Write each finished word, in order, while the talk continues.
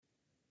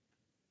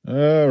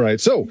All right.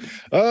 So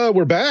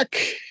we're back.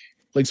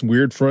 Playing some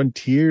Weird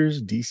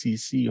Frontiers,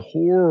 DCC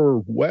horror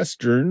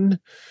Western.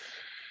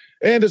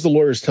 And as the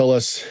lawyers tell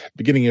us,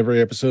 beginning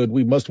every episode,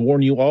 we must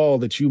warn you all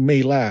that you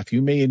may laugh,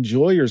 you may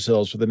enjoy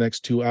yourselves for the next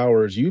 2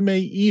 hours, you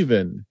may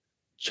even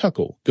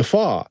chuckle,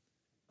 guffaw,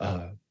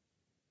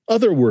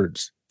 other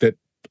words that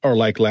are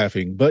like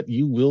laughing, but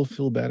you will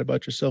feel bad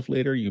about yourself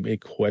later. You may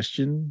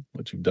question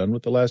what you've done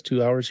with the last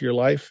 2 hours of your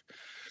life.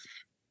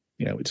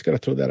 Yeah, we just got to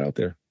throw that out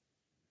there.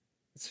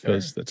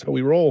 Because that's how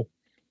we roll.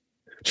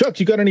 Chuck,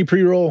 you got any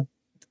pre-roll?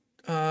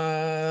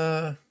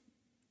 No,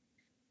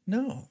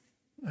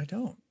 I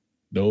don't.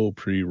 No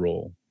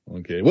pre-roll.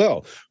 Okay.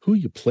 Well, who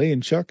you playing,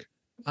 Chuck?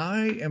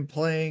 I am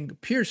playing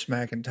Pierce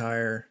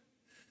McIntyre,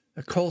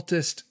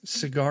 occultist,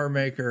 cigar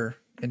maker,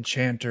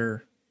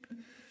 enchanter.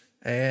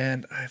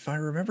 And if I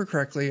remember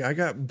correctly, I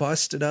got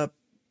busted up.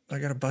 I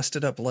got a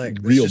busted up leg.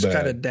 Real just bad.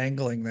 kind of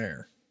dangling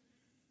there.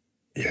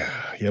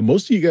 Yeah.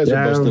 Most of you guys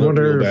are busted up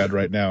real bad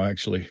right now,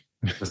 actually.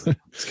 Just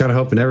kind of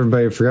hoping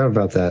everybody forgot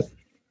about that.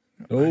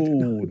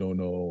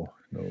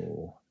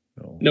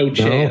 No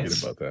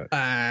chance about that.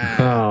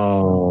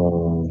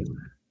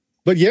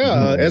 But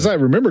as I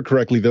remember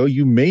correctly, though,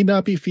 you may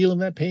not be feeling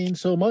that pain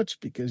so much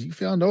because you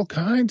found all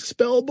kinds of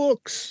spell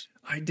books.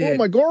 I did. Oh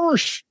my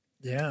gosh!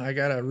 Yeah, I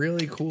got a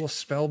really cool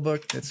spell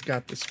book that's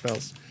got the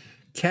spells: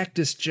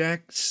 Cactus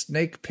Jack,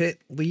 Snake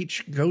Pit,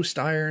 Leech, Ghost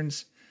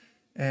Irons,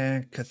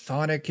 and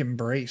Chthonic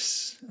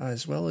Embrace,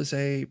 as well as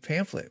a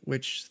pamphlet,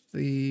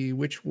 the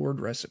Witch Ward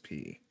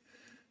recipe,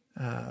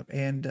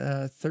 and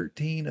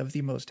 13 of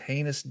the most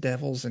heinous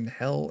devils in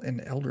hell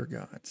and elder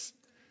gods.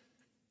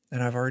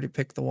 And I've already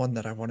picked the one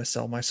that I want to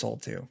sell my soul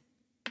to.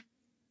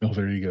 Oh,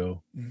 there you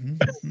go.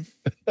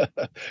 Mm-hmm.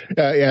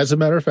 As a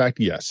matter of fact,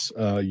 yes,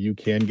 you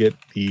can get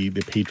the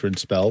patron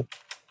spell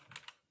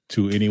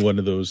to any one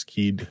of those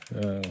keyed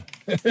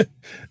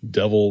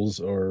devils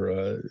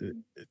or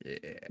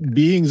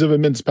beings of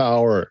immense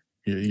power.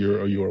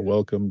 You are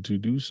welcome to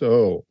do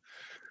so.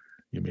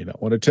 You may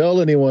not want to tell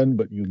anyone,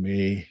 but you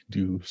may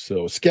do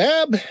so.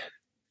 Scab?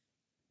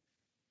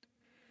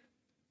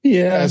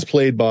 Yeah. As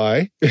played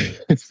by.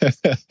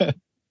 Hi,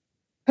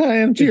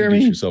 I'm Jeremy.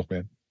 Introduce yourself,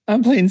 man.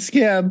 I'm playing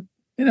Scab,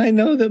 and I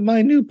know that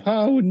my new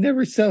pal would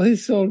never sell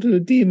his soul to a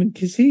demon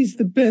because he's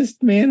the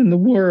best man in the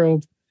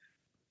world.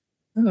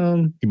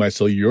 He might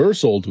sell your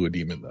soul to a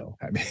demon, though.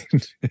 I mean,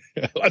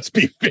 let's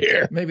be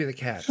fair. Maybe the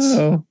cats.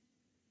 Oh.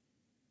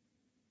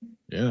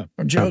 Yeah.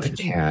 I'm joking.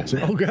 Cat.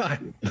 Oh,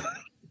 God.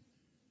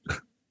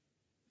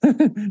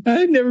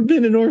 I've never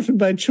been an orphan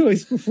by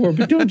choice before,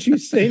 but don't you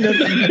say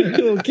nothing. I'm a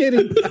little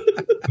kidding.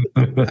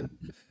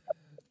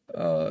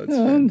 Oh, it's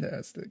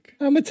fantastic.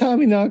 I'm a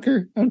Tommy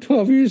knocker. I'm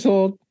 12 years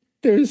old.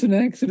 There was an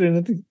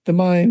accident at the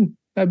mine.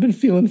 I've been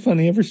feeling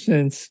funny ever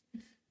since.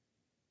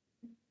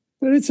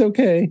 But it's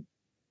okay.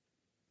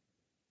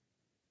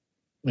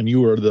 And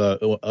you were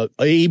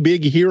a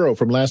big hero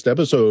from last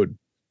episode.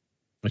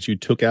 But you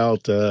took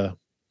out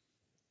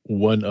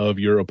one of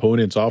your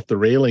opponents off the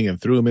railing and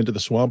threw him into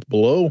the swamp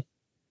below.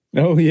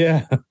 Oh,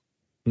 yeah.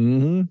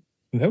 Mm-hmm.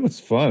 That was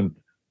fun.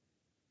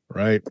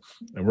 Right.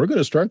 And we're going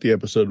to start the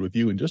episode with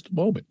you in just a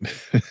moment.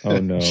 Oh,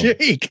 no.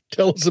 Jake,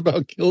 tell us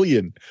about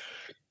Killian.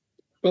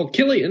 Well,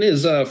 Killian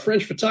is a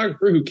French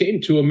photographer who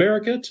came to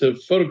America to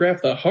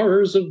photograph the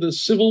horrors of the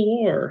Civil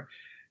War.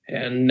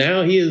 And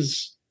now he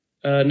is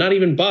not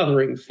even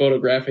bothering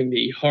photographing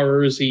the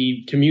horrors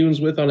he communes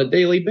with on a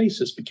daily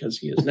basis because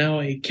he is now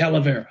a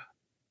Calavera.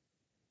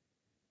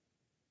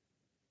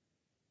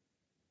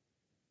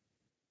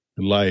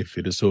 Life,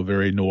 it is so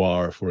very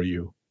noir for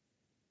you.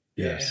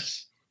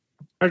 Yes.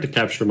 Hard to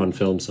capture them on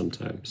film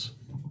sometimes.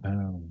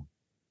 Oh,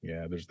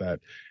 yeah, there's that.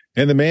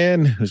 And the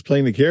man who's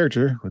playing the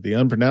character with the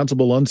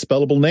unpronounceable,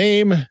 unspellable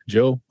name,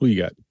 Joe, who you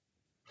got?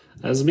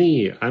 As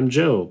me, I'm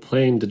Joe,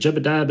 playing the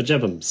Jebediah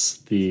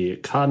Bejebums, the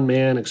con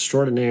man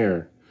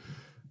extraordinaire.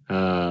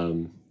 I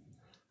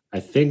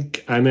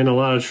think I'm in a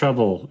lot of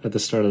trouble at the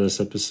start of this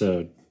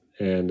episode,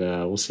 and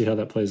we'll see how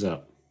that plays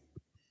out.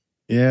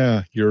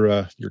 Yeah,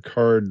 your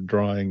card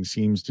drawing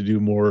seems to do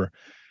more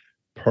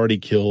party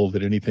kill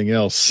than anything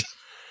else.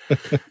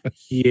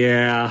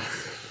 Yeah.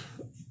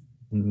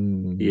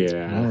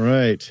 Yeah. All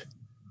right.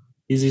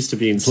 He's used to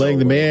being playing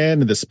the man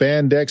in the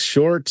spandex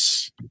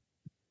shorts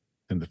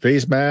and the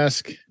face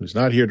mask who's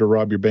not here to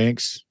rob your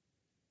banks.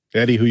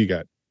 Daddy, who you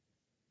got?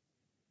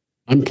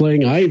 I'm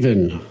playing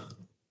Ivan,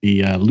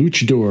 the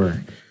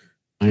luchador.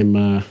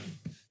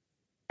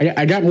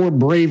 I got more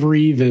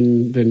bravery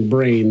than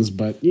brains,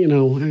 but you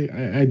know,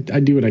 I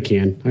do what I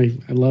can.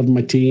 I love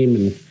my team,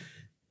 and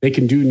they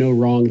can do no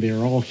wrong. They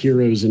are all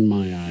heroes in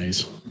my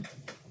eyes.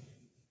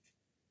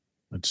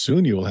 But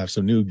soon you will have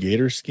some new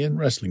gator skin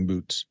wrestling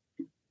boots.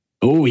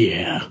 Oh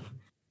yeah.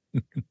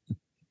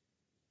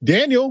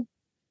 Daniel,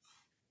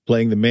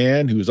 playing the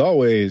man who's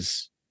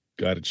always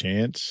got a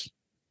chance.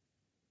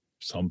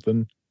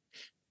 Something.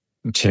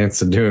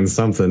 Chance of doing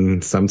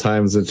something.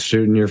 Sometimes it's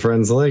shooting your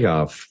friend's leg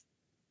off.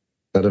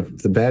 Out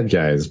of the bad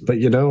guys. But,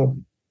 you know,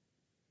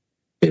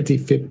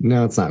 50-50.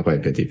 No, it's not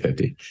quite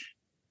 50-50.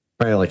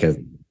 Probably like a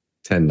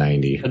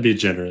 1090. That'd be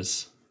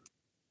generous.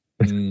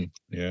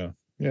 Yeah.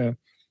 So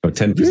You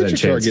 10% had your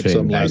chance target some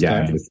Finn, last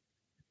bad time.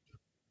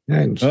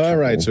 guys. All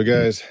right, so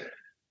guys,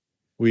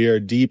 we are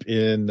deep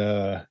in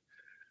the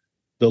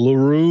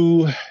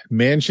LaRue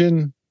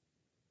mansion.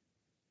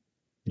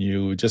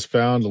 You just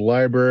found the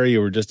library you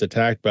were just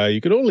attacked by.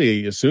 You could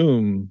only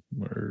assume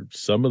or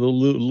some of the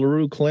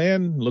LaRue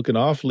clan, looking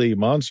awfully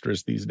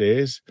monstrous these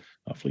days,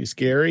 awfully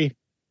scary.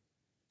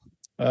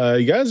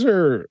 You guys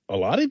a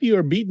lot of you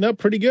are beaten up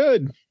pretty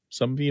good.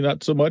 Some of you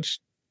not so much,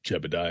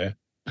 Jebediah.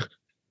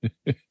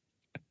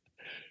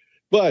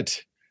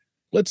 But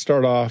let's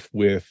start off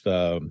with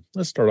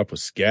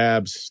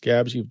Scabs.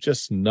 Scabs, you've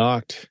just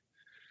knocked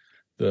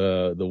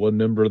the one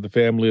member of the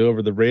family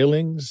over the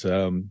railings.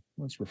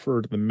 Let's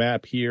refer to the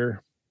map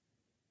here.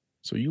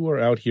 So you are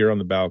out here on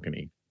the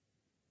balcony.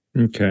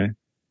 Okay.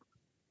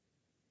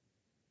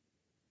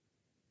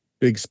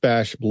 Big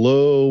splash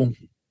below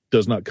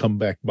does not come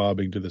back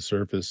bobbing to the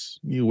surface.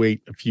 You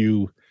wait a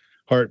few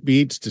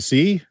heartbeats to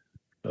see.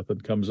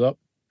 Nothing comes up.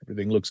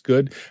 Everything looks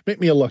good.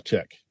 Make me a luck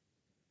check.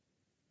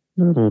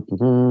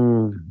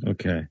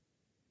 Okay.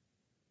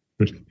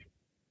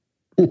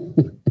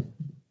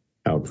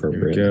 How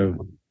appropriate. Here we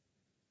go.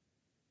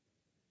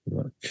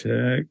 Luck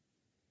check.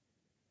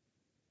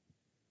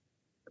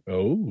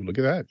 Oh, look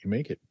at that. You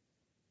make it.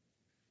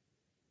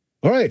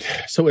 All right.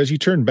 So as you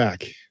turn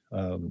back,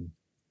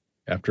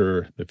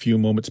 after a few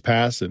moments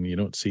pass and you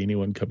don't see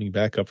anyone coming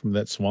back up from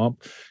that swamp,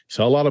 you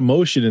saw a lot of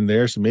motion in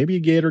there. So maybe a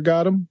gator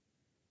got him,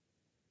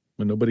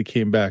 but nobody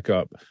came back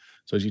up.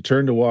 So as you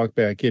turn to walk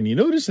back in, you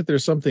notice that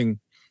there's something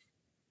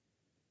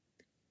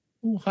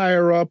a little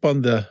higher up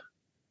on the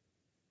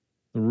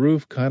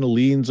roof, kind of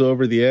leans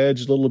over the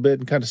edge a little bit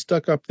and kind of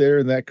stuck up there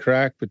in that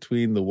crack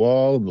between the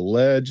wall and the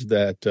ledge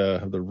that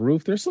the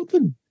roof. There's some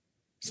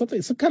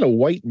kind of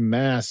white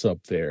mass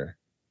up there,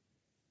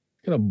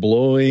 kind of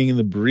blowing in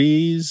the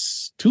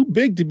breeze. Too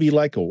big to be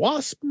like a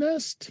wasp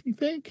nest, you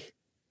think?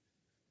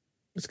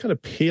 It's kind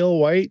of pale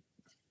white.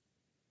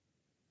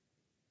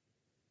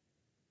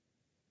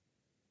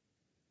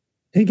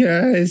 Hey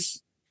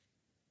guys,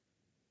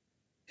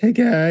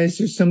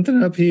 there's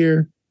something up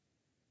here.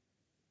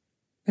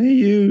 Hey,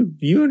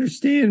 you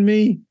understand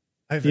me?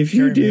 If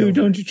you do,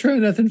 don't you try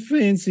nothing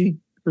fancy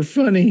or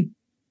funny.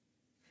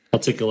 I'll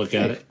take a look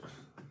at it.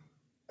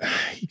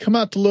 You come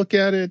out to look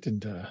at it,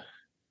 and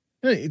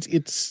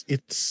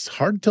it's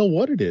hard to tell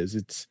what it is.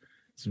 It's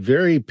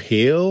very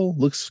pale,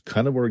 looks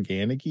kind of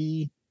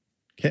organic-y.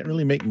 Can't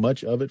really make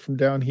much of it from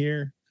down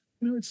here.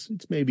 It's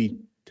maybe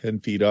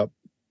 10 feet up,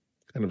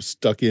 kind of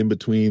stuck in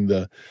between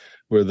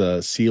where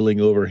the ceiling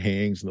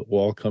overhangs and the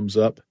wall comes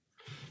up.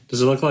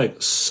 Does it look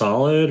like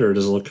solid, or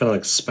does it look kind of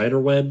like spider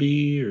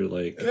webby, or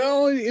like?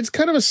 No, it's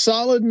kind of a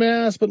solid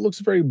mass, but it looks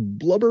very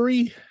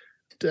blubbery.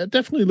 It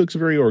definitely looks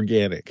very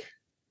organic.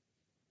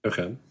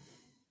 Okay.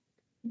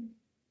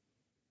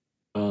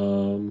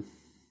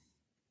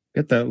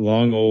 Get that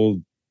long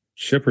old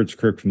shepherd's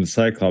crook from the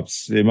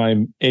Cyclops. Am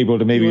I able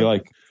to maybe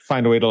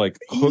find a way to get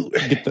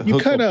the hook? You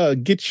kind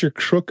of get your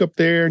crook up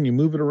there and you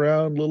move it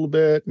around a little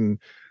bit, and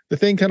the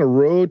thing kind of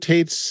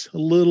rotates a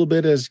little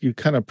bit as you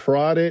kind of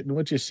prod it. And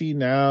what you see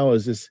now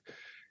is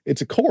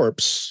it's a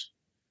corpse.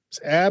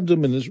 Its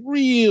abdomen is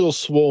real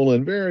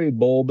swollen, very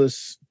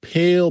bulbous,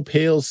 pale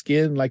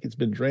skin, like it's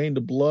been drained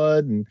of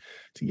blood. And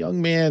it's a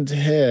young man's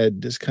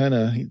head, just kind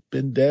of, he's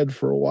been dead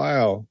for a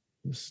while,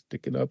 just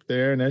sticking up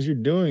there. And as you're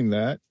doing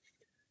that,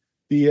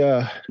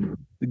 the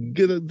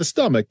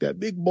stomach, that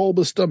big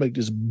bulbous stomach,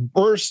 just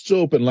bursts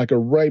open like a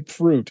ripe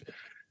fruit.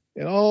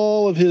 And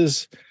all of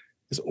his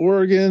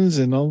organs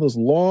and all those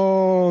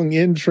long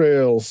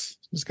entrails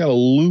just kind of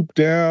loop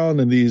down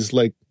in these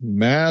like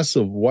mass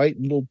of white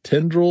little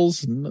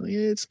tendrils. And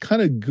it's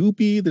kind of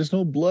goopy. There's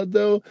no blood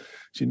though.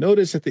 But you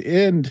notice at the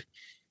end,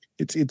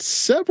 it's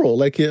several,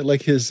 like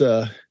his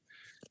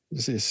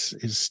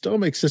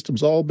stomach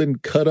system's all been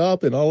cut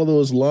up in all of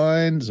those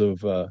lines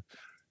of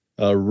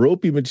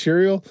ropey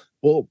material.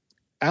 Well,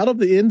 out of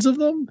the ends of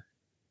them,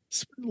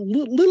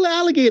 little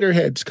alligator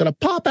heads kind of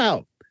pop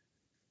out.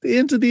 The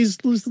ends of these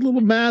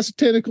little mass of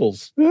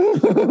tentacles.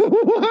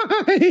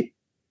 Why?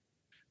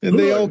 And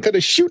they all kind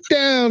of shoot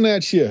down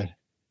at you.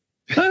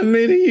 I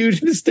made a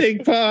huge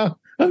mistake, Pa.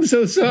 I'm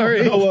so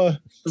sorry. This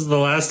is the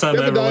last time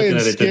I ever looked at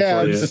anything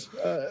for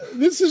you.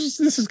 This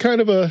is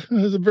kind of a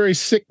very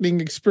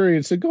sickening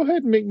experience. So go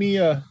ahead and make me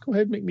a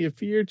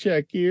fear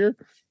check here.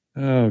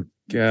 Oh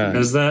God!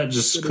 Is that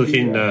just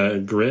cooking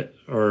grit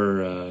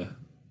or?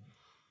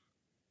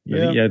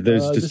 Yeah,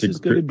 there's just this is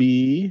going to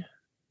be.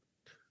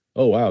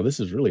 Oh wow, this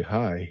is really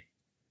high.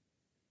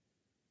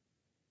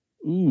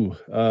 Ooh,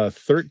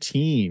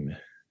 13.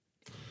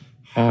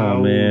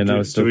 Oh man, I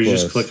was so close. Do we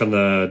just close. click on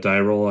the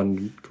die roll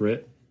on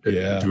grit?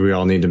 Yeah. Do we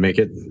all need to make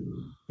it?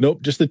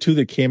 Nope, just the two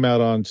that came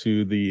out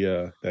onto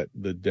the deck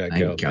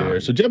Thank out God. there.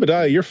 So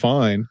Jebediah, you're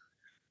fine.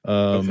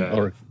 Okay.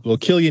 Or well,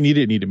 Killian, you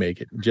didn't need to make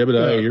it.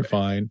 Jebediah, you're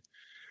fine.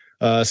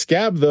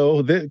 Scab,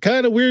 though, that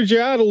kind of weirds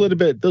you out a little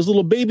bit. Those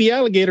little baby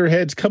alligator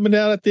heads coming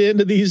out at the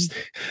end of these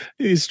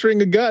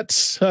string of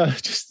guts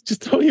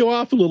just throw you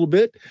off a little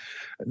bit.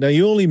 Now,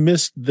 you only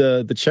missed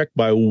the check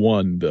by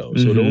 1, though,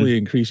 so it only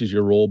increases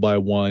your roll by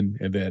 1.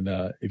 And then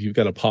if you've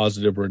got a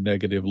positive or a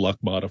negative luck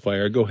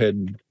modifier, go ahead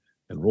and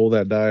roll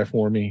that die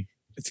for me.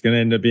 It's going to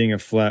end up being a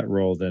flat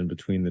roll then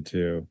between the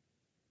two.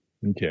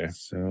 Okay.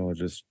 So I'll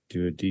just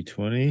do a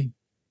D20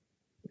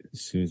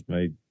 as soon as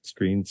my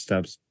screen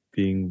stops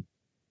being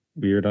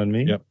weird on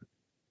me. Yep.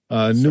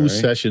 New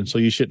session, so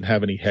you shouldn't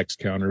have any hex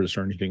counters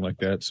or anything like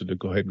that. So to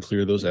go ahead and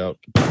clear those out.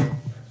 Oh,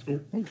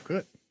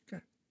 good.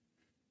 Okay.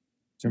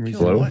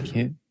 Hello?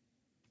 Can't.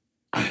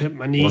 I hit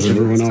my knees. Was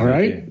everyone all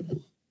right?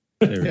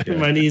 There we go.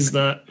 My knee's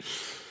not.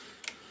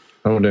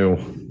 Oh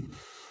no.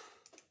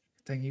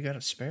 Thing you got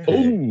a spare.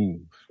 Oh,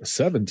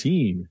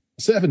 17.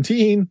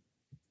 17.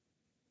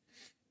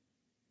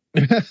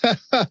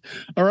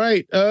 All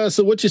right.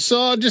 So what you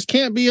saw just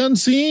can't be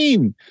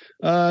unseen.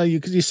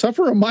 You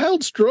suffer a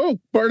mild stroke.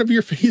 Part of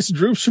your face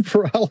droops with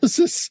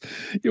paralysis.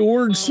 Your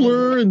words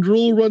slur and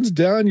drool runs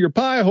down your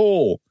pie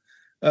hole.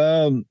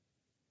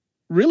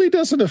 Really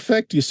doesn't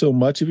affect you so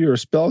much. If you're a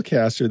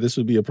spellcaster, this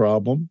would be a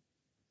problem.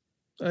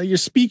 Your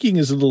speaking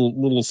is a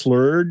little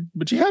slurred,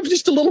 but you have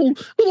just a little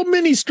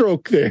mini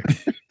stroke there.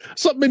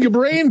 Something in your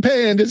brain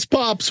pan just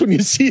pops when you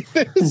see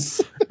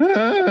this.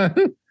 I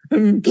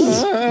didn't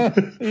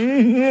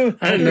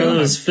know it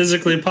was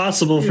physically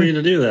possible for you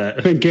to do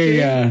that.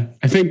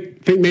 I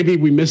think maybe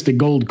we missed a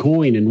gold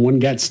coin and one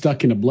got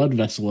stuck in a blood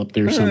vessel up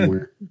there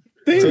somewhere.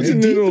 So it's a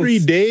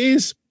D3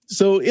 days,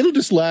 so it'll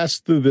just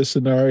last through this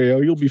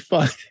scenario. You'll be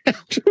fine.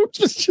 Afterwards,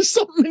 it's just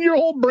something in your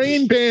whole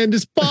brain pan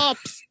just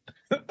pops.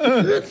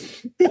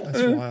 That's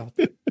wild.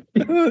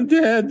 Oh,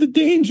 Dad, the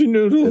danger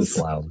noodles. It's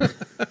loud.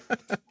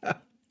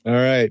 All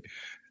right.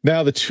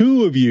 Now, the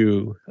two of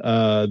you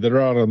that are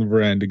out on the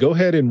veranda, go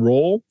ahead and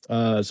roll.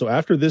 So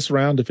after this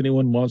round, if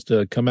anyone wants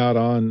to come out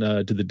on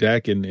to the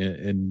deck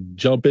and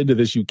jump into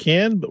this, you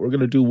can. But we're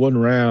going to do one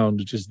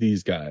round, just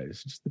these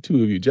guys, just the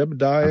two of you,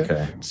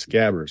 Jebediah,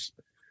 Scabbers.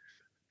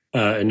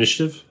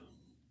 Initiative?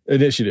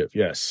 Initiative,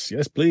 yes.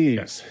 Yes, please.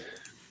 Okay.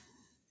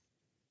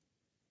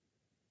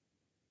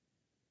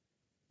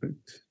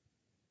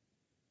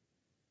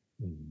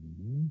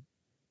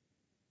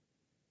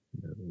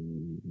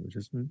 No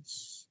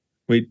adjustments.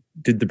 Wait,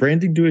 did the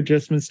branding do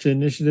adjustments to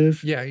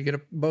initiative? Yeah, you get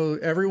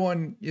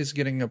everyone is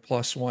getting a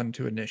 +1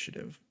 to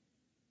initiative.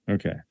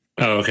 Okay.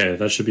 Oh, okay.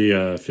 That should be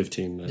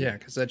 15 then. Yeah,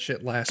 because that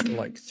shit lasts for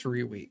like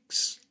 3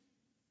 weeks.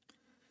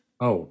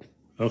 Oh,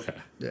 okay.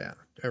 Yeah,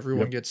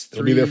 everyone gets 3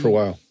 They'll be there for a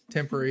while.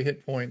 temporary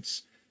hit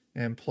points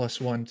and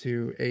 +1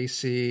 to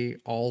AC,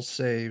 all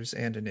saves,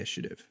 and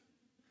initiative.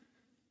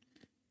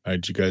 All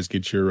right, did you guys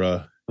get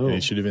your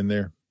initiative in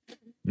there?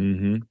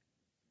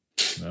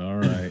 Mm-hmm. All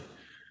right.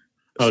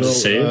 Oh,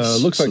 just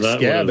saves? Looks So like that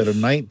Scab would've- at a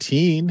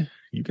 19.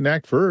 You can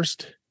act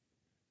first.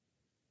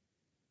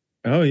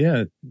 Oh,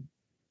 yeah.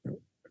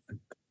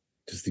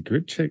 Does the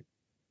grit check?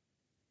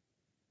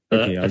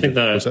 Okay, I think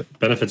what's that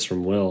benefits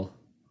from Will.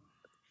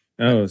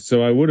 Oh,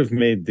 so I would have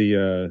made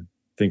the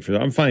thing for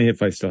that. I'm fine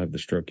if I still have the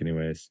stroke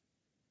anyways.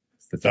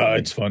 That's all right.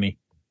 It's funny.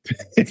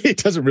 It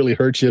doesn't really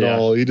hurt you at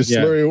all. You just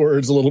slur your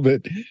words a little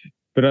bit.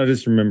 But I'll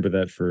just remember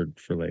that for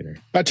later.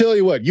 I tell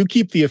you what, you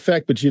keep the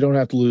effect, but you don't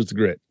have to lose the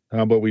grit.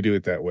 How about we do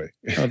it that way?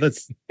 Oh,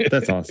 that's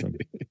awesome.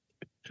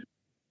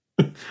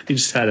 He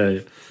just had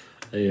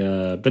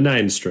a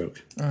benign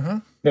stroke. Uh-huh.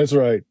 That's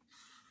right.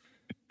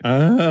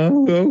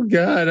 Oh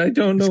God, I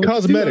don't know. It's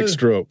cosmetic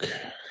stroke.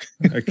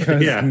 A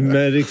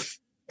cosmetic.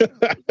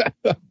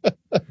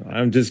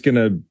 I'm just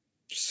gonna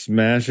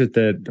smash at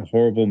that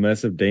horrible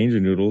mess of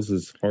danger noodles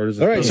as hard as.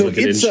 All right, so Like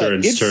an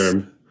insurance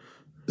term.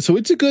 So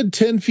it's a good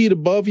 10 feet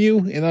above you,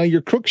 and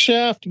your crook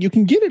shaft, you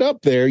can get it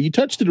up there. You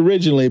touched it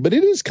originally, but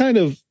it is kind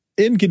of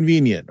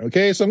inconvenient.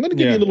 Okay, so I'm going to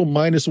give you a little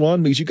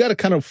 -1 because you got to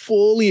kind of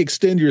fully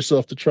extend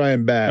yourself to try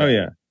and back. Oh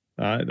yeah,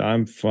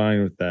 I'm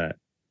fine with that.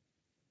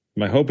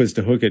 My hope is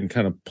to hook it and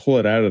kind of pull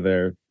it out of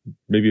there.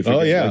 Maybe if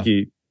I get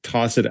lucky,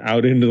 toss it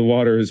out into the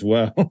water as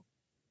well.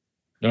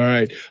 All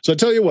right. So I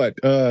tell you what,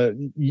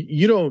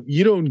 you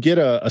don't get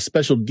a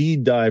special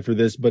deed die for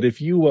this, but if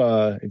you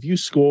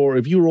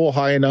roll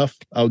high enough,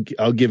 I'll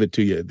give it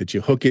to you that you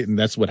hook it and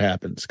that's what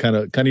happens. Kind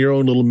of your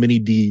own little mini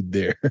deed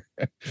there.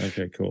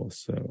 Okay, cool.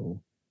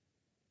 So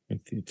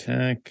make the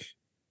attack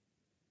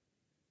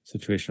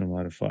situational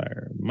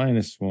modifier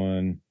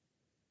 -1.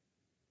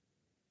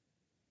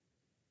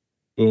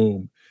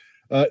 Boom.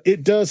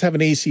 It does have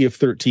an AC of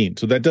 13,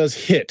 so that does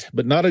hit,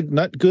 but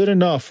not good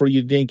enough for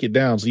you to yank it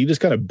down. So you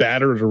just kind of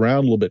batter it around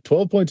a little bit.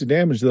 12 points of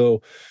damage,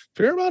 though.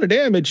 Fair amount of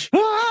damage.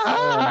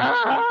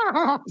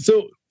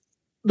 So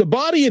the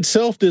body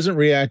itself isn't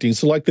reacting.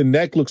 So like the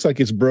neck looks like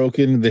it's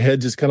broken. The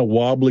head's just kind of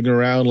wobbling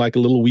around like a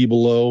little wee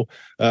below.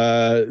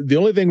 The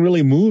only thing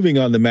really moving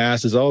on the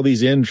mass is all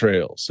these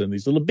entrails and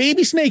these little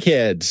baby snake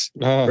heads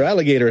or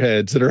alligator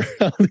heads that are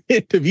on the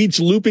end of each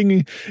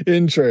looping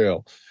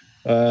entrail.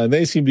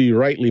 They seem to be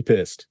rightly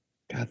pissed.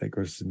 God, that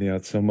grosses me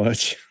out so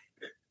much.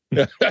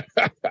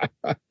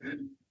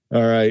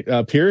 All right.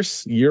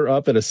 Pierce, you're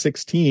up at a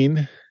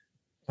 16.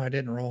 I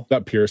didn't roll.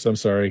 Not Pierce, I'm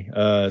sorry.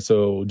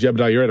 So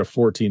Jebediah, you're at a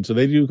 14. So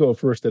they do go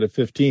first at a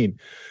 15.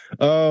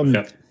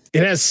 It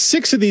has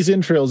 6 of these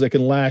entrails that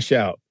can lash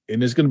out.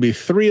 And there's going to be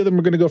 3 of them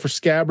are going to go for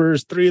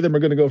Scabbers, 3 of them are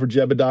going to go for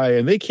Jebediah,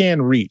 and they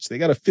can reach. They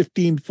got a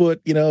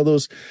 15-foot,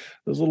 those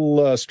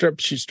little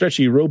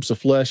stretchy ropes of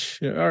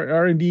flesh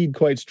are indeed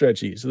quite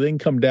stretchy. So they can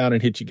come down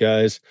and hit you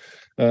guys.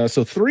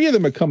 So 3 of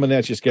them are coming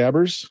at you,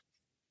 Scabbers.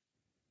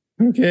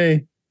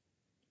 Okay.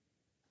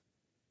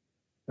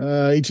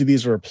 Each of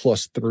these are a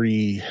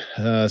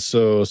 +3.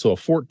 So a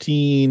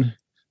 14,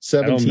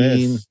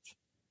 17,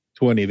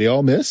 20. They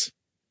all miss?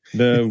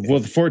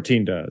 The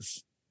 14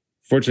 does.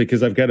 Fortunately,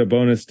 because I've got a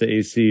bonus to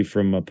AC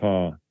from my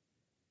paw.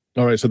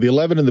 All right, so the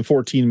 11 and the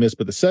 14 miss,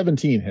 but the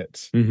 17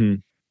 hits. Mm-hmm.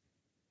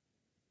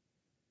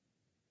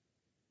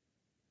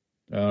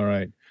 All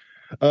right.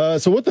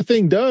 So what the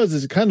thing does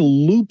is it kind of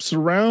loops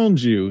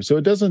around you. So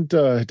it doesn't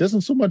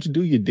so much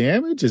do you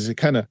damage as it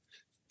kind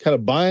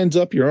of binds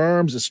up your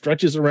arms. It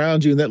stretches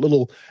around you, and that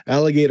little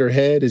alligator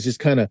head is just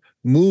kind of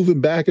moving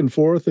back and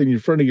forth in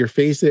front of your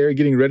face there,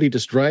 getting ready to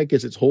strike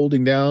as it's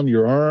holding down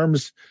your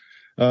arms.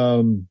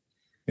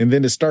 And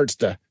then it starts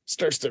to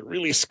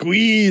really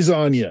squeeze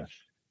on you.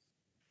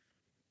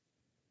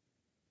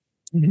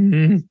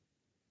 Mm-hmm.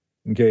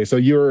 Okay, so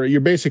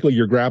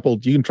you're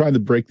grappled. You can try to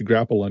break the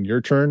grapple on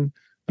your turn,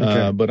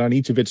 but on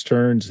each of its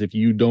turns, if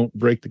you don't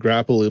break the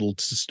grapple, it'll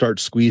start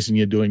squeezing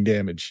you, doing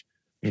damage.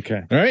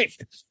 Okay. All right,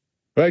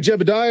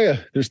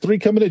 Jebediah. There's 3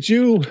 coming at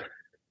you.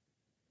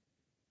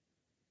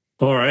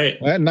 All right.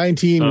 That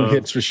 19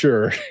 hits for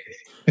sure.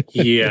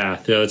 Yeah,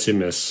 the other 2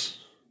 miss.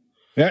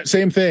 Yeah,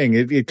 same thing.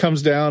 It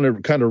comes down,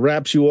 it kind of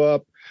wraps you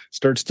up,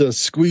 starts to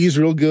squeeze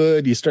real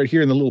good. You start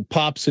hearing the little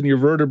pops in your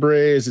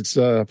vertebrae as it's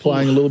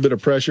applying a little bit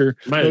of pressure.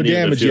 No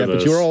damage yet,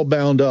 but you're all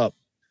bound up.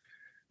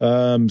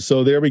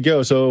 So there we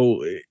go.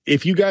 So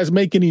if you guys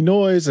make any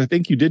noise, I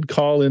think you did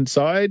call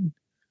inside.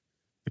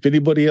 If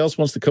anybody else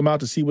wants to come out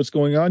to see what's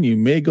going on, you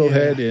may go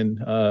ahead and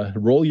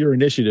roll your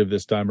initiative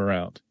this time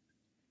around.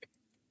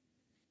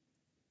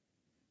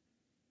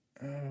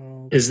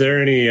 Is there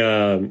any...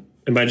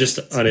 am I just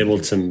unable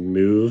to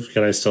move?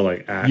 Can I still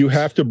act? You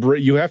have to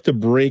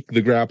break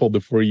the grapple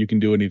before you can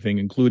do anything,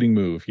 including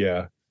move.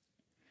 Yeah.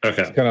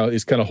 Okay.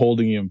 It's kind of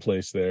holding you in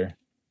place there.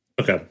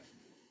 Okay.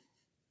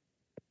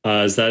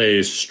 Is that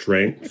a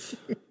strength?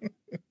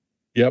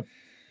 Yep.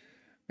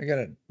 I got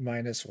a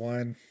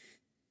 -1.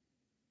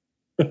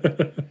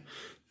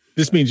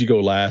 This means you go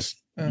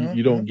last.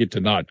 You don't get to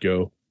not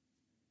go.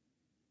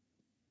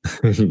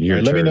 Let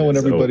me know when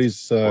everybody's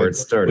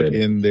started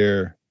in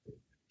their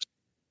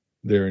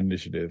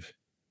initiative.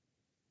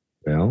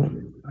 Well,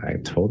 I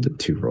told it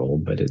to roll,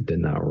 but it did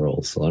not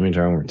roll. So let me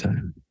try one more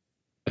time.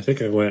 I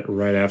think I went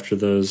right after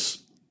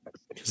those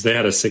because they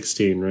had a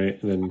 16,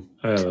 right? And then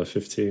I have a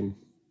 15.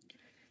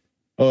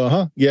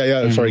 Yeah.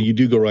 Mm-hmm. Sorry, you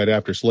do go right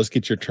after. So let's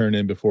get your turn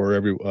in before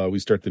we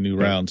start the new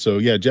round. So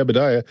yeah,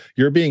 Jebediah,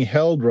 you're being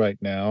held right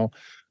now,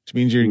 which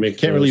means you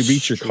can't really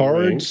reach your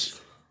cards.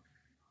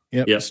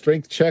 Yep.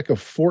 Strength check of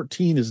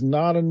 14 is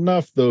not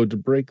enough though to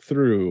break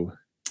through.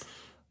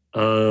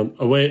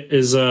 Wait,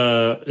 is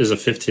a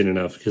 15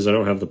 enough? Because I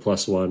don't have the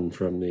 +1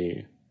 from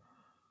the.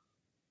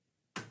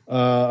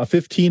 A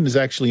 15 is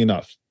actually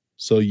enough.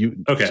 So you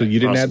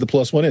didn't add the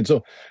 +1 in.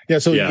 So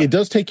it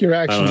does take your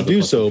action to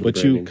do so,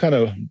 but you kind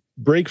of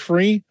break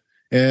free.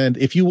 And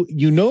if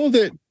you know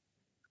that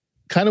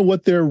kind of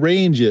what their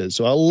range is,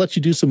 so I'll let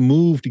you do some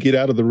move to get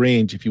out of the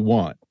range if you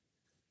want.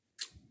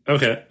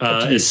 Okay.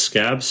 Is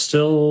Scab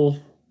still?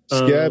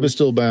 Scab is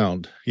still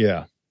bound.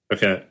 Yeah.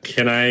 Okay.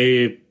 Can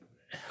I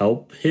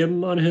help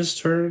him on his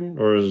turn,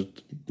 or is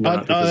it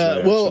not?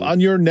 On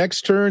your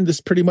next turn,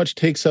 this pretty much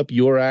takes up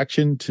your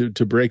action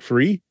to break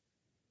free.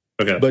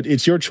 Okay. But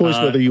it's your choice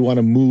whether you want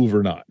to move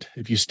or not.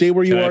 If you stay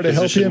where you are to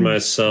help him,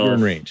 you're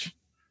in range.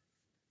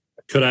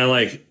 Could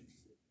I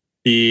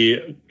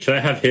can I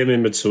have him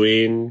in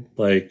between,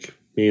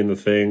 me and the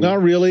thing?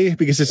 Not really,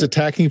 because it's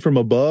attacking from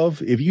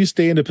above. If you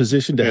stay in a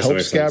position to help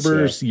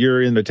Scabbers,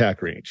 you're in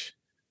attack range.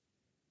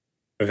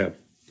 Okay.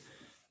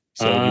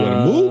 So do you want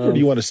to move or do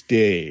you want to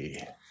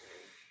stay?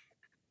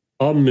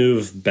 I'll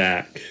move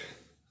back.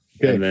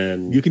 Okay. And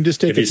then you can just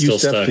take a few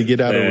steps to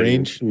get out of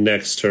range.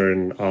 Next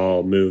turn,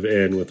 I'll move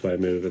in with my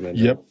move. And then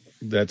Yep,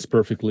 that's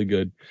perfectly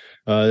good.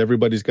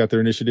 Everybody's got their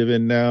initiative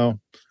in now.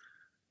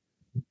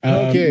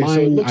 Okay,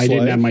 mine, so I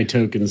didn't have my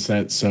token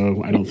set,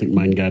 so I don't think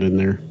mine got in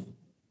there.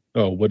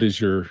 Oh, what is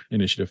your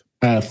initiative?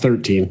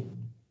 13.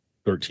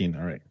 13,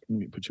 all right. Let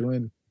me put you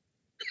in.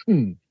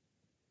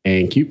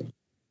 Thank you.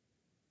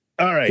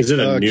 All right. Is it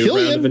a new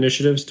round of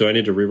initiatives? Do I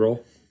need to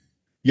reroll?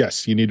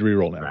 Yes, you need to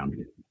reroll now.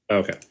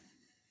 Okay.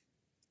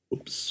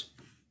 Oops.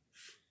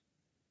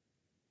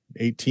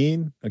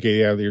 18. Okay,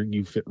 yeah,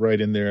 you fit right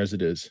in there as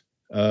it is.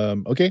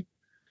 Okay.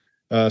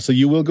 So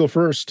you will go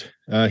first.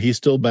 He's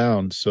still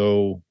bound.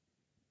 So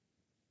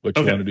what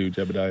you want to do,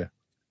 Jebediah?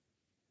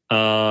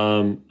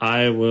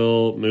 I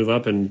will move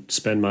up and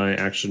spend my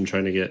action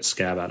trying to get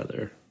Scab out of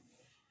there.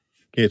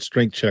 Okay, it's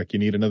strength check. You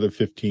need another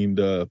 15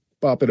 to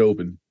pop it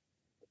open.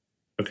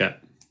 Okay.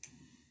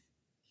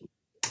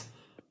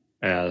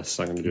 That's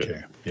not going to do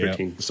it.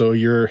 13. Yeah. So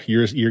you're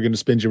going to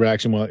spend your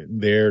action while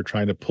there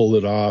trying to pull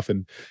it off,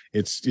 and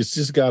it's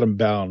just got him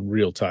bound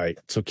real tight.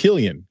 So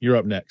Killian, you're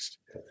up next.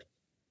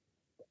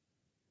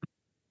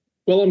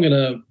 Well, I'm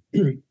going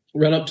to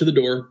run up to the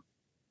door,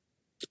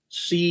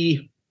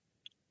 see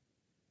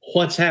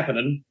what's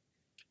happening,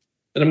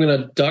 and I'm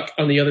going to duck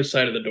on the other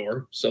side of the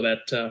door so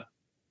that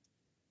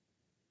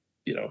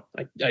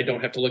I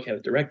don't have to look at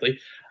it directly.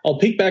 I'll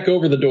peek back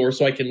over the door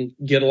so I can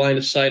get a line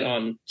of sight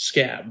on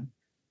Scab.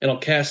 And I'll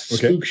cast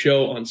Spook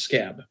Show on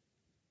Scab.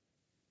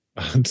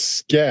 On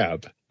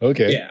Scab.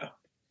 Okay. Yeah.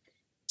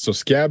 So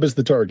Scab is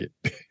the target.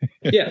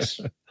 Yes.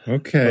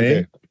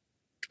 Okay.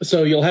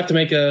 So you'll have to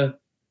make a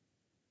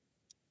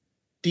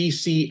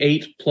DC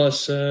 8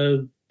 plus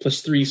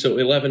 3, so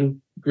 11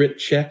 grit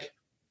check.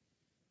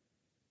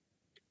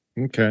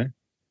 Okay.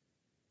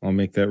 I'll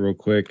make that real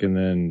quick, and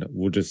then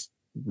we'll just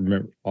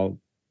remember. We'll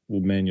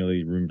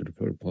manually remember to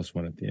put a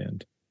 +1 at the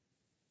end.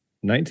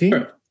 19.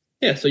 Right.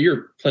 Yeah. So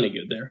you're plenty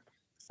good there.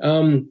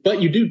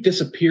 But you do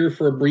disappear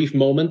for a brief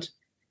moment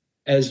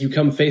as you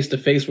come face to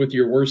face with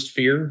your worst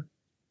fear.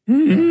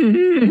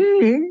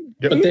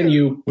 But then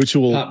you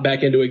pop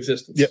back into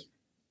existence. Yep.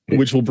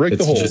 Which will break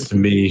the hold.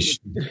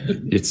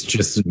 It's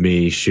just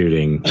me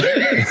shooting.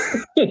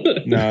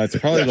 No, it's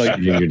probably like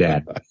your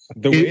dad.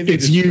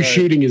 It's you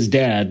shooting his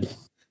dad.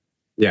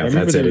 Yeah,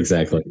 that's it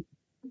exactly.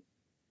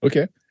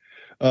 Okay.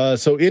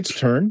 So its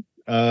turn.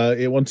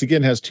 It once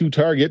again has 2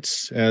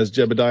 targets as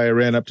Jebediah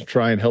ran up to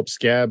try and help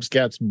Scab.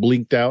 Scab's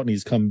blinked out and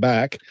he's come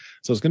back.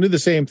 So it's going to do the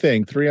same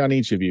thing. 3 on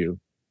each of you.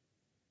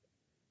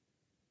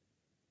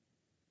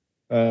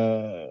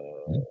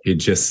 He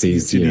just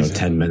sees,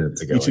 10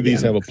 minutes ago. Each of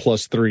these have a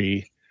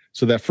 +3.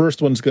 So that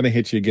first one's going to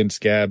hit you against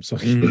Scab. So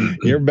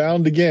you're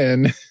bound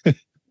again.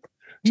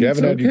 You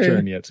haven't had your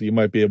turn yet, so you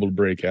might be able to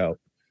break out.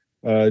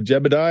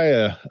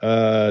 Jebediah,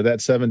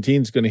 that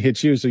 17 is going to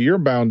hit you, so you're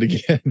bound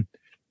again.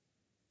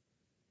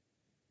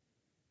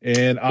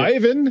 And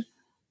Ivan,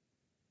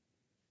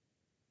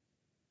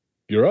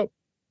 you're up.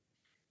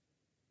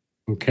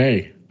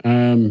 Okay.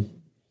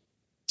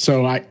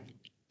 So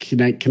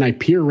can I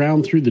peer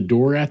around through the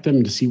door at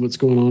them to see what's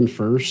going on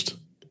first?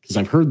 Because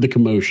I've heard the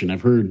commotion.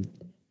 I've heard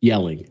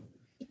yelling.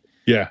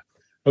 Yeah.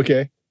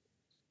 Okay.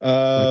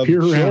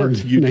 Peer around.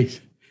 Sure.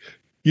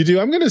 You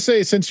do. I'm going to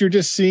say, since you're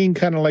just seeing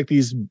kind of like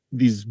these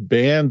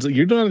bands,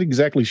 you're not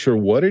exactly sure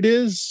what it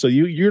is, so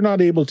you're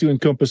not able to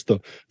encompass the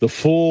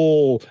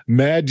full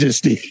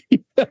majesty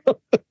of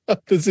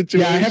the situation.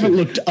 Yeah, I haven't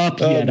looked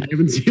up yet. I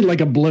haven't seen like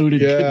a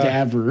bloated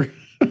cadaver.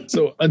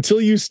 So until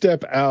you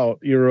step out,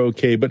 you're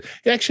okay. But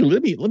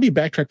actually, let me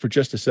backtrack for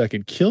just a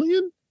second.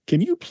 Killian,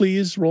 can you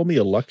please roll me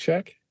a luck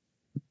check?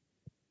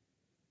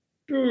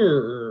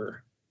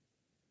 Sure.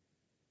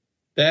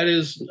 That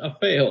is a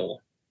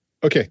fail.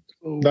 Okay,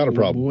 not a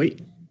problem.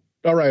 Wait.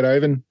 All right,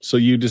 Ivan. So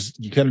you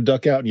kind of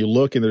duck out and you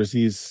look, and there's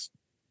these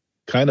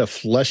kind of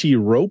fleshy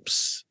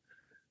ropes.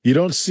 You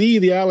don't see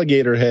the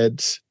alligator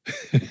heads.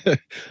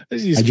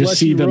 There's these I just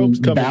see them ropes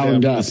coming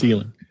bound down up. the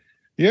ceiling.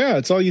 Yeah,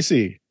 that's all you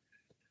see.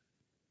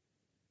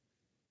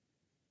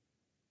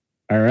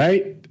 All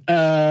right.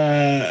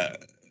 I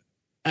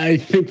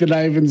think that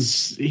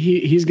Ivan's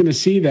he's going to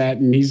see that,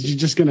 and he's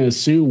just going to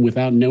assume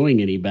without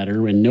knowing any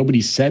better, and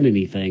nobody said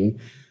anything,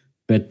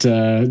 that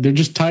they're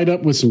just tied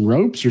up with some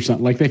ropes or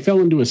something, like they fell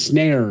into a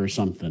snare or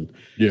something.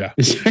 Yeah.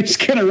 He's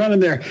going to run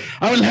in there.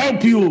 I will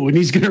help you. And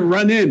he's going to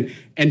run in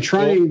and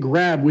try and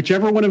grab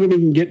whichever one of them he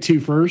can get to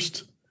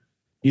first.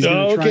 He's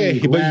going to try and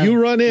grab. But you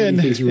run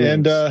in,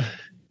 and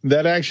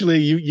that actually,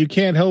 you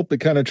can't help but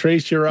kind of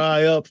trace your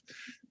eye up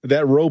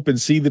that rope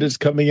and see that it's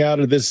coming out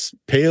of this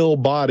pale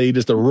body,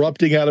 just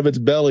erupting out of its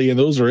belly, and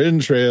those are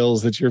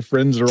entrails that your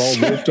friends are all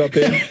roped up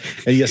in,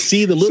 and you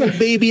see the little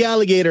baby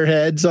alligator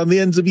heads on the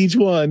ends of each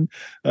one.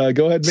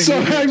 Go ahead. So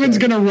Ivan's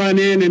going to run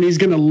in, and he's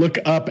going to look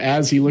up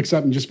as he looks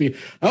up and just be,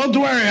 "Don't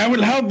worry, I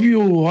will help you."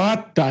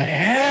 What the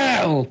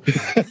hell?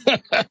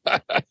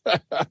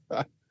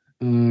 All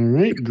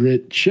right,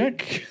 grit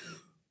check.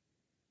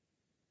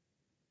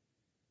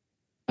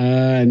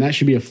 And that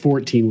should be a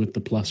 14 with the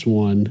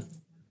 +1.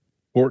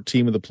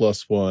 14 with the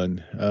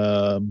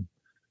 +1.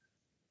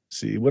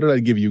 See, what did I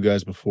give you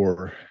guys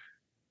before?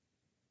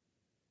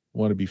 I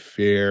want to be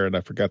fair, and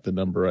I forgot the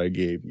number I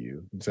gave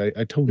you.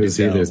 I told you it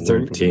was either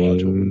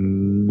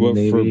 13. What,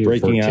 for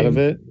breaking 14. Out of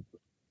it?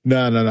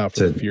 No,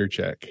 for the fear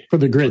check. For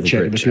the grit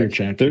check, the fear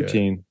check.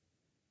 13. Yeah.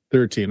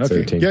 13. Okay.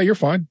 13. Yeah, you're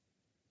fine.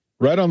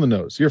 Right on the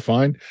nose. You're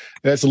fine.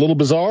 That's a little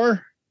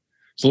bizarre.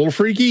 It's a little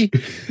freaky.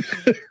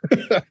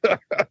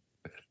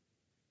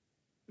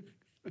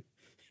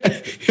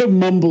 He'll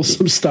mumble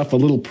some stuff, a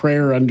little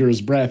prayer under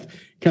his breath,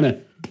 kind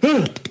of,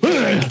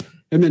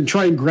 and then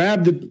try and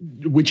grab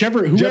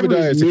whoever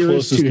Jebediah is the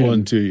closest to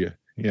one to you.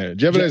 Yeah,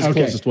 Jebediah is the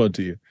closest one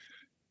to you.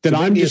 Then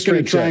I'm just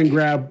going to try and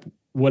grab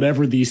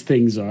whatever these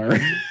things are.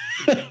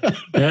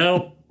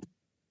 Help.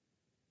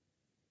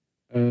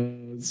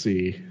 Let's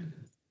see.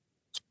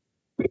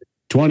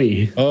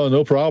 20. Oh,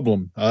 no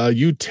problem.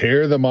 You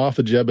tear them off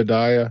of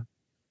Jebediah.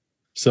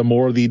 some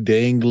more of the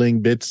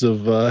dangling bits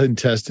of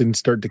intestine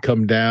start to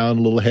come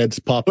down. Little heads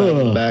pop out of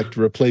the back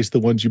to replace the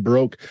ones you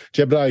broke.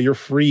 Jebediah, you're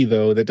free,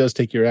 though. That does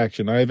take your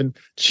action. Ivan,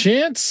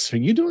 Chance, are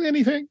you doing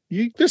anything?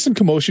 There's some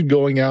commotion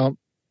going out.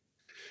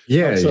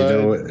 Yeah,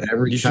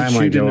 every time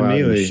I go out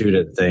and shoot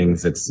at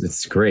things,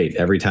 it's great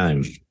every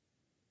time.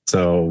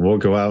 So we'll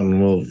go out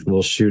and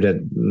we'll shoot at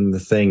the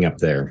thing up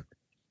there.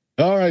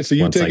 All right, so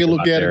you take a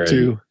look at it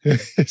too.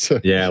 So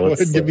yeah,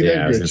 let's give me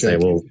that. I was gonna say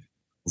we'll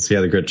see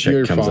how the grid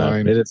check comes out.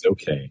 It is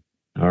okay.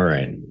 All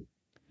right.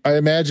 I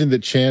imagine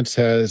that Chance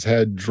has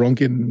had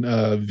drunken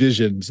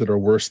visions that are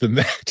worse than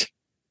that.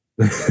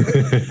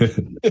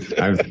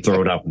 I've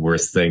thrown up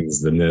worse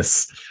things than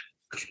this.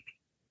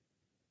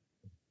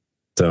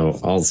 So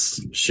I'll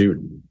shoot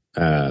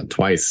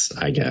twice,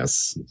 I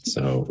guess.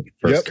 So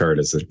first card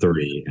is a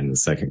 3 and the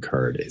second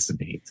card is an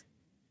 8.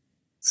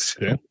 So.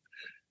 Yeah.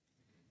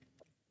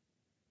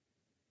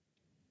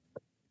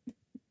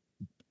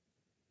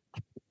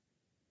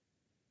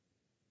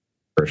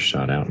 First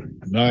shot out.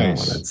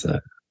 Nice. Oh, that's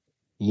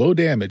low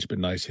damage, but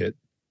nice hit.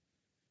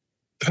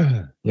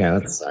 Yeah,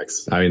 that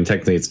sucks. I mean,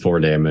 technically it's 4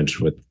 damage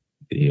with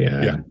the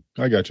yeah,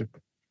 I got you.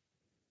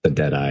 The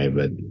dead eye,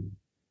 but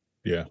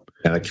yeah,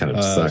 that kind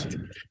of sucked.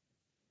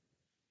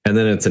 And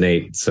then it's an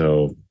 8,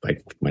 so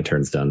my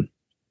turn's done.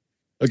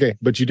 Okay,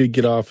 but you did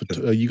get off.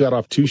 You got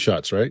off 2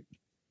 shots, right?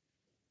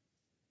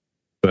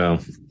 Well,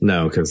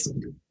 no, because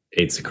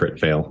 8's a crit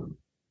fail.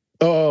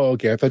 Oh,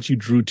 okay. I thought you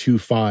drew 2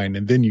 fine,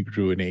 and then you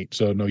drew an 8.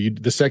 So no,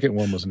 the second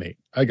one was an 8.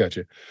 I got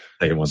you.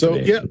 Second one's so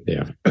an 8.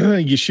 Yeah,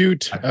 you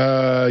shoot.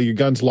 Your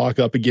guns lock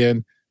up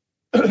again.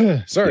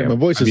 Sorry, my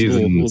voice is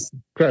a little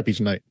crappy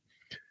tonight.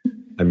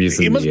 I'm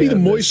using. It must be the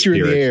moisture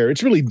in the air.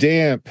 It's really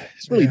damp.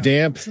 It's really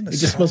damp. It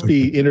just must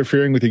be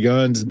interfering with your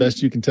guns, as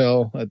best you can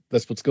tell.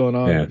 That's what's going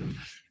on. Yeah,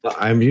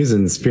 I'm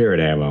using spirit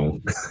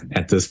ammo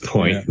at this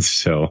point,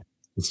 so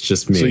it's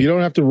just me. So you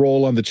don't have to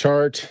roll on the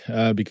chart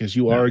because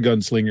you are a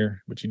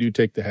gunslinger, but you do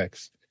take the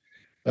hex.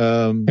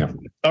 All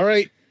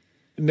right.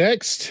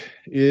 Next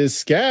is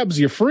Scabs.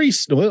 You're free.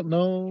 Well,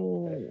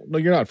 no,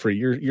 you're not free.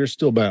 You're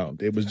still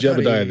bound. It was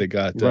Jebediah that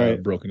got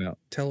broken out.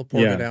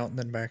 Teleported out and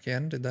then back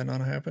in. Did that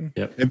not happen?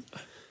 Yep.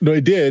 No,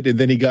 he did, and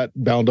then he got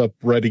bound up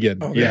right again.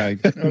 Okay. Yeah.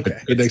 Okay.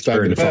 The next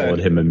time followed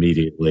him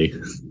immediately.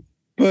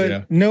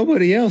 But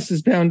nobody else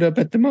is bound up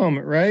at the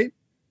moment, right?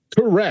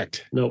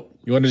 Correct. Nope.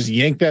 You want to just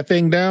yank that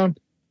thing down?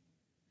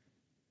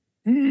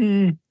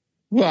 Well,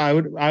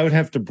 I would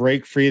have to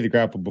break free of the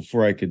grapple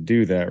before I could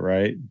do that,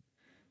 right?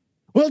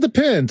 Well, it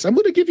depends. I'm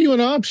going to give you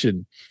an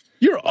option.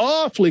 You're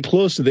awfully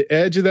close to the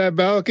edge of that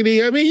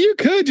balcony. I mean, you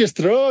could just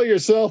throw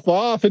yourself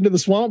off into the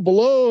swamp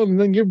below,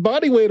 and then your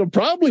body weight will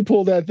probably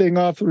pull that thing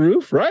off the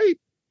roof, right?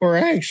 Or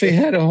I actually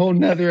had a whole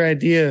nother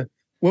idea.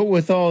 What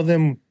with all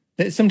them,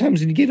 that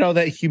sometimes when you get all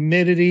that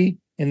humidity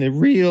and the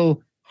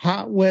real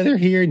hot weather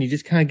here, and you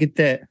just kind of get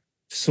that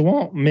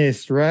swamp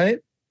mist, right?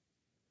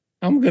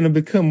 I'm going to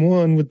become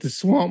one with the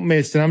swamp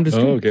mist, and I'm just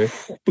going to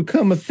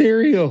become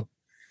ethereal.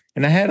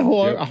 And I had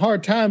a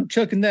hard time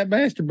chucking that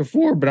bastard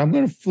before, but I'm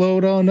going to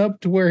float on up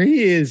to where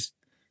he is.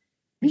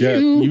 Yeah,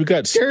 you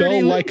got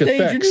spell-like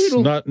effects,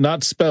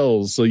 not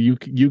spells. So you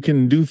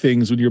can do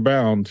things when you're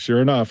bound.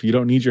 Sure enough, you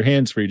don't need your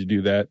hands free to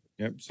do that.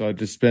 Yep. So I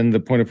just spend the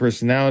point of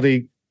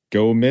personality,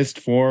 go mist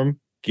form,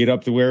 get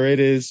up to where it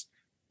is,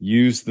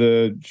 use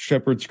the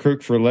shepherd's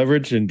crook for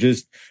leverage, and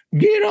just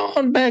get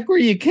on back where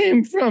you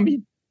came from.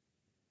 You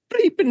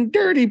bleeping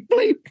dirty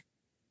bleep.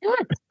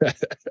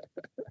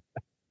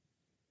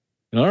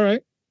 All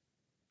right.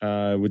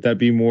 Would that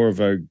be more of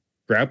a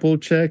grapple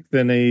check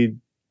than a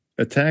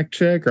attack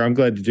check? Or I'm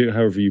glad to do it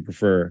however you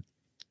prefer.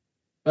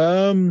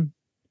 Let's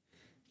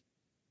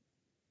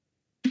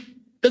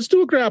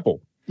do a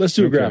grapple. Let's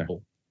do a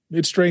grapple.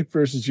 It's strength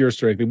versus your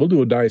strength. We'll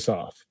do a dice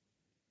off.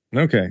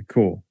 Okay,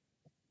 cool.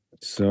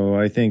 So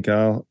I think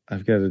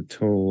I've got a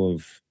total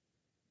of,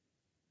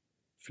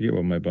 forget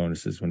what my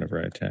bonus is whenever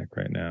I attack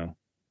right now.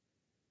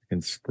 I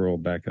can scroll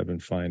back up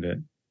and find it.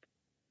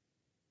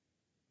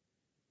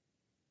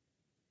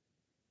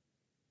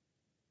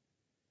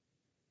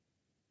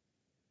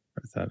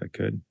 I thought I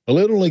could. Well,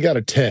 it only got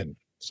a 10,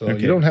 so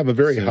you don't have a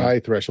very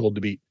high threshold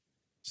to beat.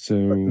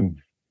 So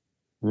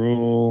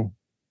roll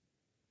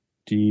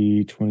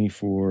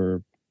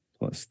D24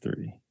 plus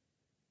 3.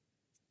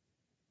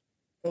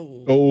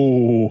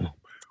 Oh.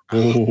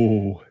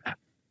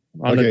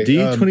 On a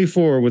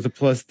D24 with a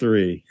plus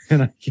 3,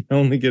 and I can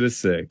only get a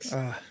 6.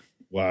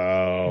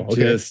 Wow.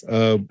 Okay.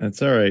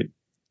 That's all right.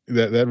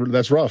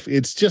 That's rough.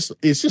 It's just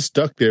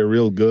stuck there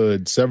real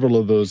good. Several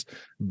of those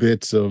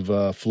bits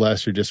of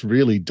flesh are just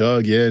really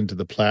dug into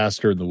the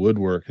plaster and the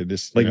woodwork. And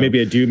just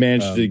maybe I do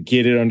manage to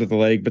get it under the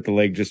leg, but the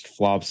leg just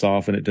flops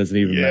off and it doesn't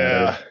even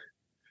matter.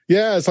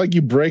 Yeah, it's like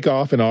you break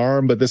off an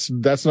arm, but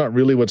that's not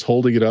really what's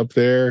holding it up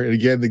there. And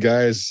again, the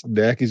guy's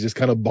neck is just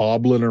kind of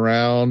bobbling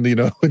around,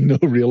 with no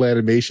real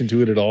animation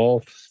to it at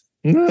all.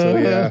 So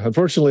yeah,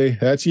 unfortunately,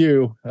 that's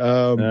you.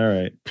 All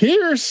right.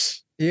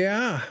 Pierce,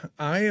 Yeah,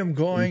 I am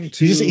going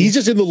to. He's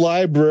just in the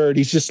library. And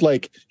he's just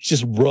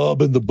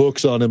rubbing the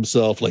books on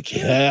himself. Like,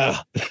 yeah.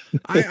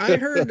 I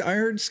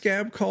heard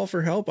Scab call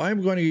for help.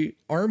 I'm going to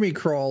army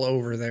crawl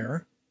over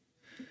there.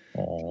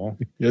 Oh,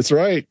 that's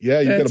right.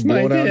 Yeah, you got a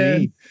blown out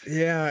knee.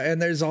 Yeah,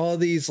 and there's all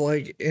these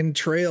like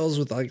entrails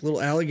with like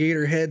little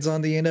alligator heads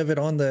on the end of it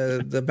on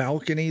the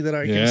balcony that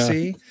I can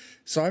see.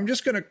 So I'm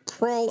just gonna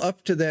crawl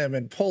up to them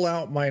and pull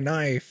out my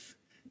knife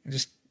and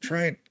just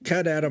try and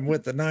cut at them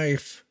with the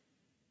knife.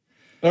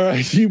 All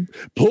right, you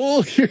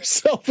pull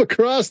yourself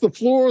across the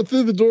floor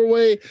through the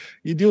doorway.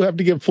 You do have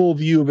to get full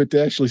view of it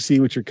to actually see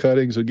what you're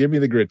cutting. So give me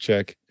the grit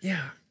check.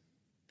 Yeah.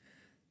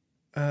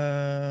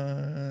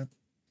 I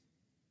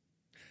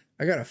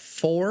got a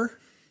 4.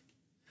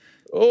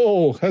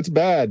 Oh, that's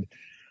bad.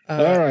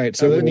 All right,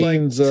 so that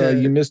means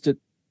you missed it.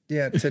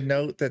 Yeah, to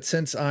note that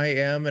since I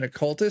am an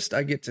occultist,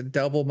 I get to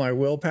double my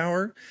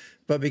willpower,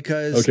 but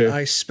because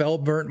I spell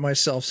burnt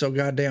myself so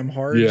goddamn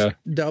hard,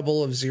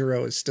 double of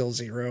 0 is still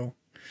 0.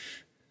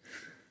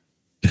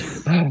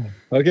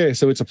 Okay,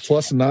 so it's a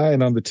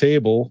 +9 on the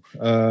table.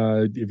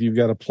 If you've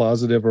got a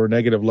positive or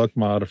negative luck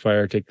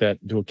modifier, take that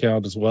into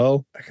account as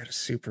well. I got a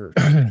super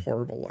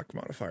horrible luck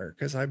modifier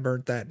because I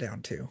burnt that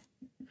down too.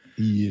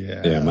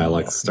 Yeah, my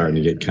luck's starting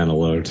to get kind of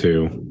low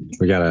too.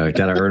 We gotta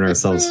earn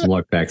ourselves some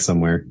luck back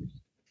somewhere.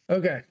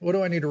 Okay, what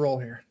do I need to roll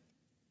here?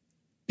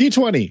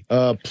 D20,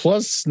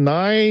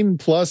 +9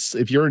 plus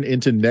if you're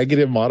into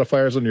negative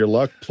modifiers on your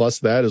luck, plus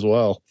that as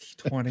well.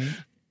 20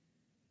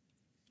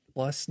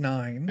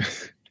 +9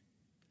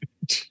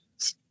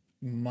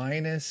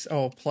 minus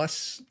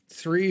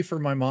 +3 for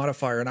my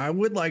modifier. And I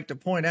would like to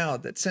point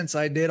out that since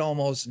I did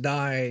almost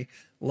die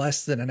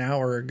less than an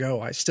hour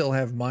ago, I still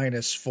have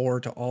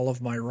 -4 to all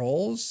of my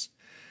rolls.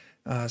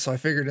 So I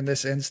figured in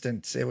this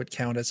instance it would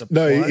count as a plus.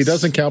 No, it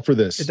doesn't count for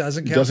this. It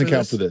doesn't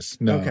count. For this.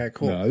 No. Okay,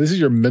 cool. No, this is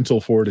your mental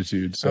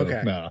fortitude. So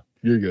no,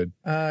 you're good.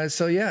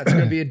 So yeah, it's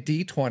going to be a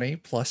D20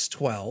 plus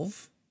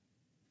 12.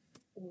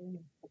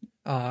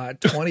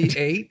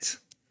 28.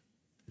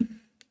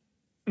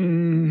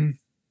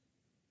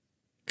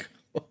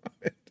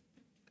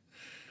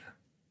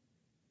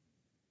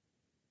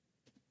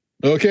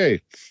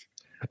 Okay.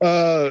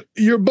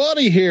 Your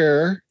body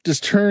hair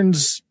just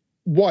turns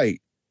white.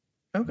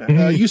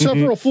 Okay. You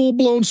suffer a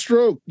full-blown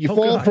stroke. You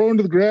fall prone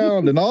to the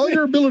ground, and all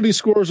your ability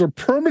scores are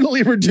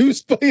permanently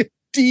reduced by a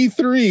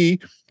D3.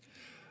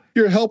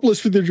 You're helpless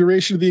for the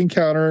duration of the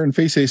encounter and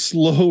face a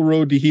slow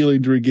road to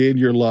healing to regain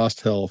your lost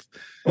health.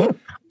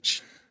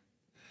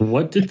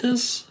 What did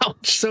this?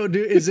 So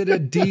is it a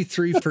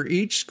D3 for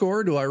each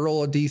score? Do I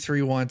roll a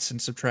D3 once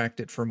and subtract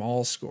it from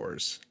all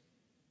scores?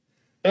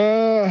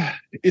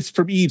 It's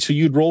from each, so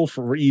you'd roll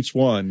for each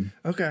one.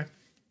 Okay.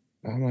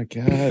 Oh my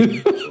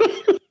God.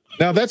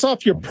 Now that's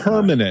off your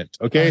permanent.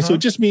 Okay. So it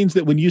just means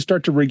that when you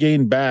start to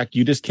regain back,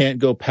 you just can't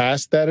go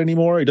past that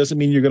anymore. It doesn't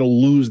mean you're going to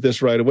lose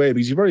this right away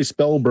because you've already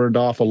spell burned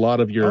off a lot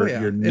of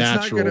your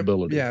natural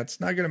ability. Yeah. It's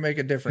not going to make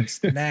a difference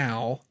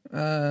now.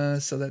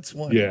 So that's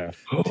 1,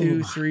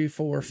 2, 3,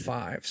 4,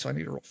 5. So I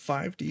need to roll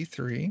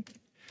 5d3.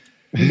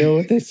 You know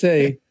what they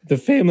say? The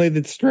family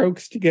that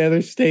strokes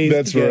together stays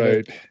together.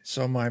 That's right.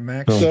 So my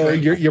max. So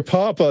your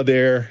papa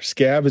there,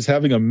 Scab, is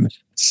having a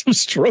massive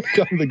stroke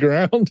on the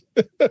ground.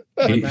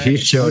 He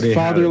showed you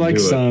father like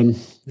son.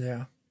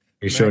 Yeah.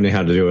 He's showing you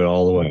how to do it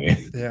all the way.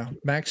 Yeah.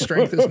 Max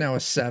strength is now a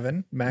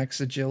 7. Max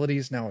agility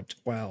is now a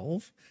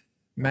 12.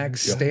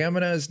 Max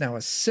stamina is now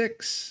a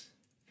 6.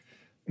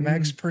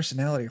 Max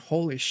personality,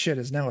 holy shit,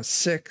 is now a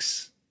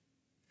 6.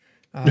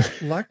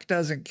 Luck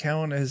doesn't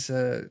count as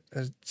a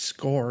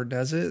score,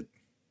 does it?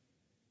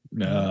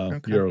 No,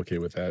 you're okay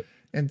with that.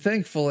 And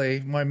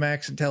thankfully, my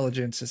max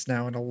intelligence is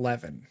now an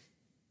 11.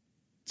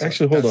 So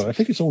actually, hold on. I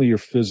think it's only your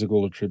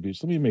physical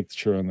attributes. Let me make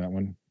sure on that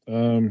one.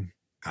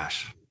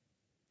 Gosh.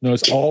 No,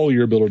 it's all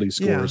your ability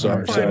scores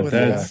are. So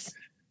that's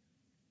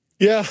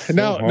yeah.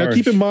 Now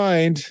keep in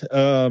mind,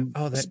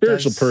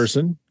 spiritual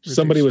person,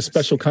 somebody with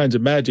special kinds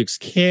of magics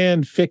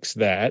can fix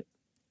that.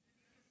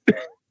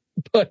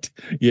 But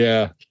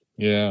yeah.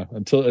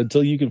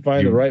 Until you can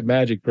find the right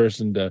magic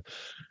person to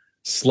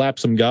slap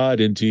some god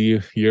into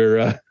you,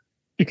 you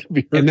can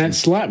be hurt. And that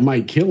slap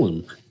might kill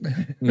him.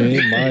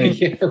 It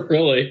might. Yeah,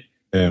 really.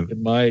 It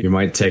might. You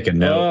might take a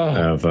note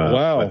of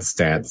what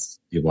stats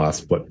you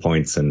lost, what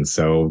points, and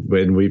so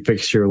when we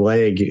fix your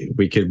leg,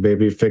 we could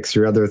maybe fix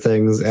your other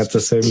things at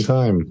the same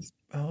time.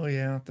 Oh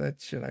yeah,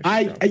 that should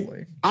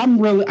actually.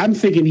 I'm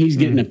thinking he's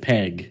getting a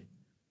peg.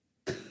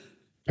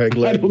 Peg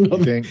leg.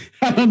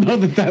 I don't know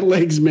that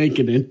leg's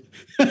making it.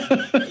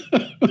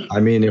 I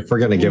mean, if we're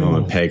gonna give him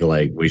a peg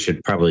leg, we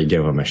should probably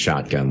give him a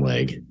shotgun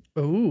leg.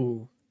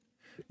 Ooh,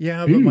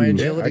 yeah, but my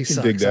agility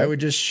sucks. I would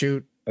just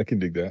shoot. I can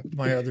dig that.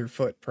 My other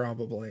foot,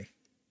 probably.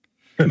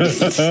 I'd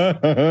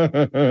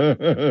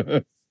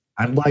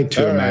like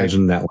to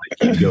imagine that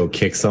you go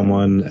kick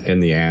someone in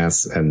the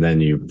ass and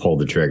then you pull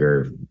the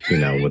trigger,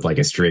 with like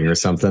a string or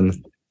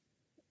something.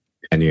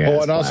 And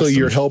and also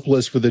you're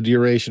helpless for the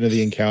duration of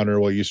the encounter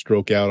while you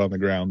stroke out on the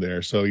ground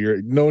there. So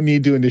you're no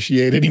need to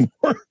initiate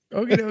anymore.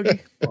 Okay.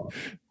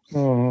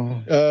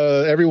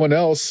 Everyone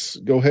else,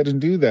 go ahead and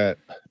do that.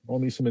 Roll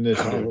me some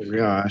initiative. Oh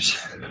gosh.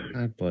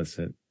 God bless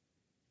it.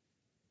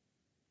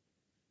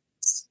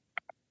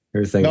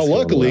 Now,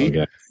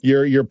 luckily,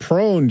 you're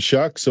prone,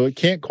 Chuck, so it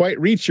can't quite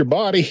reach your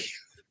body.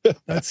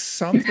 That's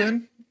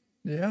something.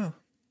 Yeah.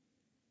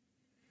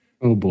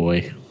 Oh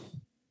boy.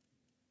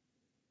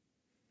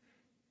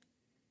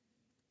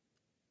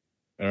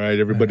 All right,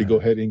 everybody, go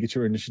ahead and get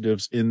your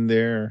initiatives in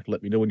there.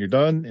 Let me know when you're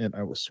done, and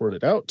I will sort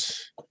it out.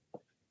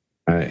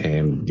 I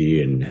am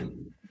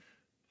done.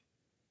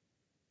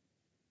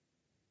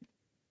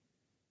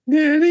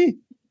 Daddy,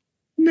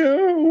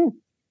 no.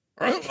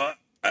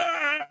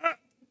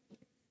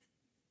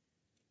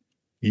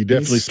 You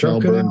definitely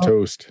smell burned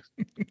toast.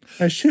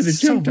 I should have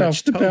jumped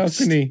off the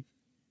balcony.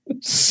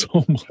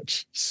 So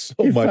much,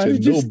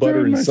 and no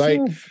butter in sight.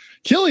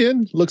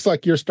 Killian, looks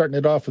like you're starting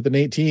it off with an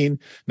 18.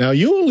 Now,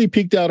 you only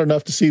peeked out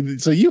enough to see,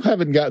 so you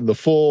haven't gotten the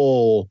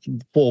full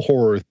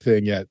horror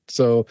thing yet.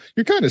 So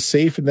you're kind of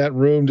safe in that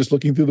room, just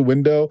looking through the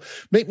window.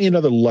 Make me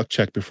another luck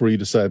check before you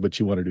decide what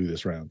you want to do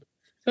this round.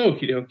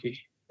 Okie dokie.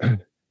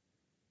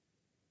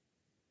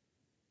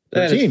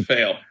 That is a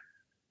fail.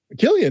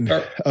 Killian,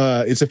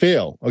 it's a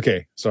fail.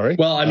 Okay, sorry.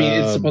 Well, I mean,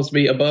 it's supposed to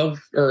be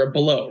above or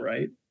below,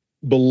 right?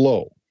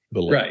 Below.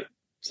 Right.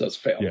 So it's a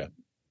fail. Yeah.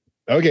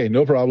 Okay,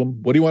 no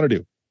problem. What do you want to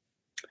do?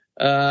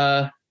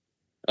 I'll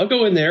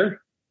go in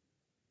there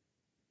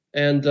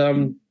and,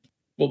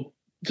 well,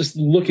 just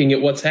looking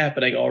at what's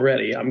happening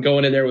already, I'm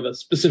going in there with a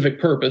specific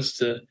purpose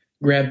to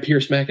grab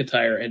Pierce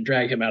McIntyre and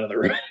drag him out of the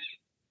room.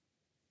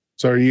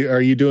 So are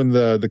you doing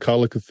the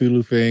Call of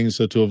Cthulhu thing?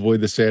 So to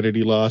avoid the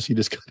sanity loss, you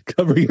just gotta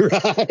cover your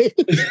eyes.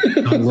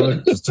 Don't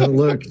look. Just don't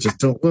look. Just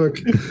don't look.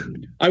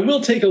 I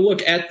will take a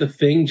look at the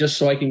thing just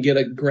so I can get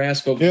a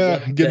grasp of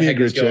what the heck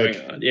is going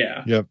on.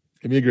 Yeah. Yep.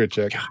 Give me a grit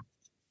check.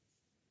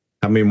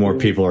 How many more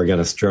people are going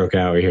to stroke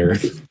out here?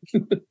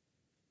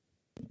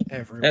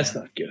 Everyone. That's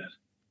not good.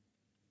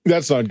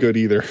 That's not good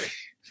either.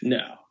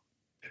 No.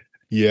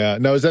 Yeah.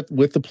 Now, is that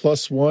with the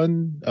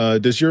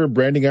 +1? Does your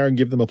branding iron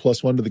give them a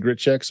 +1 to the grit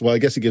checks? Well, I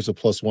guess it gives a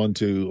 +1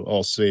 to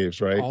all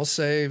saves, right? All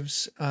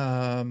saves.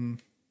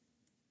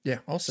 Yeah,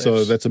 all saves.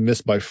 So that's a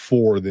miss by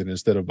 4 then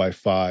instead of by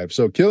 5.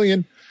 So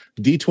Killian,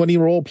 D20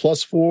 roll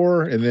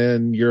 +4, and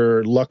then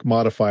your luck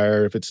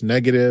modifier. If it's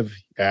negative,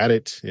 add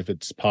it. If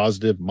it's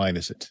positive,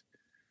 minus it.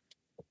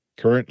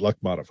 Current luck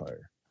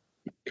modifier.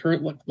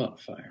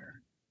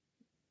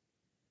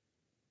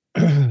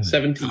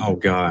 17. Oh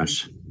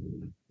gosh.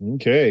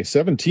 Okay,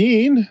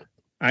 17.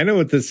 I know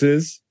what this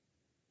is.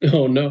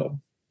 Oh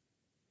no.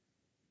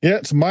 Yeah,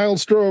 it's a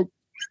mild stroke.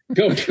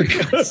 Go for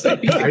God's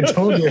sake. I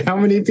told you how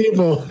many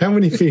people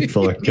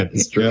are getting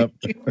stroke.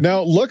 Yep.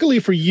 Now, luckily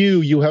for you,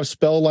 you have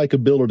spell-like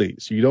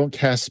abilities. You don't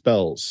cast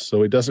spells,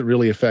 so it doesn't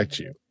really affect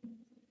you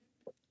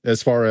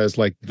as far as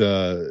like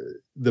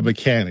the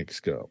mechanics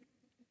go.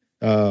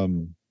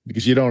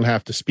 Because you don't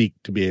have to speak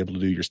to be able to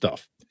do your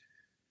stuff.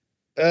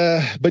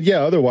 But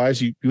yeah,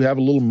 otherwise you have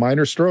a little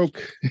minor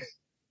stroke.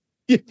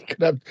 You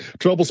could have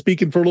trouble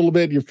speaking for a little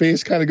bit. Your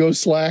face kind of goes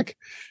slack.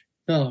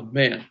 Oh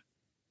man.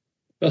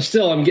 Well,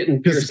 still, I'm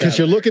getting because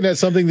you're looking at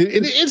something that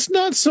it's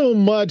not so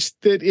much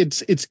that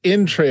it's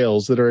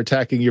entrails that are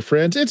attacking your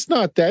friends. It's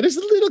not that. It's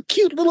the little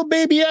cute little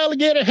baby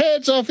alligator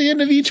heads off the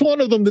end of each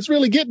one of them that's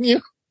really getting you.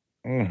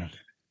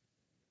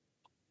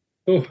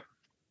 Oh.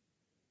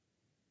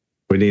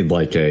 We need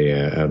like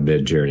a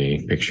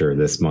mid-journey picture of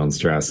this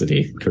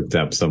monstrosity cooked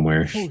up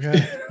somewhere. Oh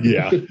god.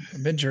 Yeah.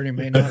 Mid-journey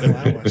may not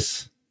allow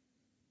us.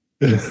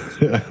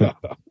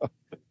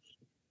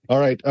 All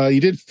right. You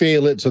did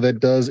fail it, so that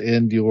does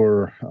end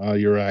your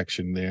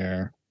action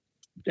there.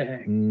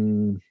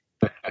 Dang.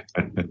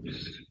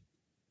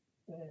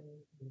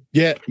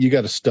 Yeah, you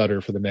got to stutter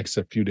for the next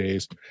few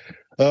days.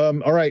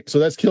 All right, so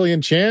that's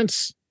Killian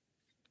Chance.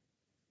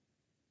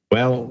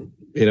 Well,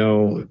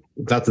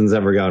 nothing's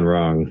ever gone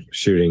wrong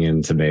shooting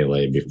into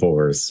melee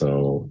before,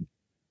 so.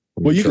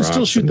 Well, you can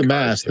still shoot the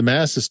mass. The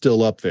mass is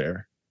still up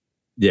there.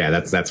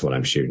 Yeah, that's what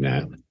I'm shooting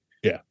at.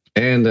 Yeah,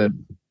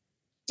 and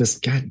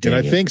just goddamn.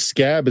 And I think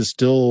Scab is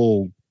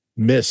still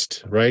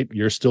missed, right?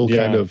 You're still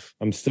kind of.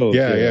 I'm still.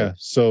 Yeah.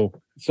 So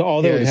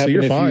all that would happen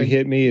if you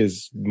hit me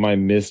is my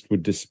mist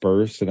would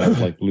disperse and I'd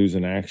like lose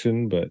an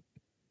action, but.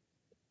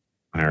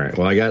 All right.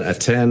 Well, I got a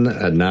 10,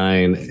 a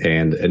 9,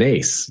 and an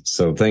ace.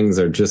 So things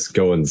are just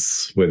going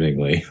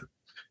swimmingly.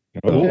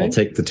 Okay. I'll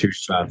take the 2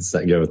 shots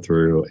that go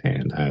through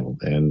and I will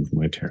end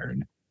my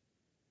turn.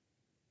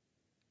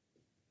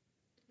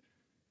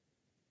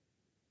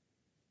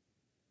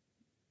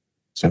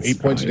 So that's 8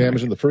 points of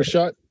damage in the first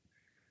shot.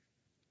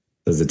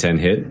 Does a 10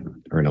 hit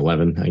or an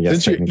 11? I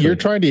guess since you're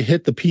trying to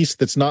hit the piece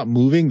that's not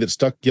moving, that's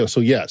stuck. So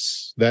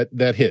yes, that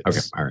hits.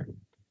 Okay. All right.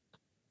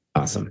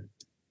 Awesome.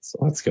 So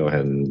let's go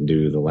ahead and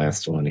do the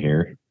last one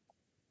here.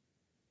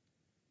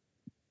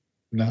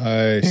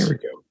 Nice. There we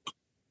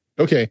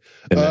go. Okay.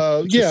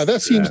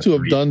 That seems to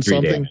have done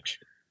something.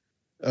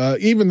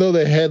 Even though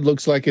the head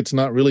looks like it's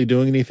not really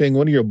doing anything,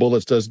 one of your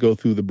bullets does go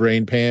through the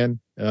brain pan,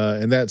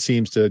 and that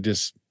seems to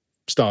just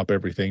stomp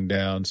everything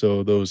down.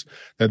 So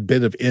that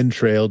bit of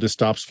entrail just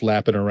stops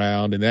flapping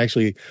around, and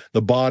actually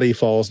the body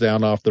falls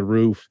down off the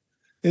roof.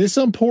 And it's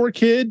some poor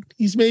kid.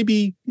 He's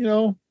maybe,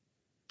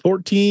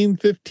 14,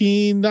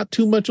 15, not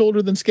too much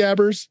older than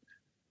Scabbers.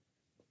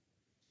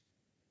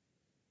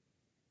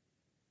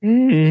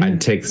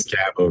 I'd take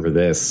Scab over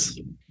this.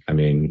 I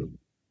mean,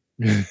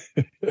 I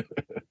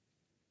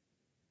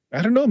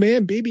don't know,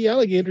 man. Baby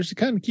alligators are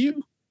kind of cute.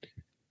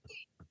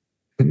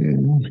 I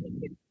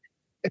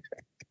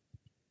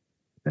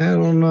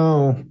don't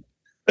know.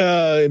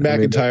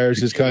 McIntyre's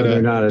just kind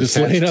of just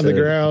laying on the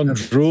ground,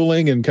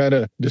 drooling and kind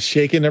of just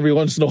shaking every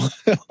once in a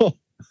while.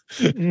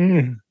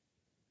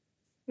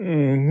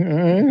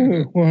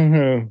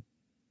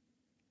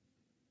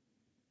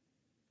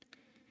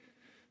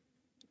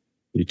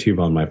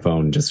 YouTube on my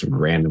phone just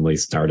randomly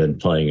started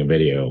playing a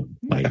video.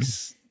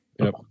 Nice.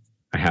 Yep.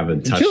 I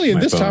haven't touched Killian,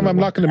 my this phone time I'm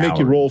not going to make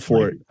you roll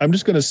for like, it. I'm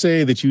just going to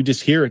say that you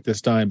just hear it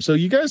this time. So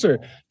you guys are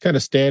kind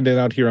of standing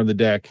out here on the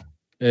deck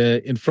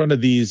in front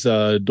of these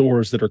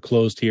doors that are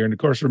closed here. And of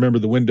course, remember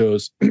the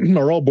windows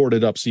are all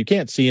boarded up, so you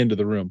can't see into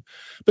the room.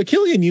 But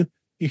Killian, you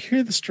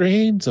hear the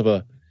strains of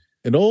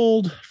an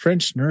old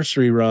French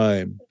nursery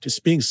rhyme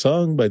just being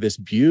sung by this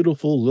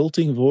beautiful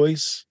lilting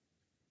voice.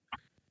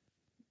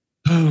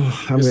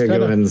 Oh, I'm going to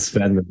go ahead and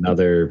spend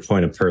another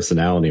point of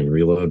personality and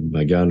reload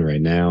my gun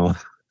right now.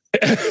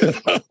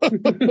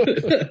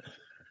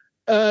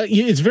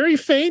 It's very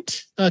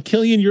faint,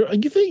 Killian. You're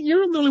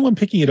the only one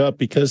picking it up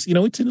because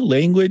it's in a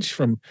language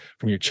from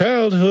your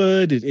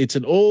childhood. It's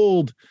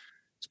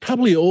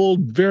probably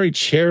old, very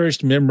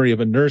cherished memory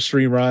of a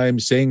nursery rhyme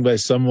sang by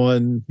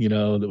someone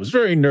that was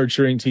very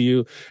nurturing to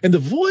you, and the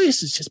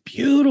voice is just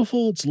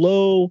beautiful. It's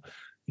low.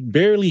 You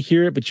barely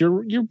hear it, but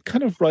you're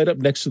kind of right up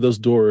next to those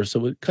doors,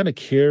 so it kind of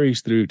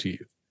carries through to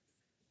you.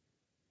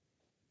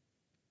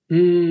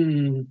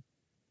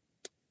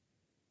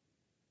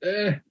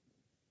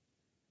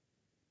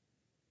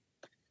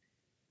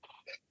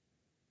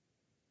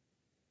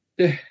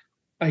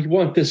 I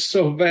want this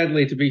so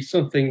badly to be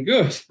something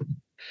good.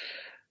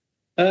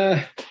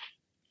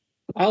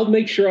 I'll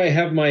make sure I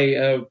have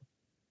my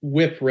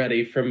whip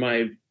ready from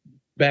my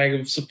bag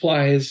of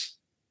supplies.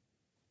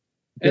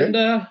 Okay.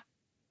 And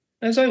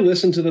as I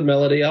listen to the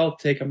melody, I'll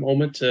take a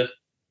moment to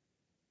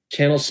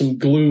channel some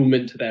gloom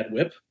into that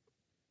whip.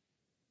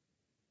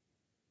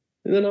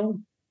 And then I'll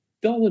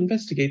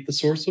investigate the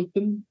source of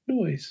the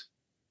noise.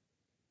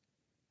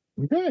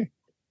 Okay.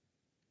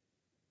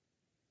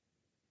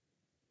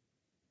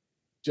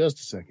 Just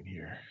a second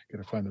here.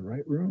 Gotta find the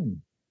right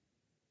room.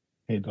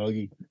 Hey,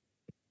 doggy.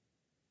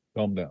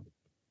 Calm down.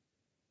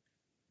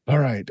 All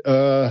right.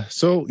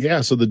 So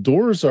the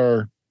doors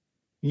are,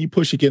 you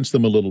push against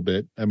them a little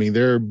bit. I mean,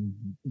 the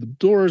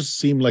doors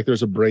seem like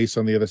there's a brace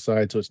on the other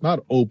side, so it's not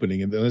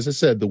opening. And then, as I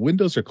said, the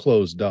windows are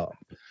closed up.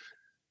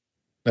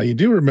 Now, you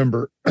do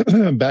remember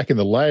back in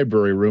the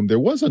library room, there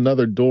was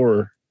another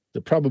door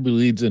that probably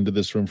leads into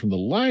this room from the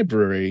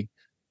library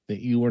that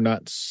you were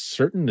not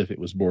certain if it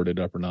was boarded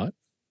up or not.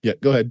 Yeah,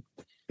 go ahead.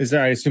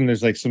 I assume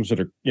there's like some sort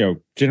of,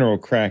 general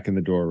crack in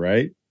the door,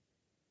 right?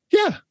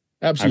 Yeah,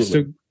 absolutely.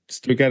 I've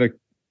still got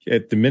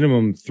at the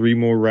minimum 3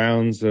 more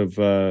rounds of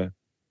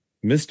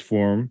mist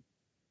form.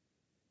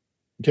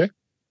 Okay.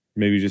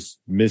 Maybe just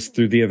mist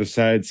through the other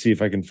side, see if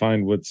I can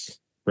find what's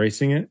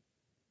bracing it.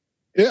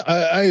 Yeah,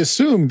 I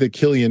assume that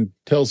Killian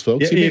tells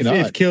folks. Yeah,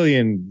 if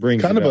Killian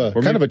brings kind of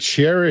a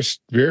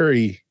cherished,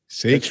 very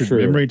sacred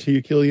memory to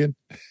you, Killian.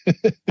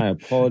 I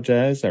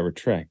apologize. I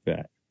retract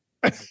that.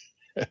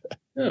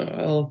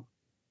 I'll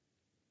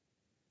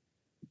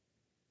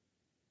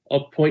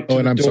point to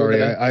and I'm door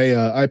sorry,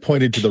 I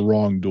pointed to the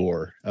wrong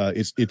door.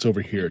 It's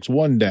over here. It's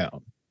one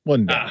down,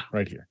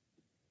 right here.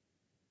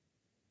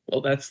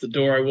 Well, that's the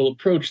door I will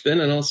approach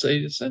then, and I'll say,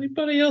 is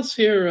anybody else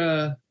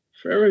here,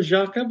 Frere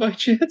Jacques, by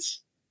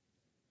chance?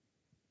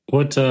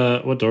 What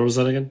door was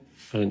that again?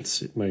 I didn't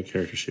see. My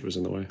character sheet was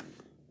in the way.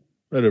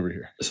 Right over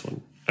here. This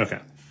one. Okay.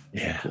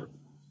 Yeah. Cool.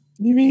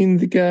 You mean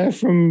the guy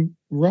from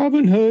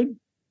Robin Hood?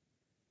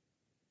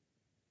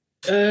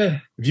 If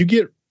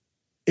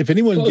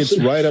anyone gets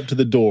right up to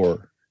the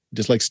door,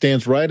 just like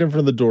stands right in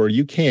front of the door,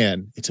 you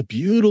can. It's a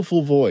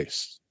beautiful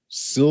voice,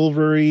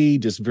 silvery,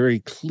 just very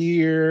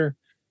clear.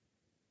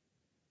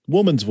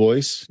 Woman's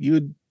voice. You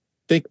would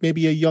think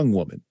maybe a young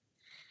woman.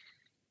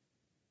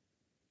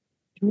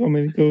 You want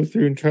me to go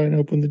through and try and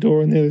open the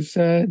door on the other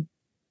side?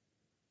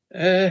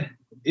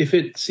 If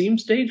it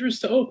seems dangerous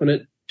to open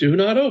it, do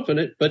not open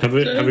it. But have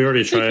we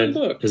already tried?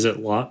 Is it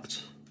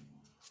locked?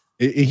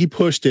 He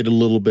pushed it a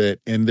little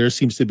bit, and there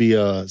seems to be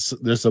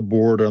there's a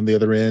board on the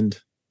other end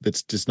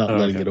that's just not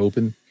letting it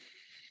open.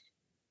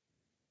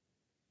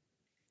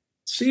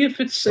 See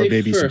if it's safe. Or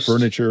maybe first. some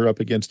furniture up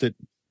against it.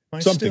 Am I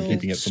Something still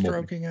keeping it from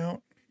stroking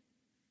out?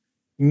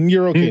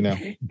 You're okay now.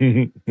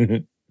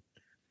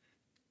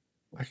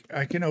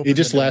 I can open. It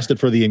just lasted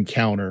for the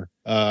encounter.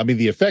 I mean,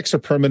 the effects are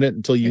permanent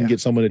until you can get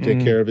someone to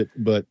take care of it.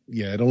 But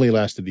yeah, it only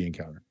lasted the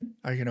encounter.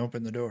 I can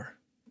open the door.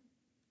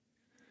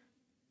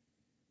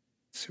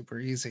 Super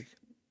easy.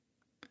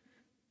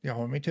 Y'all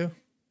want me to?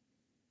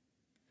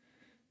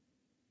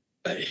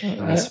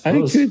 I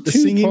suppose. could The too,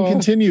 singing Paul.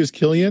 continues,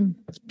 Killian.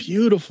 It's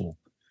beautiful.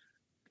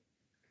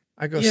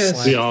 I go Yes.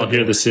 slam We all the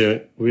hear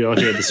door. we all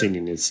hear the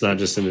singing. It's not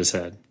just in his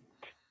head.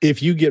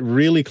 If you get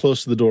really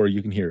close to the door,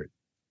 you can hear it.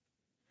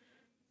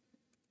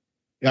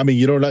 I mean,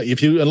 you don't know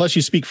unless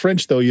you speak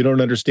French, though, you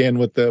don't understand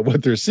what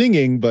they're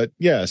singing. But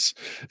yes,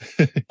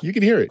 you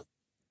can hear it.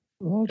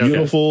 Well, Okay.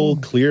 Beautiful,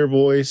 clear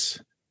voice.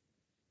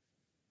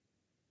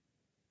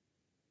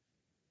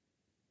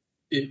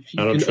 If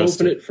I you don't can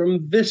trust open it. it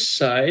from this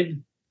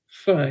side,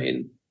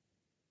 fine.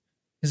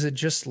 Is it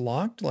just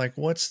locked? Like,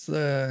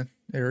 or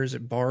is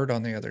it barred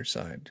on the other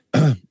side?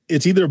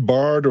 It's either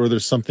barred or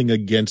there's something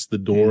against the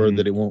door Mhm.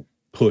 that it won't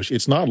push.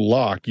 It's not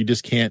locked. You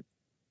just can't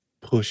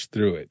push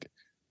through it.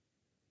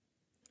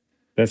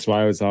 That's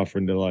why I was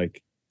offering to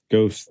like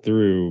go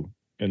through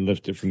and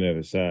lift it from the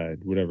other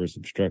side, whatever's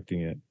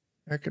obstructing it.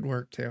 That could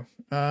work too.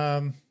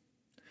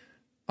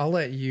 I'll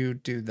let you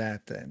do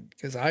that then,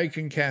 because I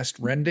can cast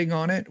Rending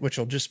on it, which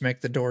will just make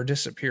the door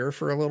disappear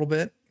for a little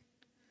bit.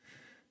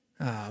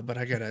 But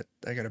I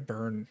gotta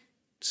burn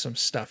some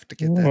stuff to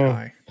get that Whoa.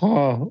 high.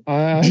 Paul,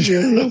 I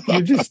really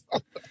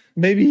hope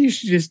maybe you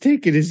should just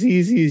take it as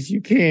easy as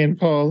you can,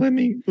 Paul. Let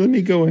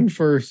me go in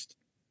first.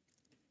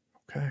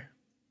 Okay.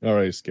 All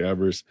right,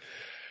 Scabbers.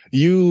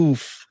 You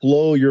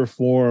flow your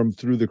form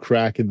through the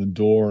crack in the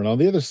door, and on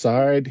the other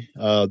side,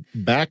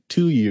 back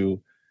to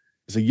you,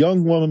 is a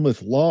young woman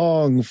with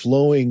long,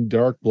 flowing,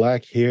 dark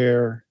black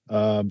hair.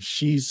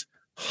 She's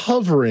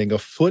hovering a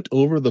foot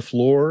over the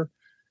floor.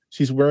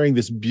 She's wearing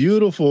this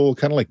beautiful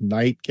kind of like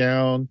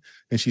nightgown,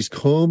 and she's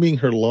combing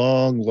her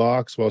long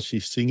locks while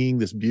she's singing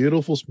this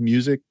beautiful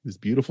music, this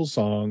beautiful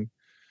song.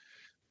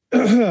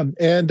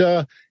 And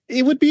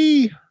it would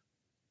be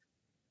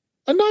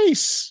a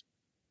nice,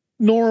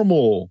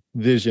 normal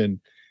vision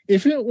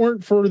if it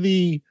weren't for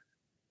the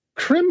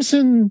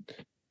crimson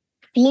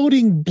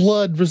floating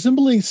blood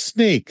resembling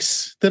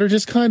snakes that are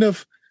just kind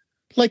of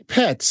like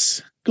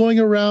pets going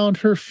around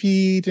her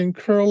feet and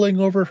curling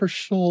over her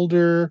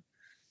shoulder.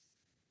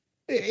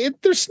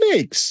 They're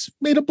snakes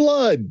made of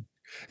blood.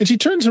 And she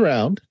turns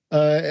around,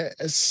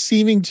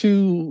 seeming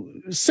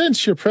to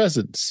sense your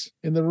presence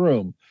in the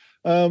room.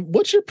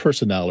 What's your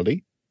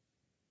personality?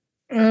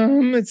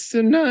 It's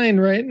a 9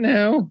 right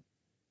now.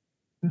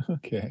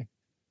 Okay.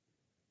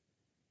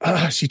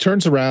 She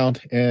turns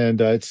around and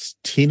it's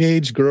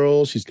teenage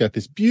girl. She's got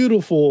this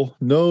beautiful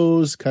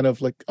nose, kind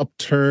of like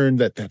upturned,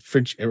 that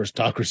French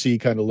aristocracy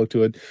kind of look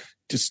to it.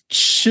 Just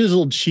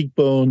chiseled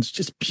cheekbones,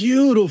 just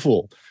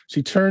beautiful.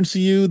 She turns to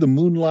you. The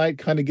moonlight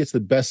kind of gets the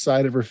best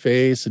side of her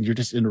face, and you're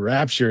just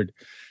enraptured.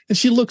 And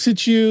she looks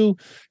at you.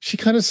 She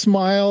kind of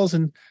smiles,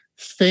 and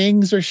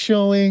fangs are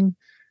showing.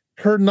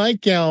 Her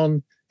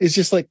nightgown is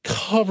just like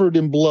covered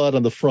in blood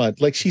on the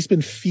front, like she's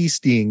been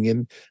feasting,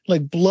 and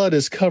like blood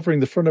is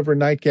covering the front of her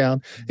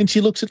nightgown. And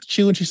she looks at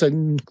you and she's like,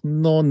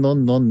 no, no,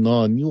 no,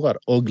 no, you are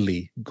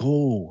ugly.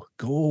 Go,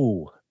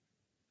 go.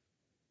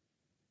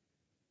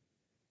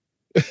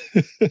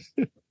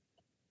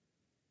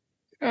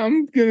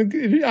 I'm gonna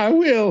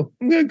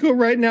go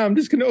right now. I'm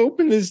just gonna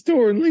open this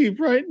door and leave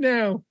right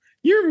now.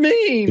 You're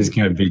mean. She's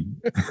gonna be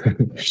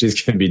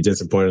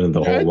disappointed in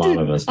the whole lot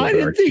of us. I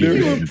with our didn't think you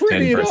cute were and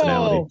pretty at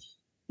personality. all.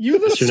 You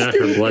look You're not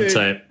her blood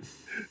stupid. type.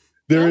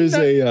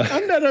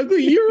 I'm not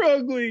ugly. You're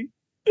ugly.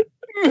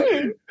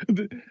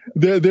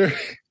 There.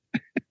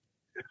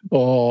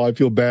 Oh, I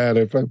feel bad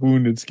if I've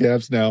wounded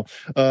Scabs now.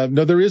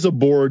 No, there is a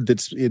board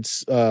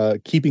it's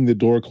keeping the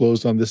door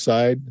closed on this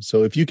side.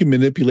 So if you can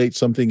manipulate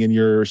something in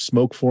your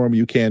smoke form,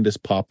 you can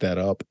just pop that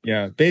up.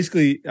 Yeah,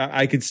 basically,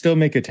 I could still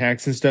make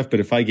attacks and stuff, but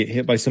if I get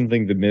hit by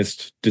something, the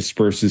mist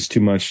disperses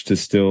too much to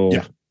still.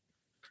 Yeah.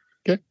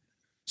 Okay.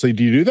 So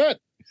do you do that?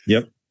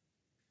 Yep.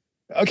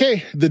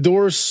 Okay. The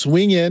doors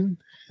swing in,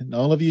 and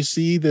all of you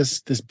see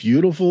this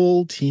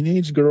beautiful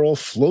teenage girl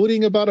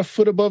floating about a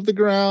foot above the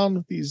ground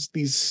with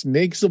these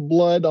snakes of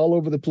blood all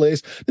over the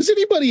place. Does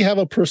anybody have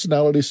a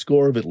personality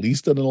score of at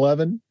least an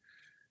 11?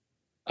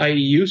 I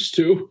used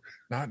to.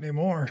 Not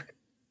anymore.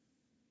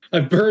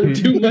 I've burned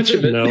too much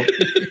of it. No.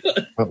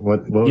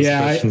 What was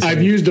Yeah, questions?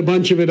 I've used a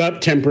bunch of it up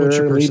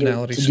temporarily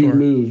personality to do score?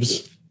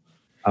 moves.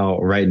 Oh,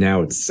 right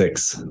now it's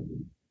 6.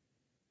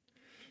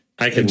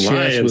 I can And lie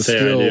Chance and was say I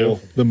still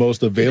do. the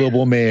most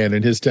available man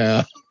in his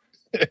town.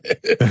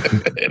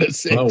 And a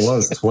 6. Well, it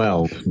was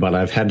 12, but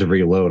I've had to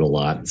reload a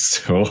lot,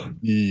 so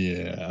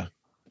Yeah.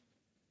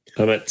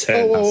 I'm at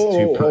 10.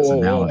 two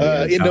personality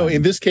at a time.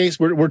 In this case,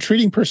 we're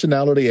treating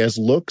personality as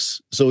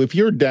looks. So if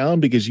you're down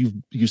because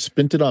you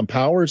spent it on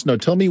powers, no,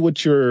 tell me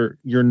what your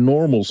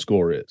normal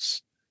score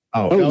is.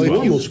 Oh, Now, if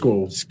normal you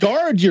school.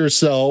 scarred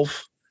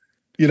yourself,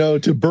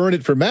 to burn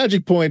it for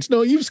magic points,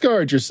 no, you've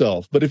scarred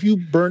yourself. But if you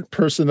burnt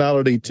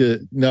personality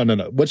to no.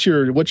 What's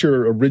your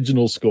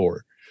original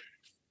score?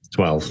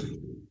 12.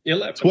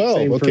 11. 12.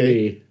 Same for Okay.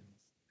 me.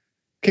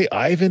 Okay,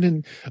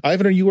 Ivan,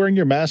 are you wearing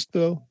your mask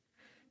though?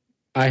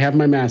 I have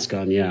my mask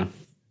on, yeah.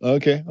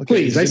 Okay.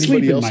 Please, I Does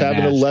sleep anybody in else my have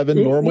an mask.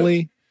 11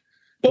 normally?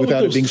 But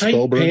without it with being those tight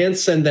spellburned?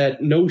 pants and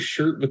that no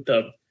shirt with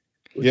the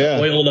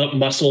oiled up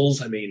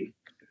muscles, I mean,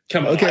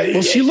 Come on. Okay,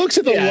 well, she looks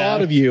at the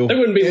lot of you. I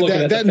wouldn't be and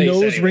looking at that the face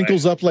nose anyway.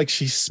 wrinkles up like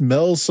she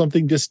smells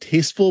something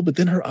distasteful, but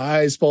then her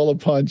eyes fall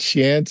upon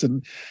Chance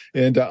and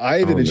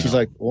Ivan, and she's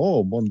like,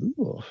 "Oh, mon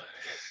Dieu.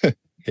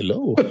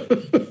 Hello,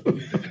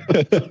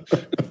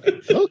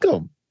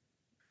 welcome.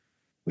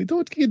 We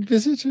don't get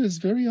visitors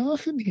very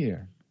often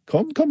here.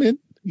 Come in.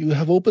 You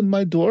have opened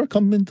my door.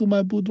 Come into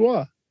my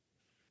boudoir."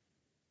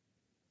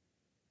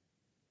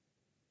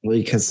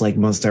 Because like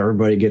most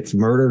everybody gets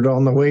murdered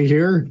on the way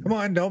here. Come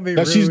on, don't be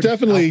Now, rude. she's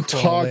definitely I'll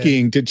crawl in.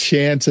 talking to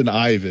Chance and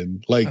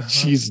Ivan, like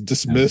she's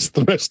dismissed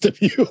the rest of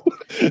you.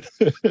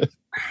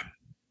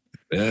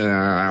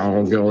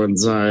 I'll go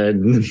inside.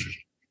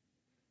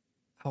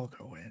 I'll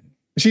go in.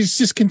 She's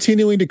just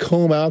continuing to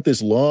comb out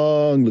this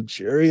long,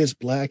 luxurious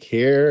black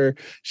hair.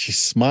 She's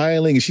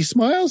smiling, and she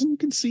smiles, and you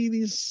can see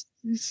these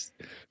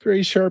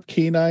very sharp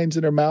canines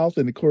in her mouth.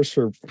 And of course,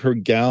 her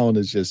gown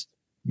is just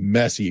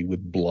messy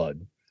with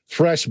blood,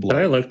 fresh blood.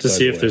 Can I look to by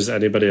see the if way. there's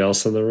anybody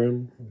else in the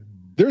room?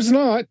 There's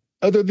not,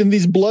 other than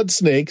these blood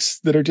snakes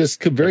that are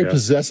just very Okay.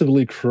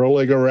 possessively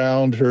curling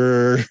around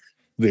her.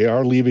 They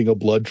are leaving a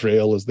blood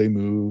trail as they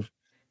move.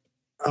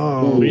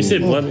 Oh, When you say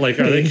blood, like,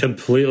 are they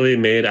completely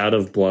made out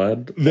of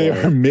blood? They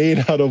Or- are made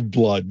out of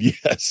blood,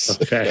 yes.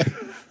 Okay.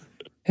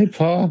 Hey,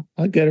 Paul,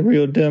 I got a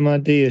real dumb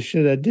idea.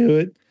 Should I do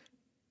it?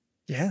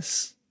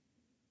 Yes.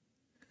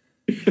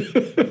 Hey,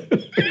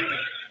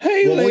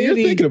 Well, while you're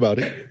lady. thinking about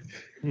it,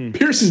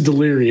 Pierce is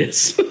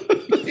delirious.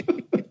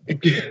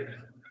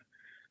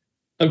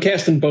 I'm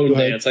casting Bone Go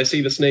ahead. Dance. I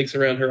see the snakes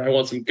around her. I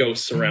want some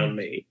ghosts around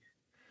me.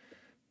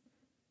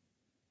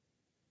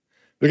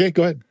 okay,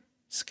 go ahead.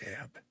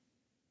 Scab.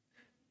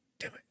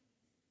 Do it.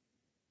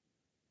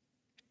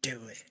 Do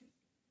it.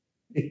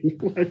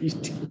 What are you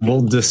doing?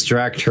 we'll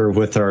distract her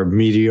with our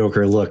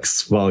mediocre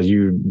looks while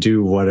you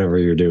do whatever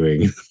you're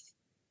doing.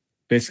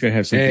 Basically,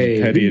 have something Hey,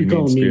 who petty you and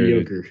call mean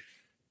spirited. mediocre?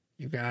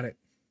 You got it.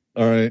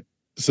 All right.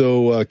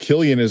 So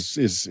Killian is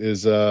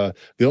the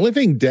only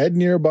thing dead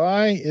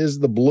nearby is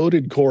the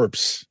bloated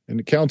corpse, and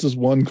it counts as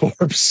one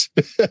corpse.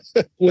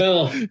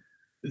 Well,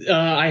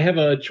 I have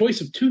a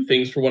choice of two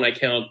things for when I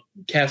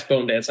cast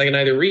Bone Dance. I can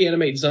either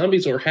reanimate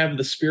zombies or have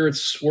the spirits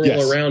swirl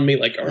Yes. around me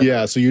like armor.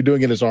 Yeah, so you're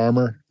doing it as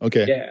armor.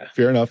 Okay, Yeah.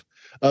 fair enough.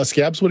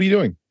 Scabs, what are you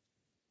doing?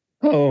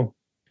 Oh,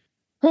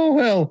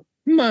 well,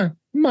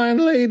 my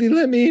lady,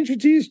 let me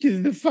introduce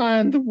you to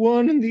the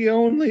one and the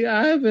only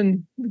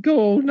Ivan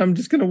Gold. And I'm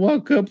just going to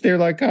walk up there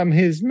like I'm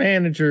his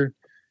manager,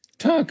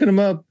 talking him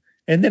up,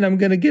 and then I'm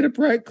going to get up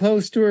right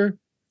close to her.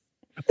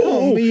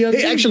 Oh, me ugly.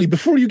 hey, actually,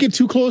 before you get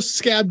too close,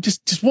 Scab,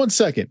 just 1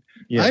 second.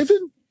 Yes.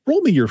 Ivan, roll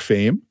me your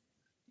fame.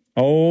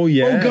 Oh,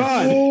 yeah.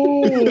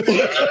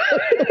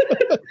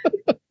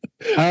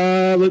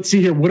 Let's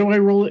see here. What do I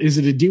roll? Is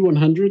it a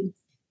D100?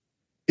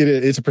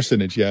 It's a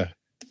percentage, yeah.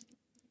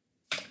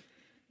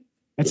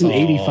 That's an Oh.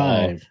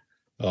 85.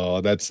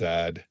 Oh, that's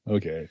sad.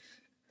 Okay.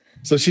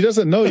 So she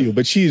doesn't know you,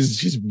 but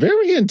she's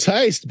very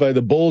enticed by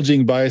the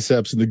bulging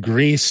biceps and the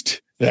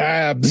greased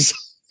abs.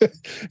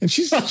 And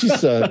she's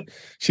a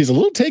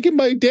little taken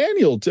by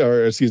Daniel,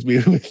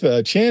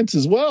 with Chance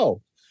as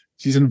well.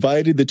 She's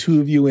invited the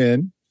two of you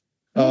in.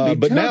 I'll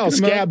be But now talking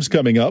about- Scab's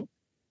coming up.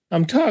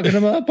 I'm talking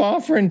him up,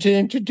 offering to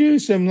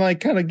introduce him, like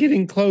kind of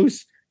getting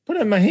close,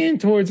 putting my hand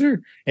towards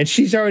her, and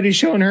she's already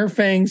showing her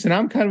fangs, and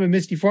I'm kind of a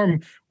misty form.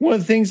 One of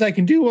the things I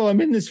can do while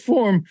I'm in this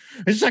form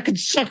is I can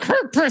suck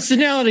her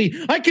personality.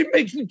 I can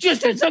make you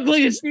just as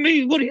ugly as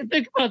me. What do you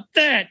think about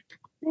that?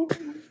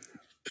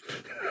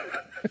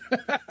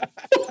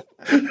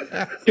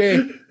 Okay.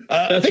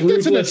 I That's think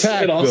that's an ruthless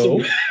attack, and awesome.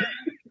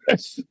 though.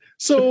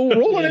 So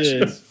roll an It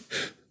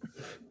initiative.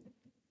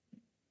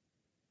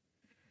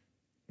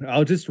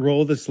 I'll just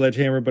roll the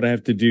sledgehammer, but I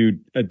have to do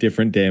a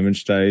different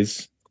damage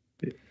dice.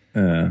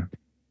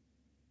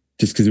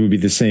 Just because it would be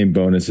the same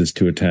bonuses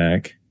to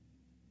attack.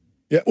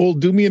 Yeah, well,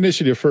 do me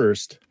initiative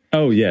first.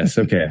 Oh, yes.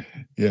 Okay.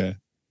 Yeah.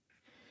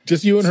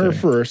 Just you and her Sorry.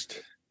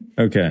 first.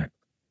 Okay.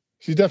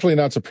 She's definitely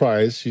not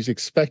surprised. She's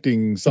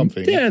expecting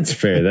something. Yeah, that's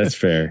fair. That's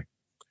fair.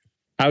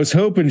 I was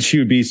hoping she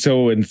would be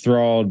so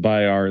enthralled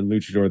by our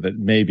luchador that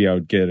maybe I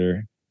would get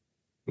her.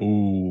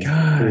 Ooh.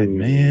 God,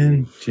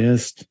 man.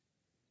 Just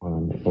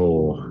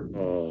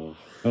Oh.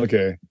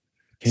 Okay.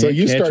 So can't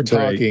you catch start a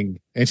break. talking,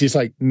 and she's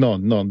like, no,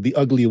 the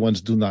ugly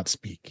ones do not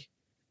speak.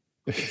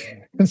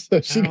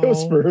 So she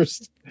goes Ow.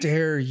 first.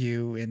 Dare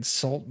you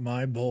insult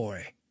my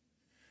boy?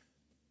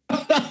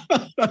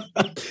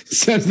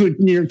 Says the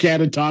near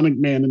catatonic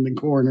man in the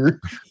corner.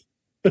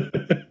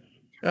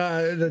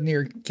 The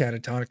near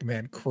catatonic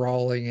man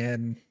crawling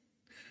in,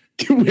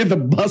 With a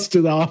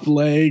busted off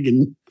leg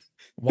and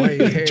white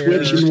hair,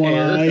 twitch in one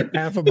eye.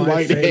 half of my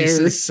White face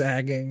hair. is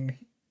sagging.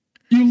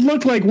 You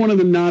look like one of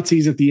the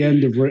Nazis at the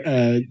end of,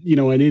 an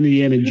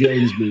Indiana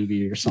Jones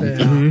movie or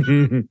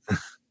something. Yeah,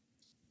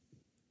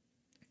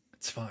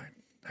 it's fine.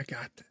 I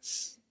got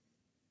this.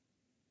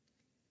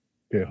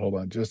 Okay, hold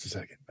on just a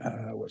second.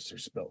 What's her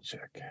spell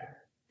check?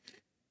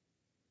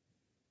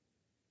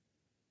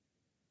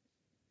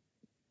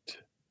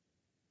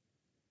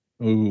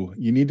 Ooh,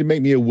 you need to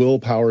make me a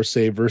willpower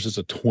save versus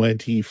a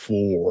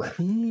 24.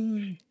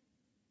 Ooh,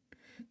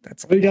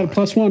 That's You got a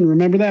 +1.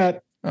 Remember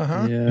that.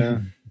 Uh-huh. Yeah.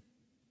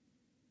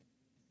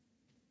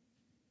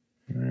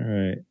 All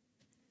right.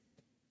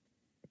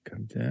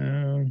 Come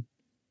down.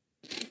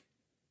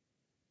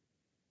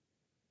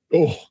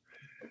 Oh,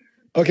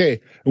 okay.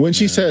 When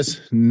she says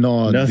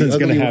non, Nothing's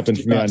going to happen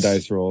for for me on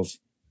dice rolls.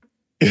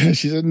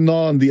 She said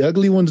non. The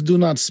ugly ones do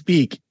not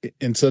speak,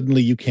 and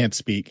suddenly you can't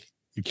speak.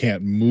 You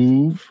can't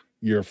move.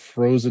 You're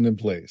frozen in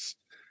place.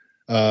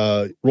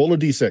 Roll a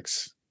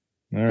d6.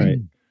 All right.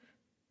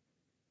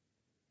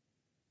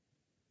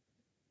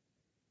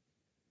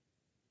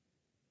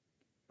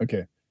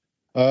 Okay.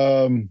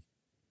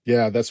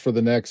 Yeah, that's for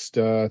the next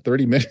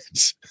 30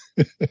 minutes.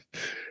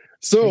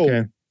 So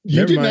Okay. you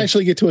Never didn't mind.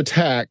 actually get to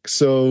attack,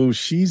 so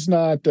she's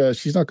not going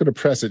to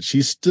press it.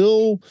 She's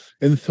still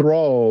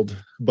enthralled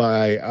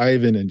by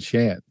Ivan and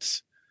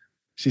Chance.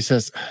 She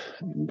says,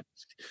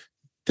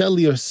 "Tell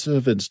your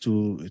servants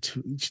to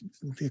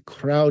they're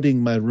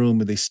crowding my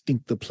room and they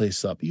stink the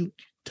place up. You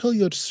tell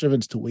your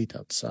servants to wait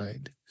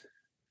outside.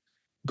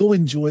 Go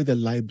enjoy the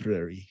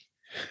library."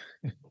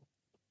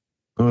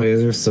 Oh, yeah,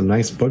 there's some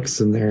nice books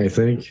in there, I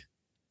think.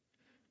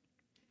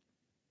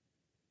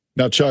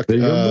 Now, Chuck, They're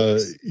your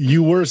books.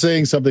 you were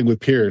saying something with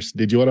Pierce.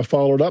 Did you want to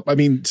follow it up? I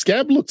mean,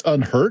 Scab looked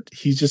unhurt.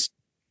 He's just,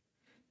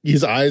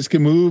 his eyes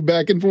can move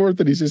back and forth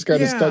and he's just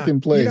kind of stuck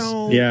in place.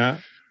 Yeah.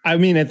 I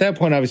mean, at that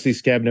point, obviously,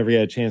 Scab never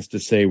had a chance to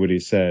say what he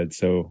said.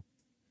 So,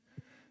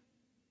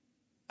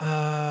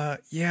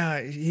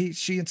 Yeah,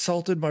 she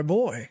insulted my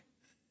boy.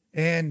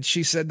 And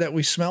she said that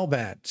we smell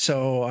bad.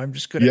 So I'm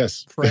just going to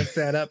Yes. crank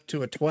that up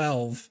to a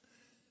 12.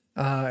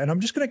 And I'm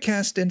just going to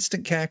cast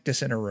Instant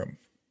Cactus in her room.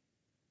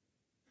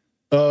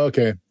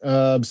 Okay.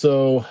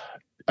 So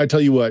I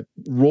tell you what,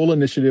 roll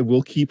initiative.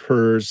 We'll keep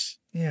hers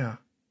Yeah.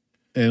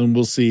 and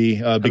we'll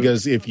see.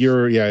 Because if you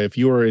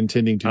are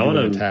intending to I do an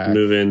want to attack,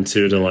 move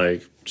into to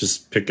like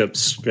just pick up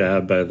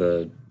Scab by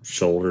the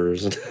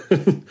shoulders.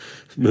 And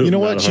move you know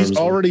him out what? of She's harm's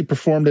way. already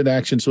performed an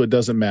action, so it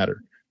doesn't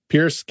matter.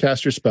 Pierce,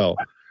 cast your spell.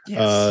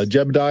 Yes.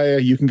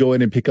 Jebediah, you can go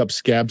in and pick up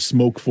Scab's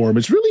smoke form.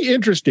 It's really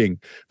interesting.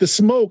 The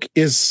smoke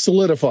is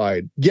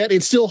solidified, yet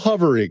it's still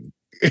hovering.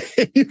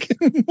 You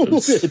can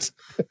move it.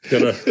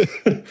 Gonna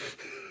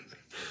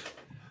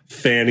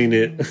fanning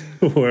it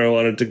where I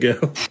want it to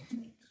go.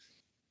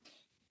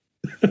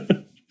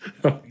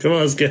 Oh, come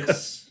on, Scab.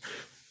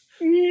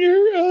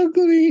 You're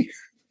ugly.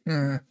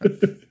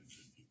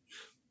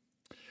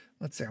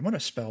 Let's see. I'm going to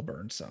spell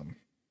burn some.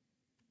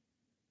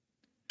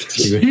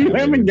 You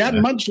haven't got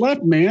much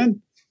left,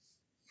 man.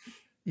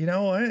 You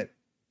know what?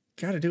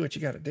 Got to do what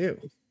you got to do.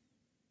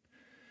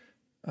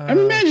 I'm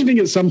imagining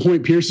at some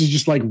point Pierce is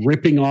just like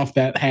ripping off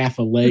that half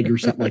a leg or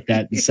something like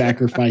that and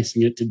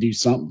sacrificing it to do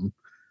something.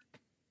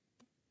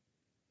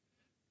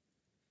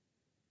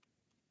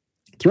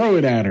 Throw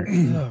it at her.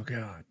 Oh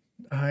God,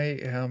 I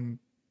am.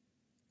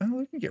 Oh,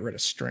 we can get rid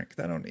of strength.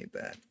 I don't need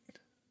that.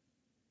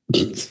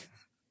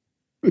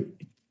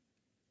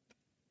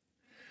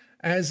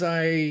 As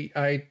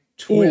I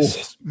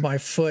twist my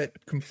foot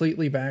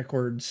completely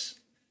backwards.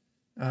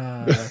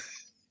 You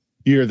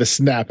hear the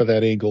snap of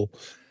that ankle.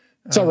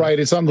 It's all right.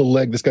 It's on the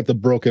leg that's got the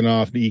broken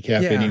off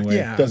kneecap anyway.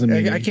 Yeah. Doesn't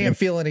mean I can't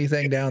feel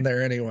anything down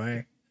there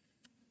anyway.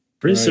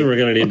 Pretty soon we're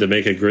going to need to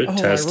make a grit Oh,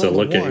 test I to rolled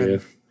look at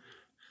one.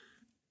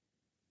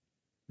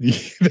 you.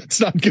 That's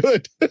not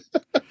good.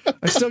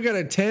 I still got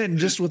a 10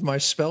 just with my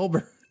spell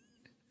burn.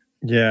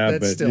 yeah, That's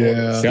but still,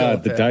 yeah. still God,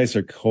 a the fail. dice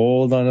are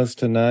cold on us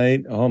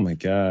tonight. Oh my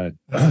God.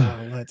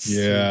 Let's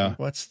Yeah. see.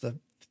 What's the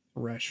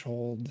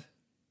threshold?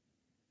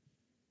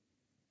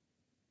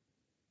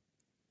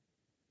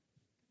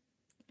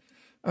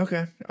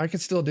 Okay, I can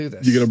still do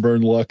this. You're gonna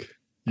burn luck.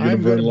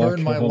 I'm going to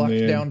burn my Oh, luck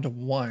man. down to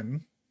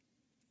 1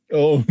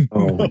 Oh,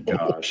 Oh my no.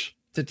 gosh.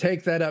 to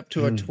take that up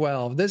to a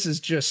 12. This is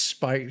just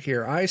spite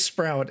here. I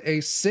sprout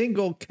a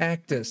single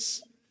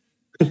cactus,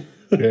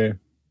 Okay.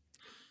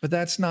 but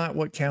that's not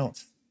what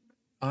counts.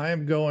 I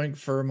am going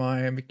for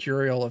my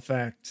mercurial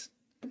effect.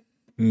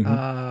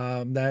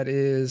 Mhm. That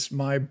is,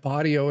 my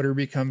body odor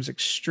becomes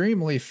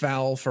extremely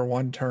foul for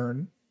 1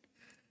 turn.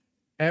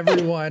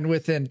 Everyone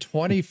within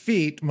 20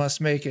 feet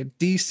must make a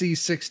DC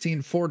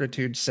 16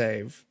 fortitude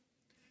save,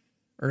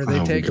 or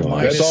they Oh, take God.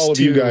 minus That's all of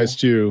 2 you guys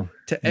too.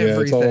 to Yeah, that's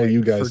everything all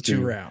you guys for 2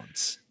 do.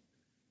 rounds.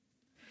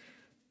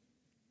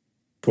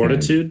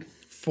 Fortitude?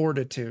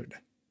 Fortitude.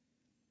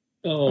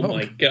 Oh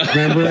my god!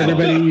 Remember,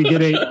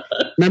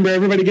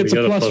 everybody gets We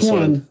a got a plus plus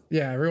one.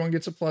 Yeah, everyone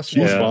gets a plus She's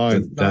 1. Yeah. fine.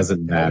 It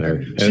doesn't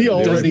matter. She It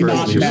already doesn't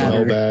knows you matter.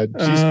 smell bad.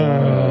 She's Oh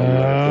fine.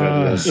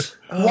 my goodness.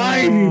 Why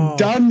have you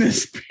done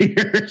this,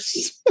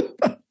 Pierce?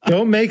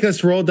 Don't make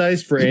us roll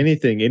dice for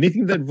anything.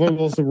 Anything that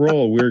involves a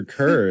roll, we're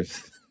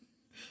cursed.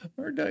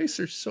 Our dice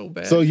are so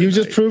bad. So you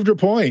just tonight. proved your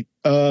point.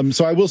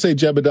 So I will say,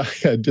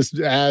 Jebediah, just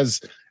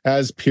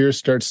as Pierce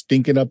starts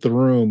stinking up the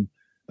room,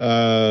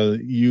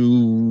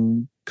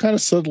 you kind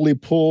of subtly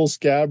pull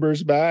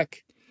Scabbers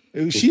back.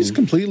 She's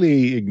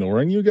completely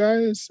ignoring you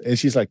guys, and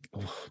she's like,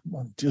 oh,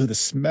 mon Dieu, the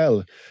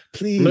smell.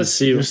 Please,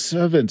 Miss you. your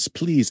servants,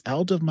 please,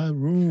 out of my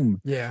room.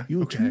 Yeah.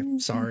 You okay.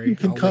 can, Sorry. You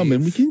can I'll come and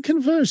we leave. can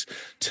converse.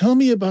 Tell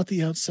me about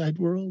the outside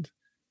world.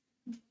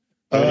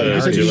 I'm you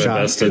gonna said do you my shot-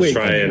 best to wait,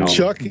 try and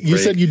Chuck, you break-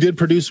 said you did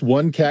produce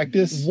one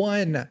cactus?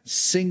 One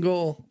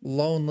single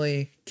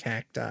lonely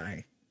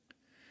cacti.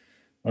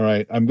 All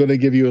right. I'm going to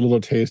give you a little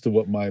taste of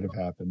what might have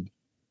happened.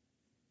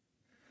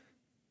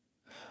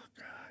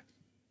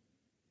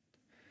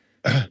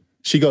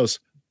 She goes,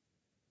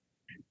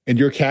 and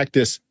your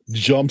cactus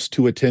jumps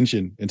to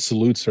attention and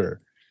salutes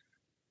her.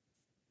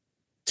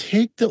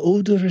 Take the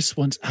odorous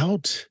ones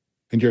out.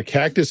 And your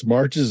cactus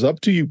marches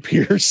up to you,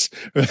 Pierce,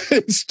 and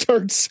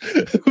starts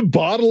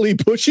bodily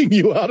pushing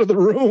you out of the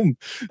room.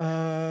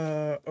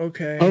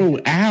 Okay. Oh,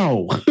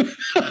 ow.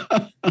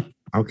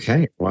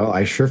 Okay. Well,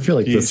 I sure feel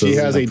like She, this she is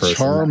has a person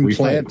charm that we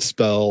plant fight.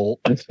 spell.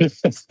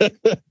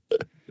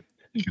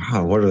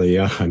 God, what are the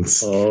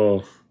odds?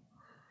 Oh,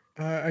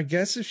 I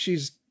guess if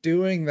she's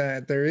doing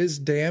that, there is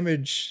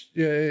damage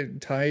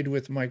tied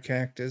with my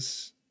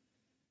cactus.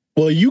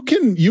 Well, you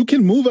can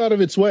move out of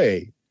its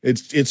way.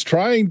 It's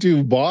trying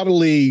to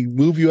bodily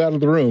move you out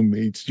of the room.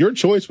 It's your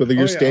choice whether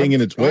you're staying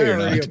in its way I or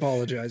already not.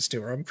 apologized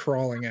to her. I'm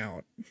crawling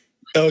out.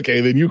 Okay,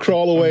 then you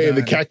crawl away, and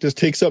the done. cactus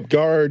takes up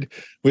guard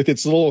with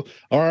its little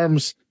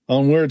arms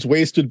on where its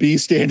waist would be,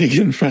 standing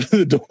in front of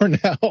the door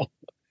now.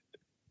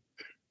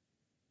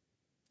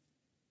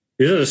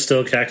 these are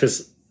still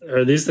cactus.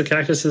 Are these the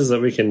cactuses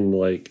that we can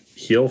like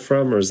heal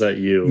from, or is that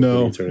you?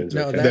 No. when you turn into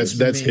a No, cactus?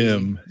 That's me.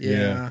 him.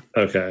 Yeah.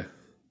 Okay.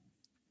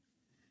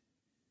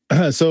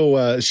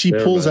 So she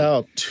Never pulls mind.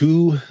 out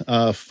two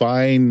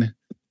fine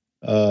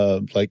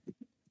like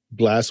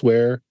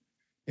glassware,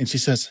 and she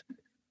says,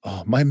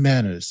 "Oh, my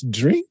manners,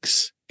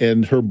 drinks."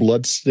 And her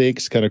blood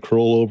snakes kind of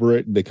curl over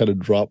it, and they kind of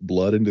drop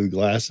blood into the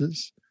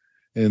glasses,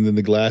 and then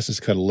the glasses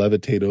kind of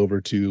levitate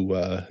over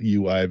to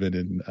you, Ivan,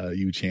 and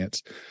you,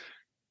 Chance.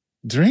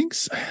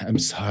 Drinks? I'm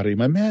sorry,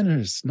 my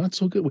manners not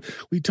so good.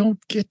 We don't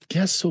get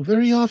guests so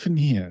very often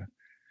here.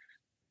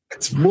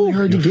 It's really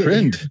hard to Your get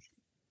friend.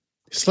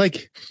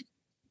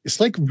 It's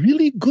like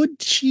really good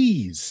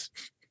cheese.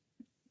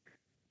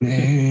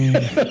 Man,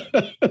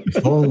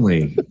 if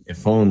only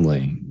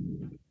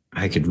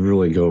I could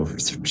really go for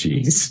some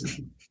cheese.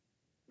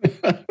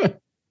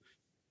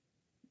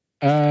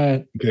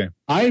 Okay.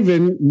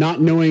 Ivan,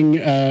 not knowing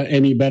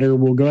any better,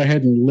 will go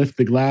ahead and lift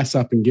the glass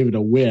up and give it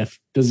a whiff.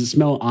 Does it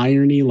smell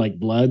irony like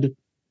blood?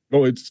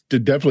 Oh, it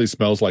definitely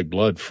smells like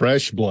blood,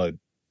 fresh blood.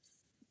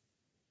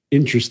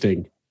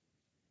 Interesting.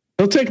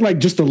 He'll take like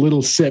just a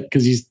little sip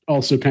because he's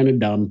also kind of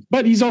dumb,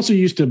 but he's also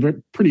used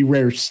to pretty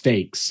rare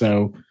steaks.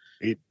 So,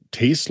 It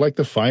tastes like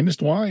the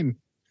finest wine.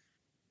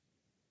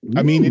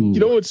 I mean,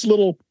 it's a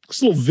little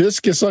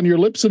viscous on your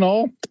lips and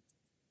all,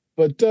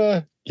 but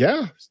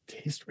yeah, it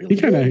tastes really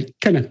he good.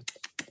 kind of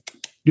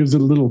gives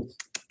it a little,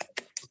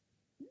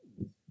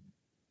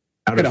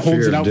 Out kind of of holds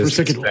fear it of out for a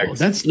second. disrespect, Oh,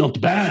 that's not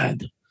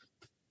bad.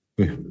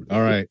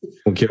 All right.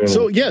 we'll give it a-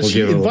 So yeah, we'll she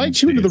give it a little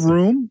invites you into the taste.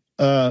 room.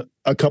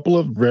 A couple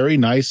of very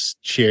nice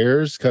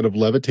chairs kind of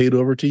levitate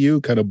over to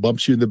you, kind of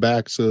bumps you in the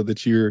back so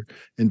that you're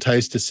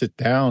enticed to sit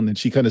down. And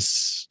she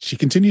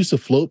continues to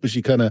float, but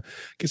she kind of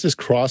gets this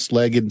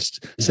cross-legged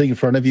sitting in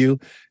front of you. And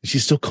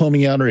she's still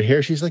combing out her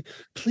hair. She's like,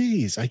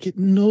 "Please, I get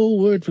no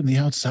word from the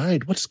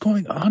outside. What's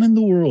going on in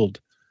the world?"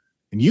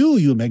 And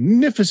you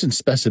magnificent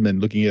specimen,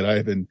 looking at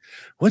Ivan,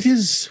 what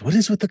is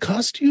with the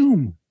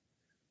costume?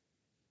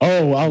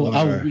 Oh,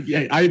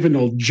 Ivan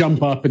will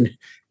jump up and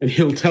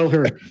he'll tell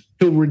her,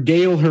 he'll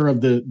regale her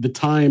of the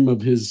time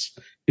of his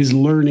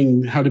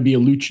learning how to be a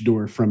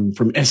luchador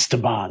from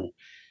Esteban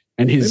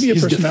and his Maybe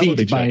a personality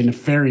defeat by a check.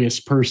 nefarious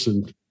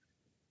person.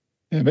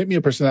 Yeah, make me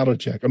a personality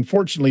check.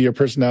 Unfortunately, your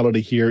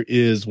personality here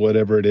is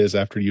whatever it is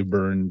after you've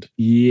burned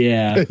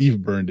Yeah,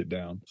 you've burned it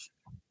down.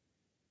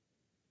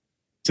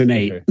 it's an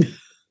 8. Okay.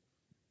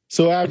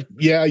 So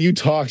you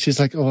talk. She's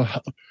like,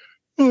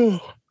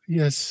 oh,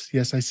 yes,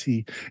 I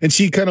see. And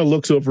she kind of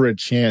looks over at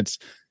Chance.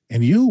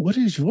 And you, what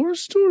is your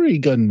story,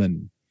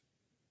 gunman?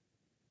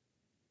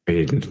 I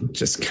mean,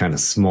 just kind of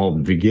small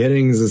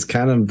beginnings is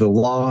kind of the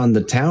law in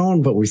the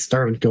town, but we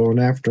started going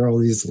after all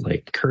these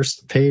like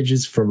cursed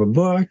pages from a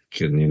book,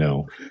 and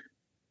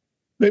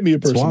Make me a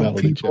swamp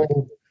personality check.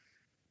 people.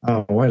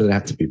 Oh, why did it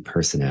have to be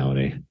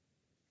personality?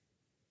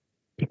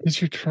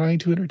 Because you're trying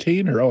to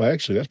entertain her. Oh,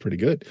 actually, that's pretty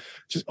good.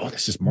 Just,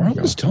 this is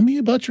marvelous. Tell me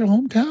about your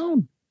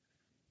hometown.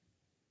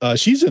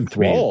 She's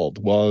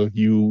enthralled while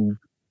you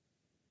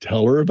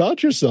tell her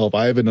about yourself.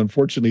 Ivan,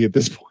 unfortunately, at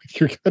this point,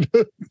 you're kind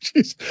of.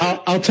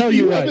 I'll tell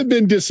you what. haven't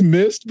been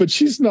dismissed, but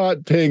she's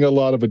not paying a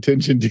lot of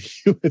attention to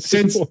you. At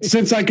this point.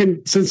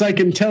 Since I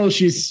can tell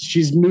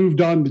she's moved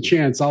on to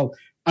Chance, I'm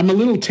a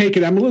little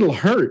taken. I'm a little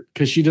hurt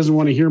because she doesn't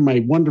want to hear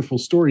my wonderful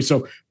story.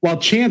 So while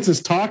Chance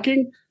is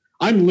talking,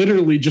 I'm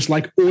literally just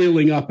like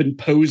oiling up and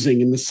posing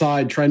in the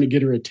side, trying to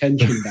get her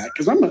attention back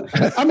because I'm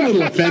a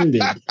little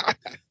offended.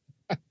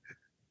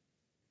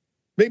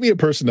 Make me a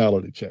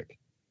personality check.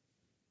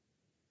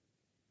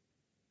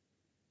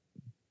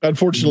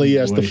 Unfortunately,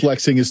 yes, the boy.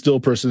 flexing is still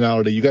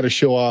personality. You got to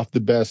show off the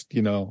best,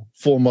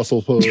 full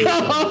muscle pose.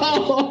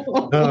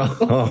 All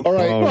All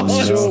right, Oh,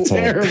 so that's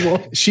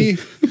terrible. She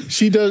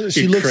He looks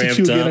at you cramped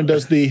again up. and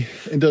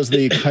does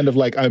the kind of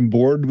like I'm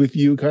bored with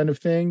you kind of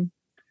thing.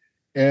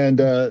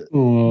 And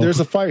Oh. there's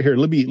a fire here.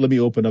 Let me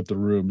open up the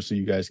room so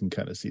you guys can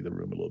kind of see the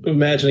room a little bit. I'm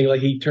imagining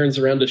like he turns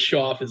around to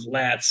show off his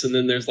lats, and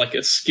then there's like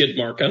a skid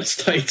mark on his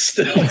tights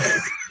still.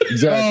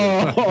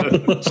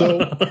 Exactly. Oh.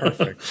 So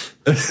Perfect.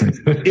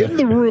 in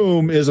the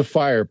room is a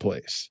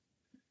fireplace,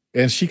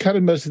 and she kind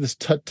of makes this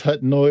tut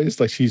tut noise,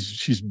 like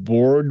she's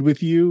bored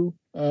with you.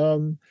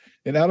 And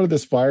out of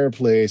this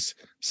fireplace,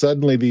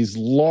 suddenly these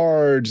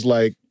large,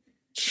 like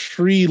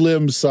tree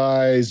limb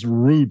sized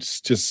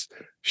roots just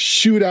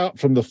shoot out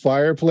from the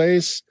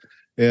fireplace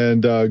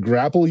and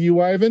grapple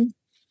you, Ivan.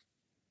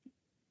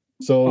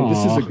 So this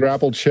is a Aw.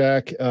 grapple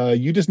check.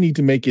 You just need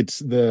to make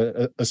it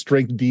a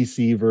strength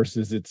DC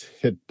versus its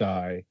hit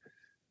die.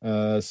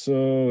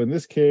 So in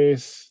this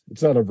case,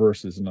 it's not a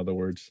versus, in other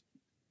words.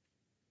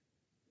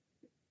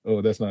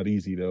 Oh, that's not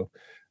easy though.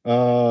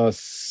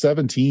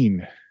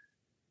 17.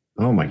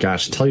 Oh my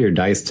gosh! Tell your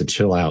dice to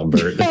chill out,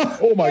 Bert.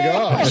 Oh my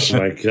gosh. Oh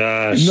my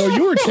gosh. No,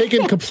 you were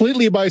taken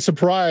completely by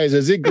surprise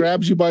as it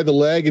grabs you by the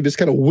leg and just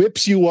kind of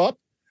whips you up,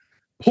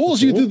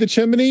 pulls you through the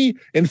chimney,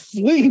 and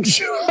flings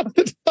you off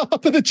the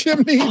top of the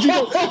chimney. And you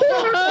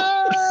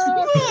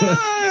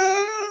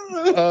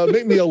go,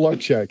 make me a luck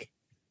check.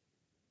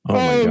 Oh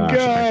my gosh!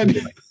 God.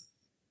 I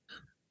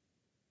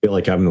feel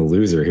like I'm the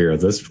loser here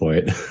at this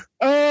point.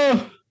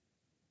 Oh,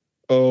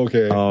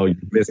 Okay. Oh, you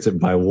missed it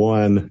by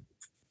one.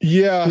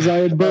 Yeah. Because I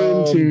had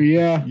burned too,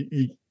 yeah.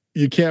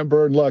 You can't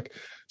burn luck.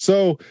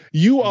 So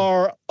you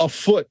are a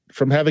foot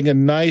from having a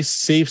nice,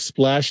 safe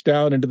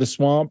splashdown into the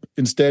swamp.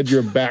 Instead,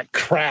 your back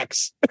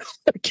cracks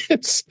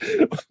against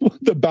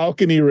the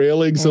balcony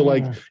railing. So,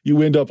 like,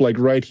 you end up like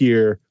right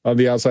here on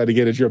the outside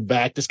again as your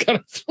back just kind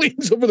of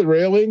flings over the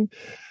railing.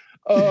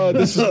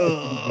 This is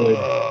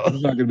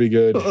not going to be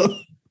good.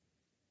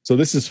 So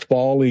this is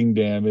falling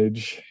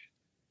damage.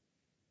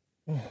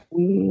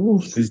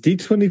 Is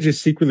D20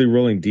 just secretly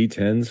rolling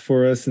D10s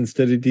for us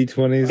instead of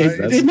D20s?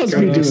 It must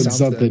be doing something.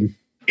 something.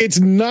 It's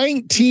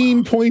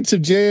 19 points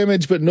of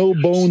damage, but no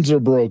bones are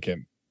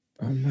broken.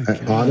 Oh my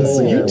God.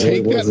 Honestly, You it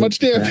take that wasn't much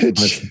damage.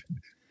 much.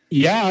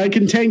 Yeah, I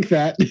can tank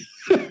that.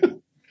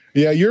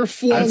 Yeah, you're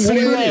flung That's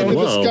way pretty into the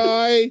low.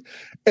 sky,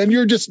 and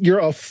you're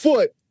a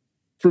foot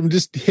from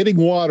just hitting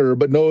water,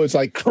 but no, it's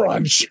like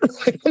crunch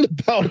right on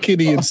the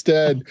balcony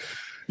instead.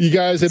 You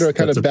guys that are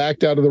kind of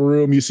backed out of the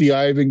room, you see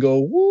Ivan go,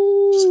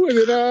 woo,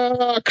 and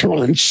then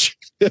crunch.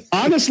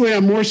 Honestly,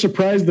 I'm more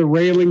surprised the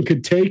railing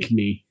could take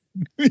me.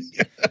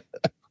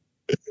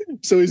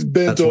 So he's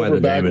bent That's why over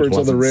the damage backwards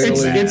on the wasn't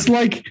so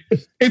railing.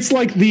 bad. It's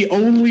like the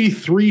only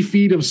 3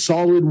 feet of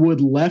solid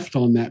wood left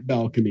on that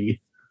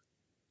balcony.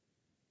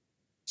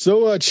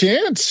 So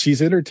Chance,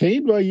 she's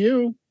entertained by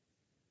you.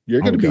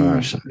 You're going to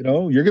gosh.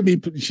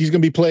 be, she's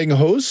going to be playing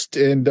host,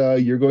 and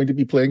you're going to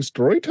be playing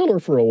storyteller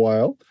for a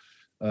while.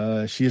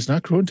 She has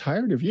not grown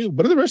tired of you.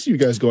 What are the rest of you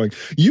guys going?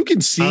 You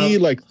can see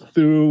like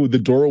through the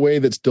doorway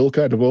that's still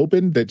kind of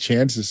open that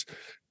Chance is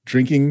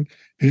drinking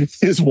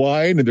his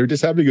wine, and they're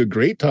just having a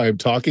great time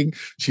talking.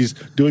 She's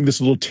doing this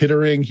little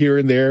tittering here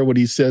and there when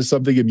he says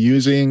something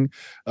amusing.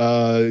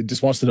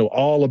 Just wants to know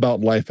all about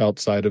life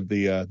outside of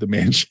the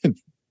mansion.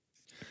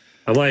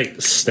 I'm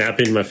like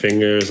snapping my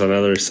fingers on the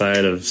other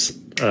side of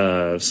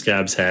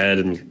Scab's head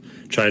and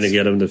trying to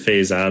get him to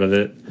phase out of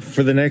it.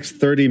 For the next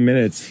 30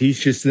 minutes, he's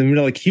just in the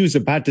middle, like he was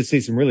about to say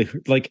some really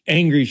like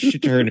angry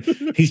shit to her, and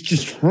he's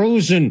just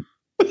frozen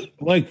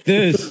like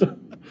this.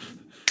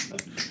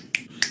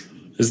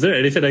 Is there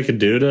anything I could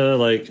do to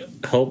like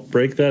help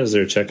break that? Is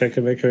there a check I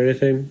can make or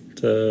anything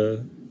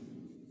to?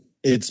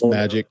 It's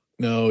magic.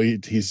 No,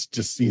 he's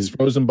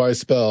frozen by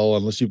spell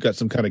unless you've got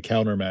some kind of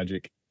counter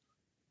magic.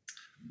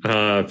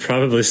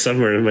 Probably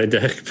somewhere in my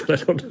deck,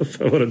 but I don't know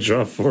if I want to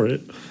draw for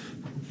it.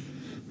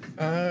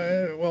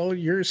 Well,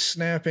 you're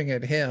snapping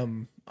at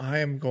him. I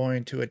am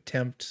going to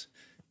attempt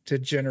to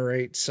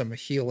generate some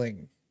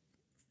healing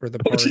for the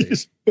party.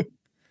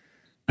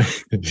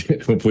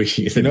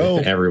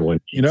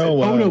 Everyone.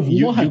 Out of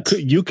what?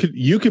 You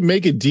could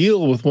make a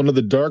deal with one of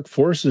the dark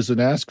forces and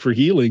ask for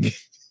healing.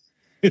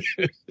 We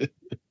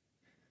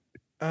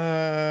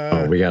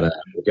got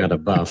a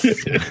buff.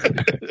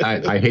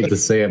 I hate to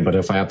say it, but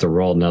if I have to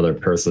roll another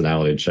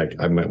personality check,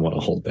 I might want to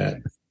hold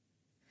that.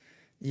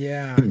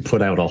 Yeah.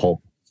 Put out a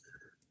whole.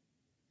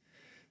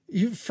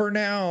 You for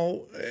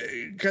now,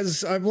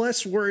 because I'm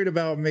less worried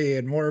about me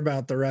and more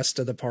about the rest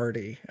of the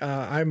party.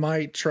 I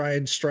might try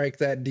and strike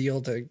that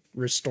deal to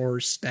restore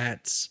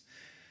stats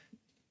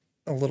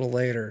a little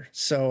later.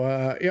 So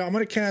yeah, I'm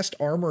going to cast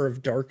Armor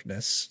of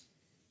Darkness.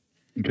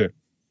 Okay.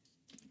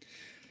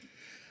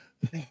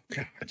 Oh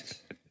God.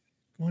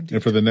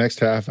 And for the next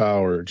half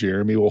hour,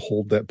 Jeremy will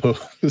hold that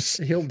pose.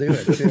 He'll do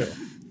it too.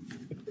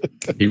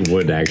 He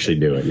would actually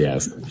do it,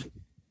 yes.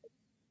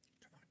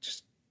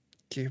 Just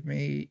give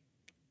me.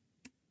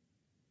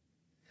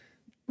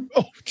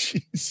 Oh,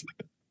 jeez.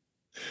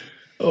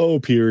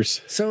 Oh,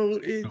 Pierce. So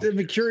the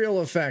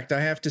mercurial effect,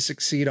 I have to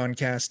succeed on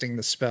casting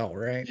the spell,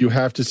 right? You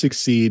have to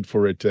succeed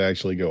for it to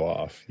actually go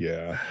off.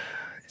 Yeah.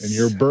 And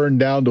you're burned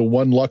down to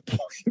 1 luck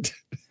point.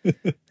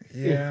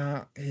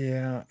 Yeah.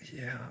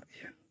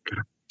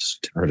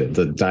 Just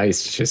The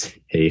dice just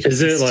hate.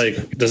 Is it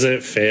like? Does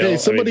it fail? Hey,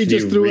 somebody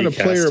just threw in a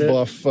player it?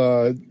 buff.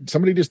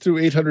 Somebody just threw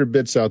 800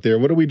 bits out there.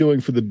 What are we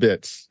doing for the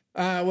bits?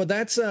 Well,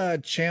 that's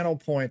channel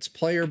points.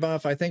 Player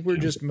buff. I think we're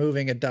just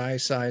moving a die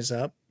size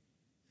up.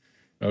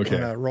 Okay.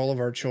 On a roll of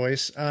our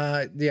choice.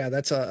 Yeah,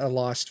 that's a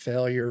lost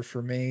failure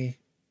for me.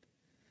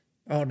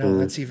 Oh no,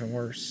 that's even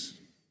worse.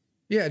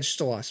 Yeah,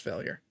 just a lost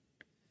failure.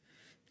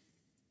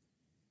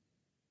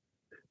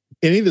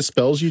 Any of the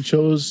spells you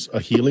chose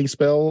a healing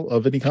spell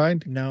of any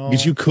kind? No.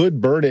 Because you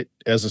could burn it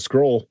as a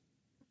scroll.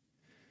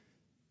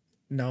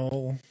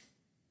 No.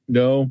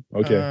 No?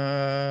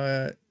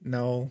 Okay.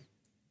 No.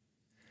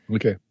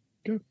 Okay.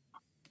 Good.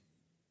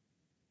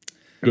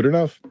 Good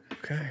enough.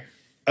 Okay.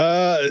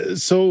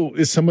 So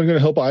is someone going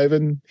to help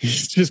Ivan?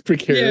 He's just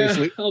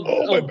precariously.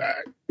 Yeah, my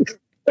back.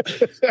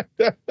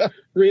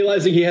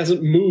 Realizing he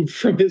hasn't moved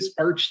from his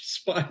arched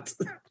spot,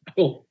 I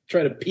will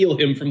try to peel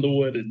him from the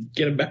wood and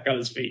get him back on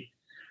his feet.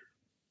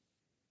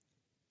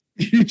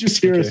 You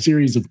just hear a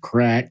series of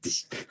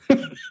cracks.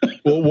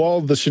 Well,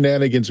 while the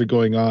shenanigans are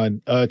going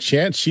on,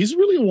 Chance, she's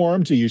really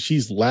warm to you.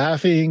 She's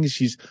laughing.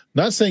 She's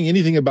not saying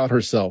anything about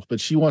herself, but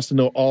she wants to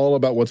know all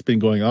about what's been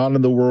going on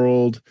in the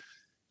world.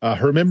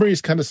 Her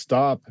memories kind of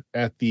stop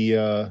at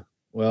the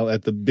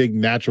big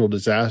natural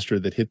disaster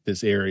that hit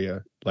this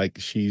area. Like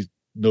she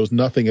knows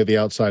nothing of the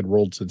outside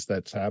world since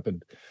that's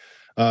happened.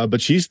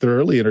 But she's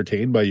thoroughly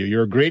entertained by you.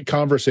 You're a great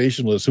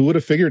conversationalist. Who would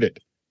have figured it?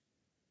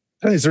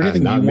 Is there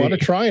anything you want to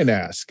try and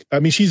ask? I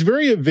mean, she's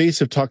very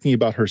evasive talking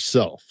about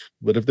herself,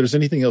 but if there's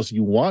anything else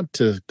you want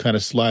to kind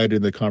of slide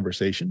in the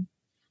conversation.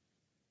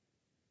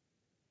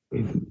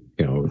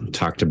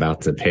 Talked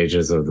about the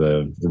pages of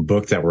the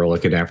book that we're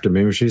looking after.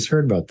 Maybe she's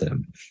heard about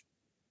them.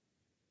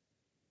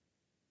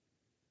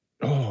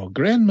 Oh,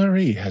 Grand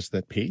Marie has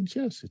that page.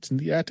 Yes, it's in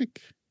the attic.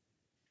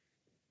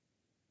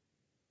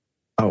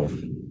 Oh,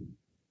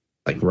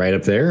 like right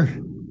up there?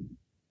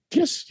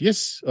 Yes.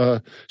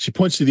 She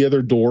points to the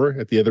other door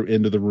at the other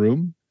end of the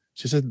room.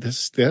 She said, "The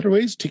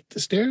stairways, take the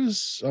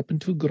stairs up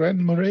into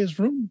Grand Marie's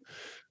room.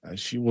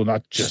 She will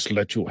not just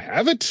let you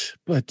have it,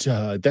 but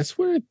that's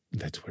where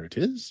it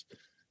is."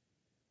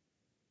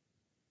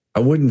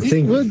 I wouldn't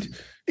think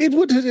it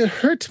would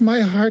hurt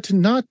my heart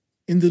not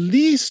in the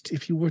least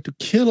if you were to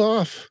kill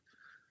off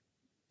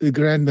the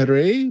Grand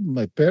Marais,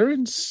 my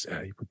parents.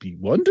 It would be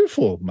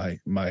wonderful. My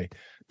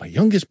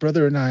youngest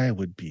brother and I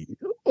would be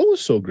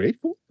so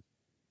grateful.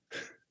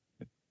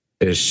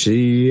 Is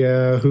she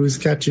who's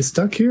got you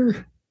stuck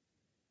here?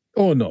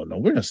 Oh, no,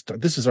 we're not stuck.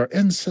 This is our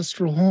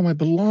ancestral home. I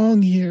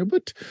belong here,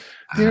 but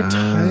they're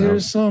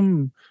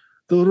tiresome.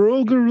 The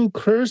Rougarou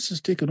curse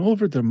has taken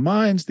over their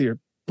minds. They are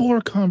poor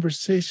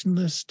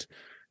conversationalists.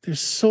 They're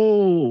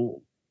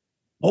so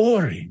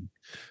boring.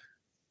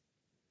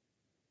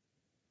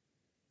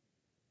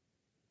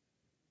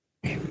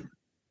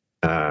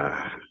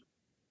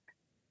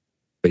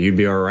 But you'd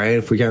be all right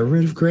if we got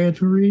rid of Grand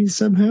Marie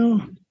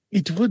somehow?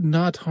 It would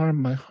not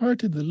harm my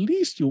heart in the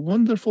least, you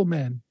wonderful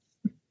man.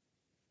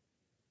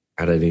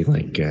 Got any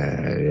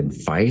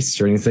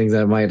advice or anything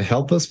that might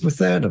help us with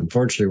that?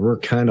 Unfortunately, we're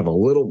kind of a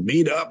little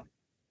beat up.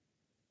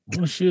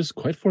 Well, she is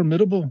quite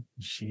formidable.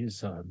 She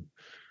is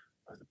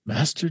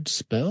mastered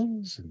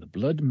spells and the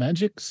blood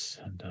magics,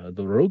 and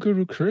the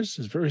Rougarou curse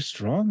is very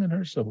strong in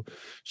her, so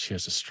she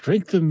has the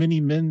strength of many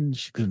men.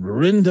 She can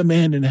rend a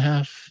man in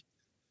half.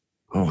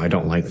 Oh, I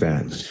don't like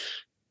that.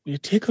 You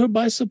take her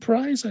by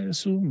surprise, I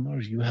assume,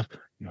 or you have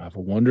a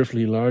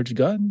wonderfully large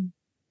gun.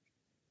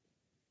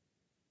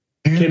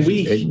 Can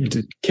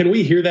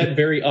we hear that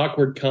very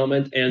awkward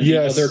comment and the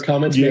other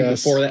comments made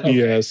before that? Okay.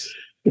 Yes.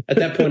 At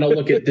that point, I'll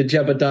look at the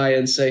Jebediah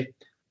and say,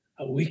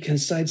 "We can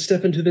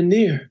sidestep into the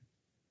near,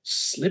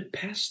 slip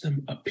past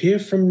them, appear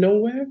from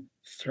nowhere,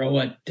 throw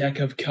a deck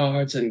of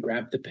cards, and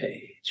grab the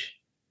page."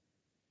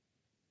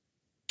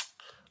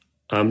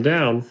 I'm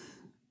down.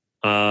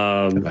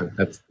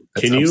 That's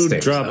can you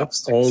upstairs, drop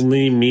upstairs.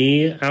 only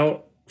me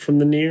out from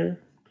the near?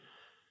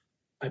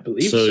 I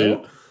believe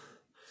so.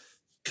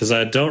 Because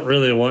I don't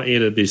really want you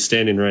to be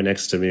standing right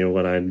next to me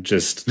when I'm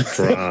just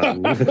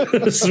drawn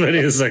as many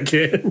as I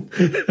can.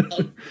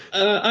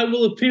 I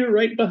will appear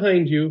right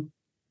behind you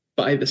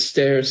by the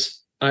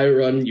stairs. I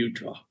run, you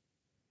draw.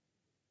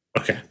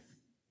 Okay.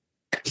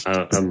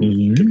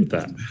 I'm good with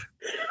that.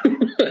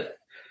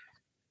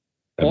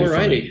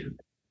 Alrighty.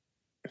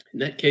 In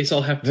that case,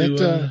 I'll have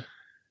to...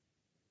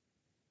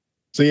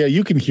 So yeah,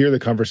 you can hear the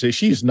conversation.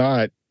 She's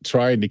not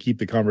trying to keep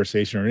the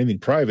conversation or anything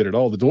private at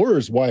all. The door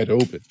is wide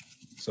open.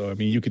 So, I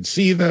mean, you can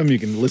see them, you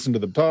can listen to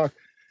them talk.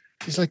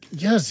 She's like,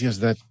 yes,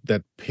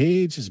 that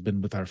page has been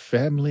with our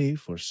family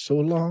for so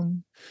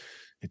long.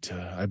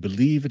 I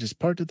believe it is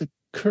part of the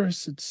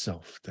curse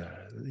itself.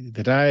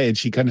 And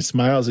she kind of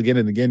smiles again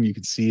and again. You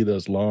can see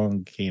those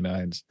long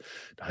canines.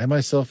 I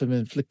myself am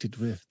inflicted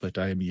with, but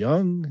I am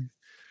young.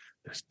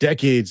 There's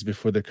decades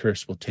before the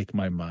curse will take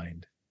my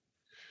mind.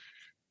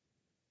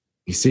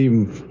 You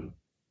seem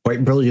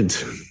quite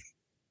brilliant.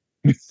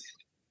 If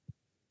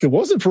it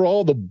wasn't for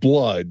all the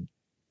blood.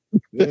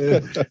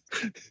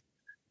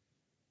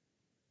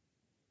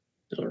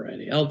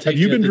 Alrighty, I'll take. Have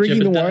you been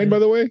drinking the wine, by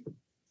the way?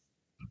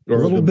 A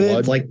little the bit,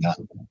 blood? like that.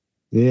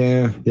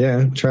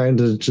 Yeah. Trying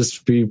to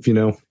just be,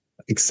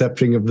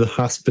 accepting of the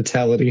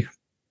hospitality.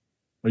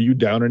 Are you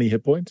down any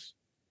hit points?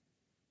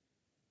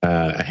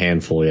 A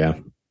handful, yeah.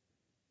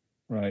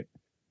 Right.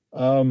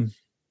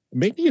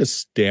 Make me a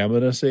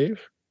stamina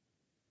save.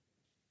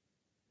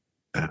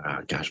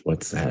 Gosh,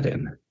 what's that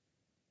in? Is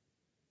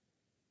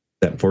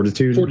that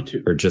fortitude?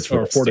 Fortitude. Or just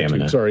for Fortitude.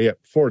 stamina? Sorry, yeah,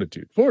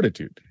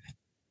 fortitude.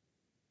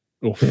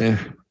 Oof.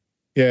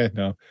 Yeah,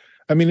 no.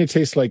 I mean, it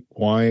tastes like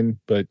wine,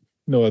 but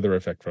no other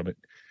effect from it.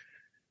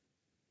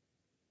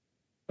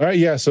 All right,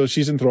 yeah. So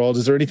she's enthralled.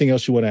 Is there anything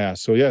else you want to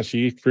ask? So yeah,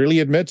 she freely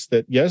admits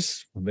that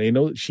yes,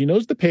 she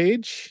knows the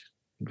page.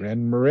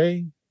 Grand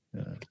Marais,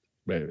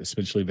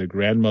 especially the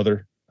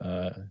grandmother,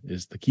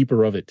 is the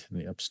keeper of it in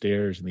the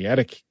upstairs in the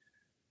attic.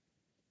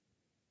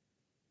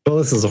 Well,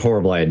 this is a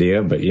horrible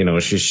idea, but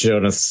she's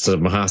shown us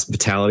some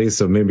hospitality,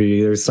 so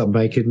maybe there's something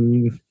I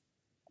can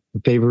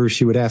favor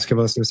she would ask of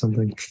us or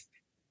something.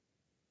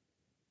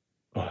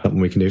 Something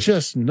we can do.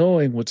 Just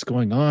knowing what's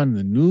going on in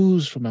the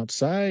news from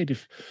outside.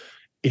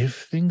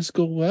 If things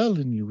go well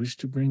and you wish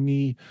to bring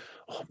me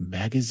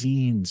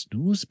magazines,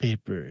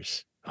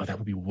 newspapers, that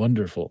would be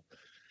wonderful.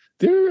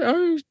 There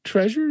are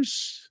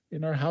treasures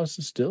in our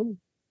houses still.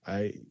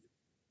 I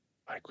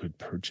could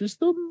purchase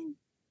them.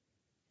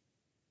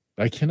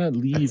 I cannot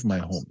leave my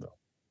home, though.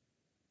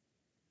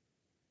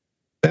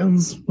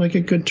 Sounds like a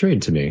good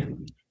trade to me.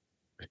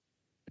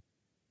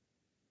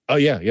 Oh,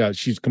 yeah.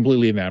 She's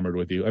completely enamored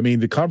with you. I mean,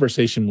 the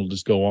conversation will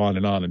just go on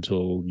and on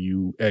until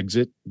you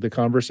exit the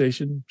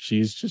conversation.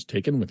 She's just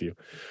taken with you.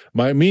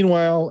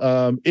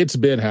 Meanwhile, it's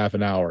been half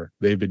an hour.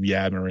 They've been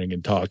yammering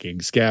and talking.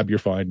 Scab, you're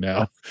fine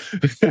now.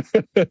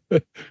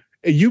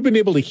 You've been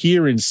able to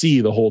hear and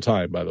see the whole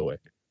time, by the way.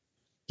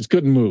 Just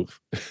couldn't move.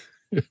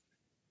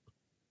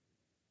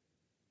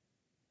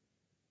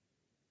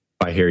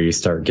 I hear you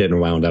start getting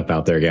wound up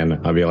out there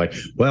again, I'll be like,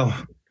 well,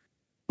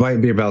 might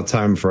be about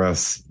time for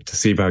us to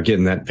see about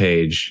getting that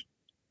page.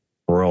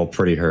 We're all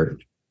pretty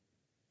hurt.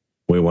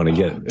 We want to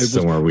get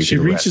somewhere we can. She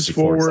reaches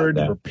forward,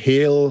 her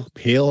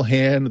pale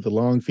hand with the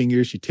long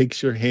fingers. She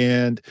takes your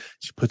hand.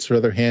 She puts her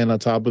other hand on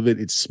top of it.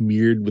 It's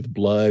smeared with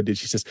blood. And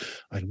she says,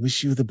 I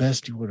wish you the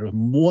best. You were a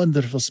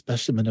wonderful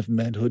specimen of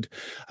manhood.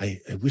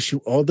 I wish you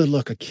all the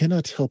luck. I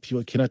cannot help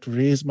you. I cannot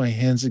raise my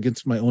hands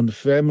against my own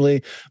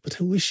family, but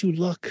I wish you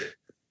luck.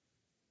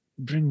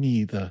 Bring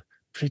me the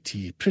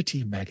pretty,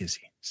 pretty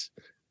magazines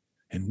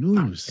and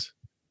news.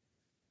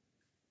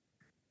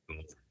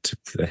 To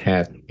the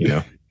hat,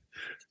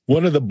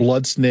 One of the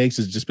blood snakes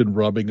has just been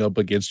rubbing up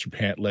against your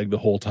pant leg the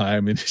whole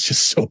time, and it's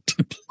just soaked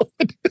in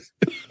blood.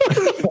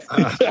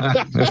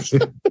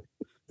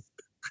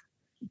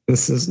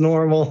 This is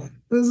normal.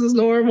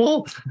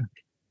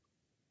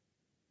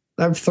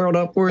 I've thrown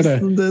up worse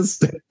than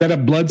this. Is that a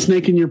blood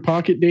snake in your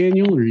pocket,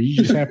 Daniel, or are you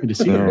just happy to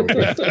see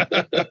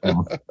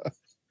it?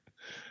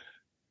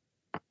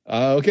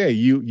 Okay,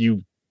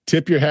 you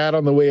tip your hat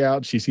on the way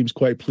out. She seems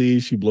quite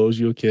pleased. She blows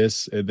you a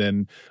kiss, and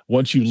then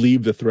once you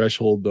leave the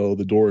threshold, though,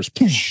 the door is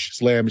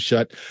slammed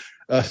shut.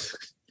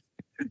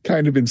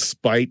 Kind of in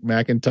spite,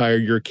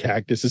 McIntyre, your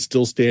cactus is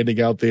still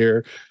standing out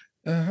there,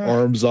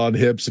 arms on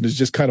hips, and is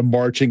just kind of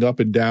marching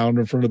up and down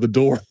in front of the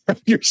door on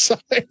your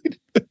side.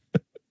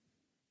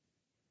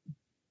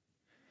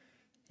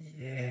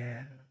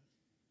 Yeah.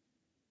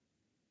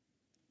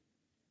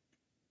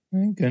 I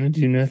ain't gonna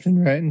do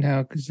nothing right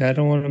now because I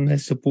don't want to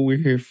mess up what we're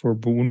here for.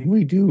 But when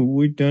we do what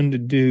we're done to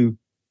do,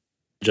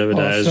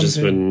 Jebediah has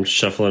just been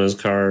shuffling his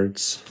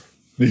cards.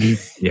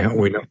 Yeah,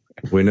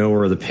 we know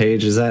where the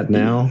page is at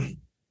now.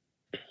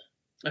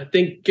 I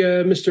think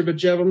Mr.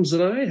 Bajevums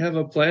and I have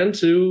a plan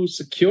to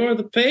secure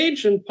the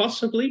page and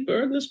possibly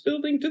burn this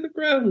building to the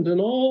ground in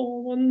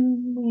all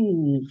one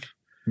move.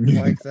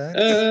 Like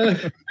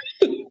that?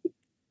 I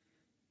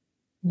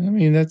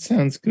mean, that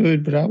sounds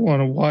good, but I want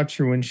to watch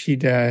her when she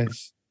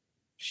dies.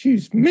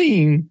 She's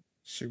mean.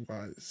 She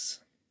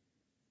was.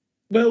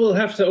 Well, we'll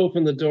have to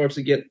open the door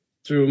to get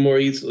through more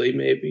easily,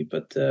 maybe,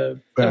 but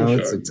I'm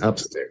sure. It's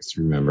upstairs,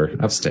 remember?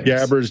 Upstairs.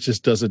 Gabbers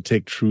just doesn't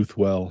take truth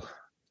well.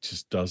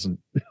 Just doesn't.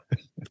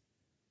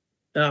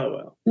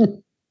 Oh,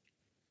 well.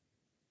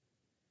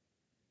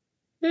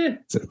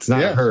 It's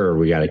not her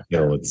we got to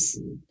kill. It's.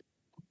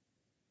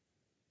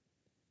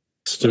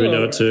 Do we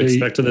know what to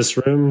expect in this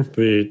room?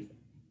 We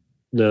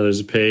know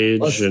there's a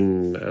page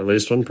and at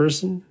least one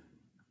person.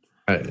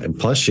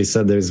 Plus, she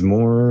said there's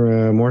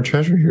more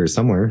treasure here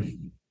somewhere.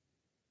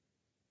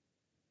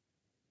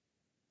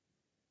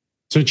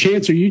 So,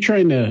 Chance,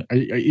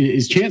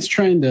 is Chance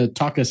trying to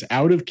talk us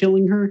out of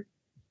killing her?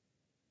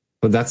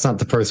 But that's not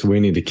the person we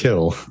need to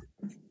kill.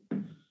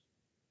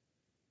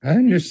 I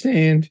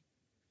understand.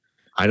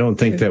 I don't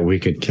think that we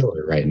could kill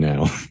her right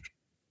now.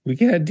 We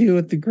got to deal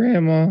with the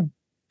grandma.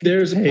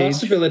 There's a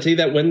possibility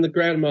that when the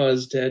grandma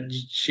is dead,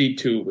 she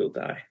too will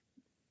die.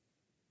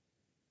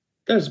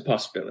 There's a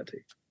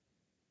possibility.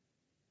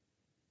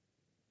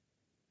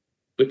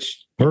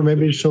 Or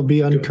maybe she'll be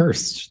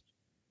uncursed.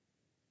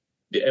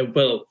 Yeah,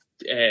 well,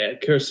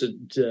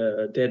 cursed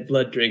dead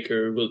blood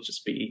drinker will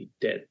just be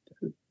dead.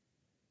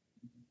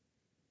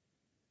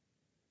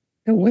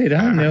 Oh, wait,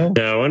 I know.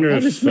 Yeah, I wonder I'll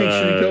if just make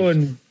sure to go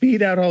and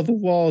beat out all the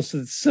walls so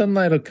that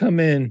sunlight will come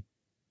in.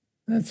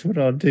 That's what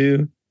I'll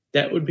do.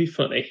 That would be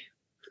funny.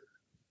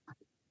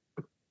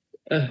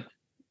 But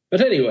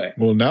anyway.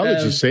 Well, now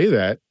that you say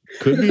that,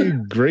 could be a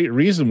great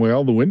reason why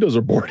all the windows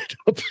are boarded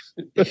up.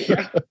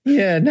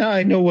 Yeah, now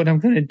I know what I'm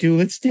going to do.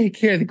 Let's take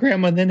care of the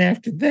grandma. And then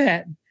after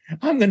that,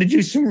 I'm going to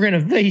do some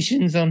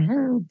renovations on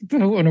her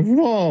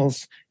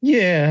walls.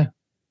 Yeah.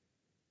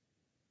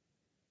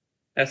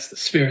 That's the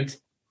spirit.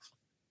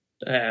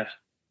 But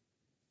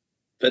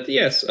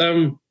yes,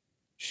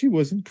 she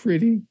wasn't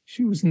pretty.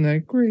 She wasn't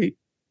that great.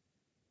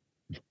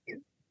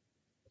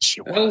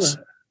 She was.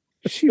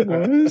 She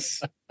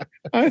was.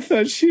 I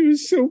thought she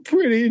was so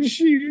pretty, and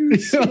she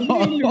was so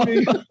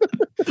mean to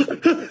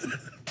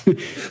me.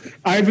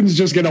 Ivan's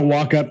just gonna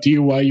walk up to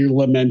you while you're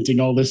lamenting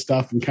all this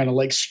stuff and kind of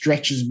like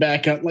stretches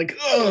back out, like,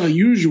 "Oh,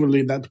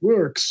 usually that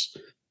works."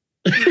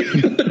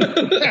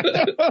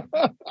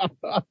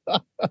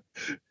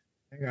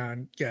 Hang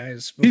on,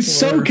 guys. He's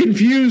so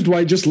confused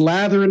why just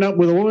lathering up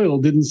with oil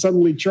didn't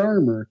suddenly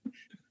charm her.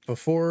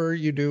 Before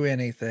you do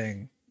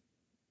anything,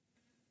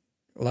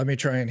 let me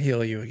try and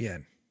heal you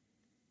again.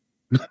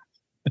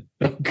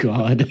 Oh,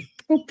 God.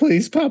 Oh,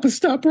 please, Papa,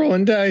 stop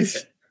rolling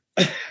dice.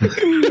 Oh, I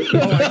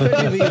couldn't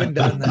have even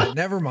done that.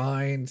 Never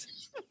mind.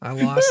 I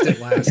lost it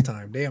last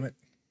time. Damn it.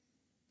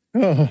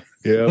 Oh.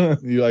 Yeah.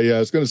 I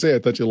was going to say, I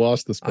thought you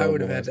lost the spell. I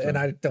would have had to, and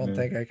I don't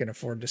think I can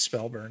afford to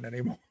spell burn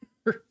anymore.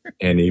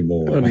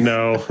 Anymore. Oh,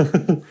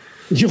 no.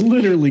 You'll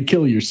literally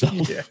kill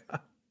yourself. Yeah.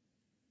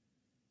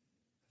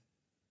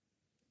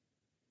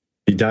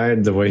 He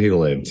died the way he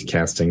lived,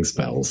 casting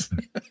spells.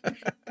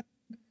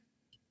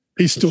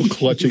 He's still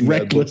clutching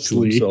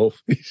recklessly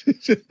himself,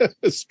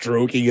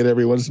 stroking it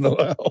every once in a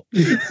while.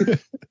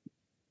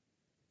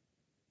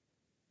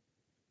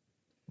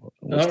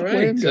 All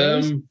right.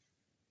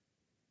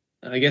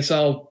 I guess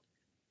I'll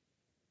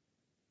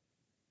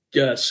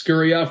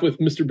scurry off with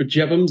Mr.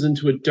 Bejevums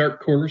into a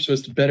dark corner so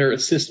as to better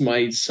assist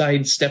my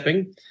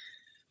sidestepping.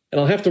 And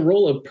I'll have to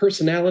roll a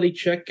personality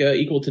check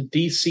equal to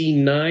DC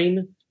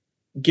 9,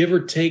 give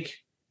or take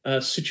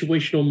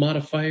situational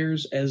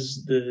modifiers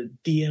as the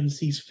DM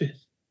sees fit.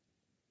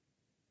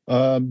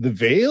 The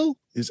veil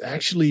is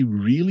actually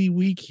really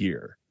weak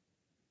here.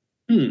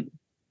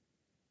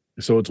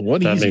 So it's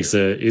one that easier. makes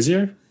it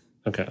easier?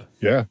 Okay.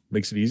 Yeah,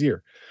 makes it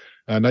easier.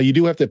 Now you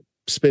do have to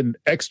spend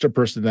extra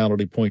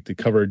personality point to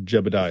cover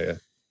Jebediah.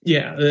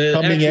 Yeah,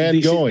 coming and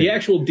DC, going. The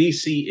actual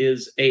DC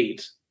is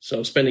 8,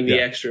 so spending the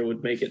extra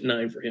would make it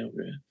 9 for him.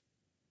 Yeah.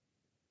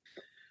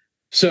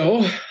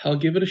 So I'll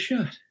give it a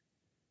shot.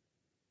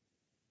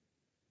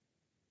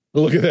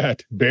 Look at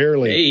that,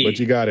 barely, but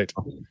you got it.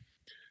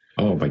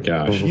 Oh my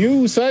gosh!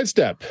 You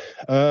sidestep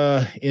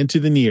into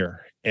the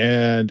near,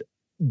 and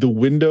the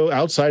window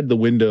outside the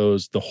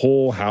windows, the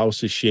whole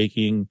house is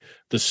shaking.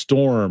 The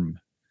storm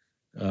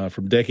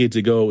from decades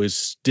ago is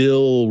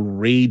still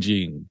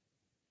raging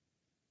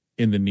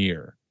in the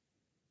near.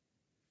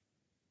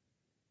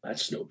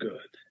 That's no good.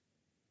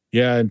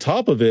 Yeah, on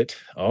top of it,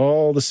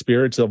 all the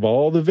spirits of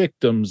all the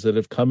victims that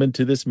have come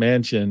into this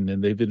mansion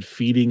and they've been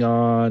feeding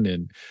on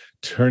and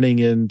turning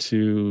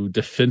into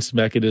defense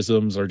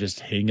mechanisms are just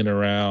hanging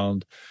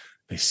around.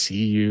 They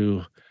see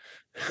you.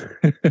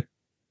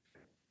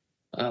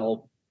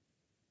 I'll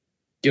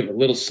give a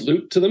little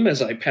salute to them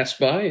as I pass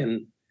by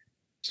and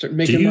start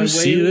making my way. Do you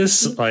see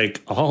this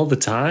like all the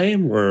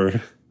time,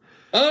 or?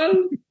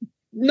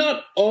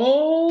 Not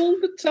all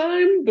the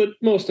time, but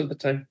most of the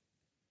time.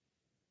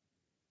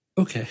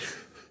 Okay.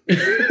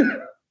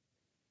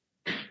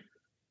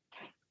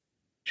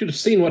 Should have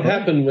seen what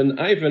happened when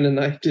Ivan and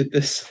I did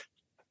this.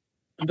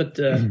 But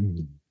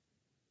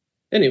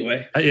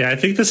anyway. Yeah, I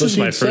think this is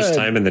my first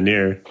time in the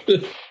near.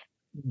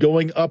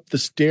 Going up the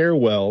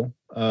stairwell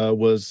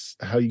was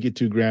how you get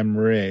to Grand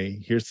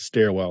Marais. Here's the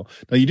stairwell.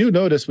 Now you do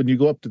notice when you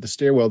go up to the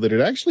stairwell that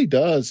it actually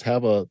does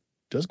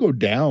go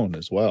down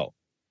as well.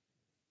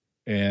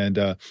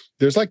 And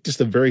there's like just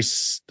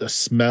a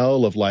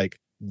smell of like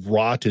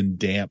rotten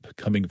damp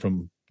coming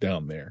from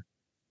down there.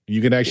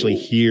 You can actually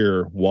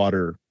hear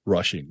water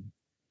rushing.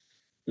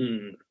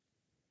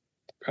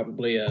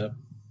 Probably a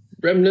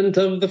remnant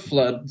of the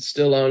flood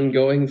still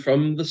ongoing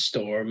from the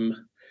storm.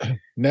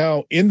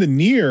 Now, in the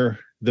near,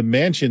 the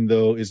mansion,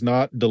 though, is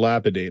not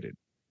dilapidated.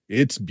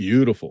 It's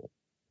beautiful.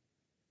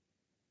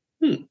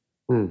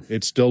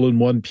 It's still in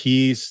one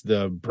piece.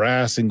 The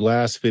brass and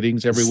glass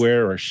fittings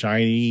everywhere are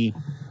shiny.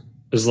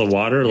 Is the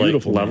water like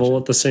Beautiful level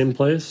mansion. at the same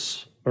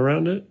place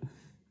around it?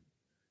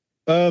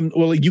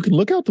 Well, you can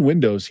look out the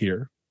windows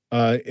here.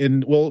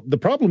 The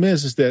problem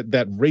is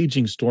that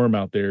raging storm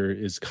out there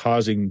is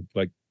causing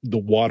like the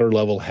water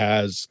level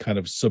has kind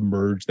of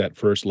submerged that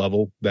first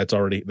level.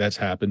 That's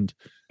happened.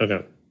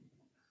 Okay.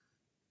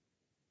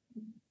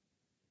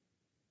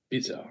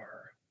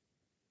 Bizarre.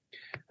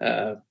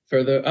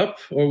 Further up,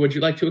 or would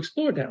you like to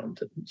explore down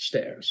to the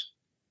stairs?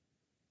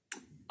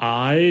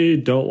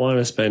 I don't want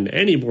to spend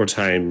any more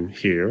time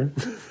here.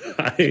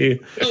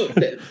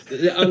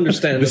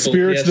 Understandable. The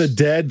spirits yes. of the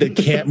dead that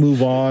can't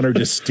move on are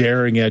just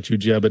staring at you,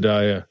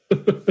 Jebediah.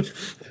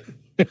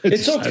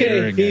 It's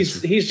okay.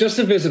 He's just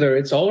a visitor.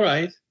 It's all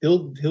right.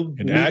 He'll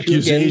an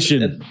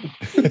accusation.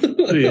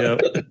 Yeah.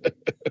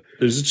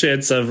 There's a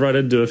chance I've run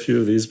into a few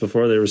of these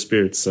before they were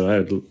spirits, so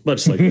I'd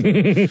much like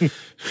that.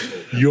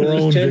 Your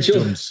own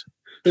victims.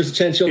 There's a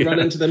chance you'll run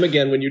into them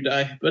again when you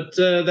die, but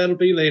that'll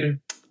be later.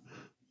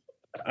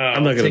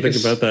 I'm not going to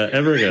think about that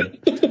ever again.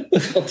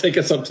 I'll take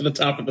us up to the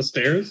top of the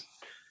stairs.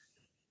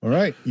 All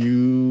right,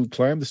 you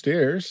climb the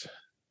stairs,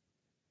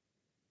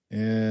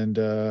 and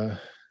there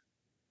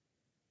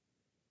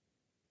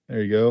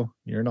you go.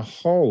 You're in a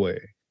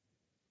hallway.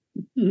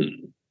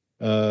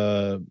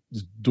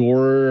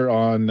 Door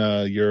on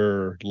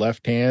your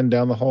left hand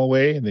down the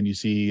hallway, and then you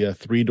see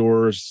 3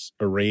 doors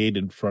arrayed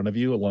in front of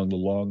you along the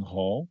long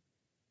hall.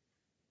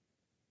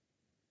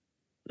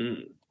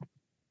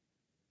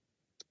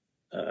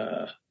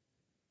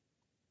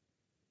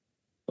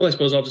 Well, I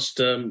suppose I'll just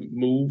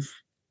move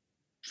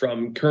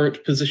from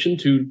current position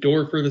to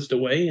door furthest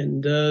away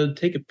and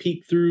take a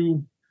peek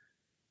through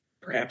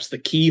perhaps the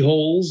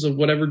keyholes of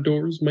whatever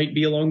doors might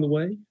be along the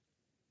way.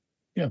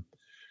 Yeah.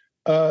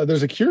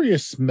 There's a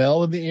curious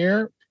smell in the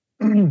air.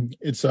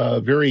 It's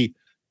very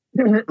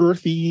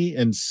earthy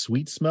and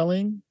sweet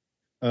smelling.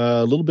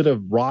 A little bit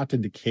of rot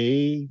and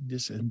decay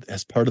just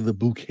as part of the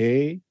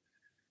bouquet.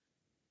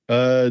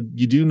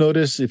 You do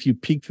notice if you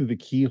peek through the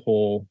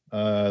keyhole,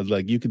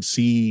 like you can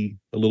see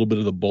a little bit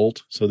of the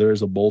bolt. So there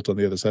is a bolt on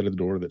the other side of the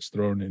door that's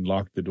thrown and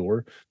locked the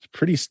door. It's a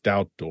pretty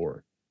stout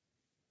door.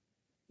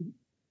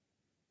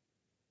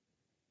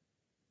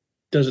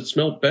 Does it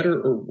smell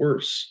better or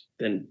worse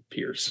than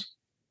Pierce?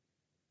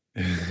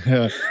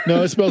 No,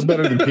 it smells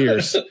better than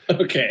Pierce.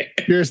 Okay.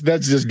 Pierce,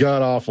 that's just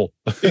god awful.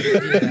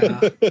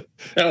 That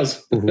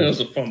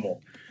was a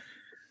fumble.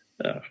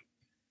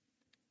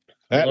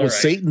 That was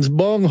right. Satan's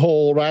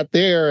bunghole right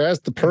there. That's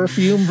the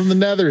perfume from the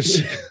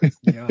nethers.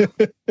 Yeah.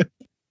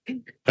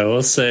 I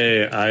will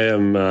say I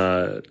am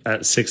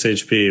at 6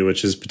 HP,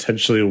 which is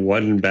potentially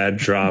one bad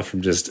draw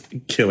from just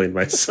killing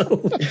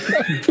myself.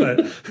 but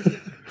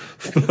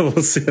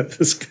we'll see how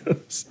this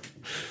goes.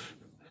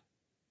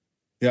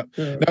 Yeah.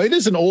 Now, it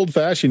is an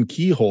old-fashioned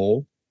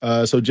keyhole.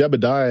 So,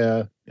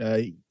 Jebediah,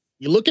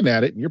 you're looking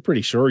at it, and you're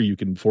pretty sure you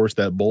can force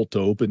that bolt to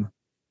open.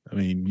 I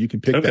mean, you can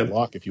pick that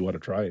lock if you want to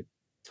try it.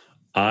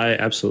 I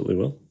absolutely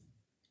will.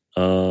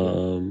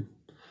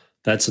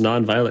 That's a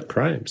non-violent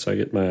crime, so I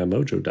get my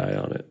mojo die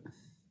on it.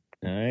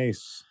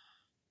 Nice.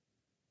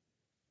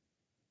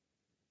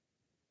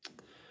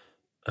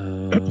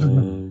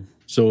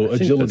 So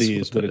agility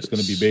is what it's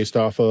going to be based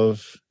off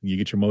of. You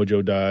get your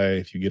mojo die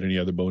if you get any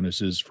other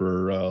bonuses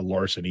for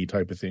larceny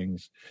type of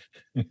things.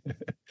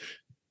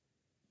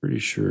 Pretty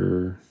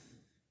sure.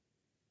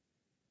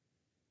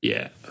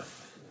 Yeah.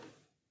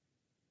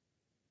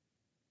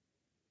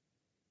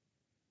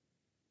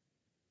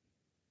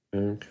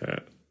 Okay.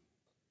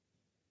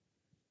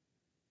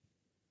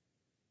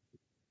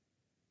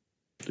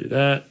 Do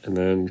that, and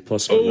then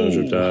plus my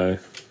mojo die.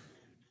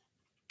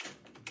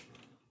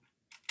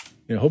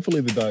 Yeah,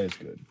 hopefully the die is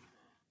good.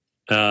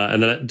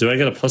 And then do I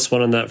get a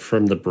 +1 on that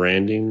from the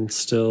branding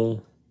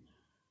still?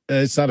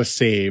 It's not a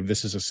save.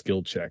 This is a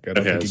skill check. I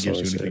don't think it gives you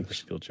anything for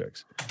skill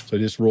checks. So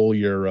just roll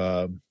your...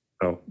 I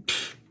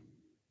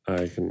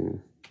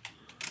can...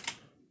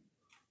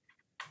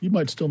 You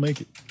might still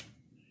make it.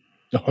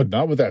 No,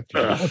 not with that.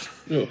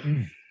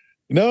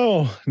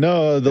 No,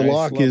 the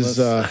lock is...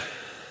 the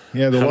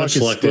how lock much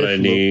is luck would I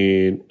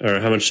need? Or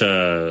how much...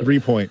 3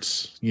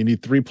 points. You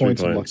need 3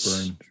 points of luck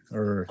burn.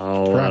 Or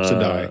perhaps a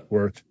die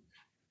worth.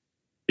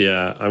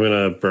 Yeah, I'm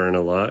going to burn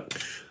a luck.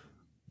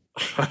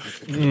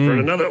 Burn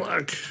another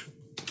luck.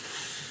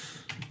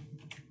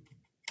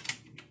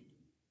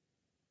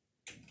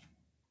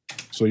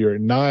 So you're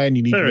at 9.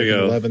 You need to make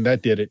 11.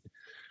 That did it.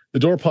 The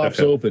door pops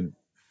open.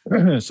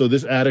 So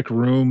this attic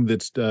room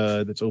that's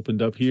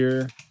opened up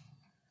here.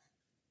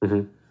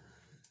 Mm-hmm.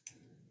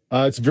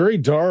 It's very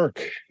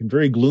dark and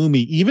very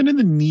gloomy. Even in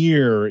the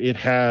near, it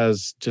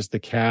has just the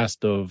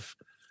cast of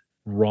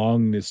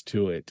wrongness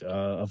to it,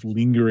 of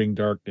lingering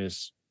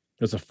darkness.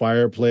 There's a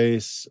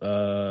fireplace.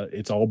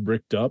 It's all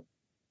bricked up.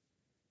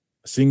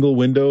 A single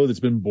window that's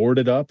been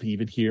boarded up,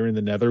 even here in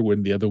the nether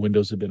when the other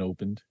windows have been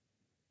opened.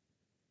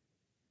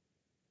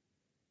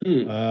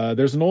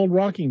 There's an old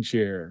rocking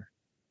chair.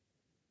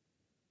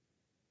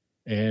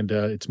 And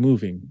it's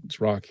moving. It's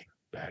rocking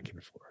back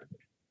and forth.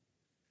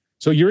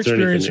 So your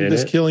experience with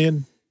this,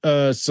 Killian,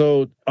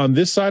 so on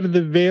this side of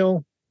the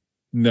veil,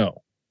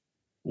 no.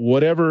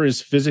 Whatever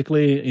is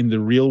physically in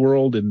the real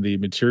world, in the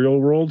material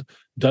world,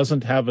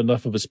 doesn't have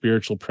enough of a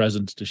spiritual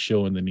presence to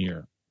show in the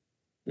near.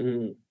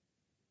 So,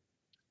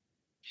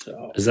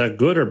 is that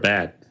good or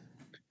bad?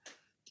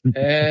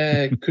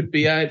 Could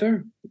be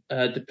either,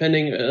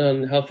 depending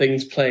on how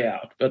things play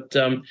out. But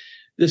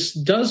this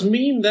does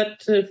mean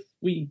that if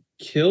we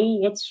kill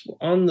what's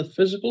on the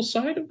physical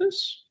side of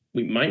this,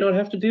 we might not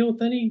have to deal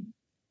with any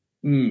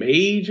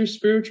major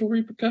spiritual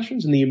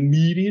repercussions in the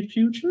immediate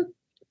future.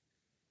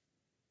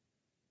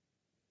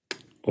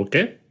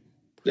 Okay.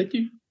 Thank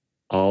you.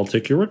 I'll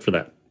take your word for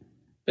that.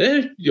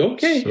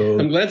 Okay. So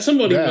I'm glad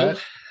somebody will.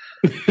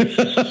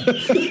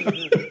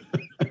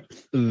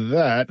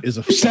 That is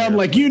a Sound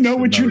like you know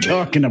what you're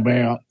talking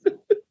about.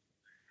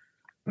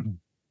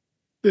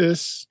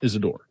 This is a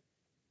door.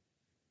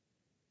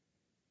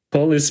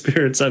 Only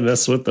spirits I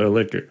mess with are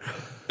liquor.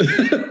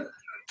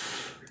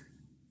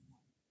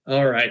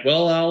 All right.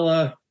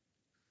 Well,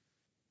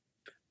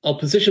 I'll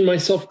position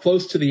myself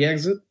close to the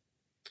exit.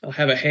 I'll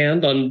have a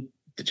hand on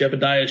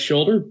Jebediah's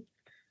shoulder.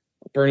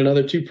 I'll burn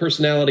another 2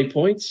 personality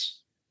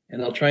points,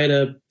 and I'll try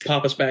to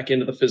pop us back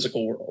into the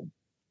physical world.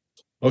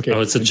 Okay.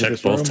 Oh, it's a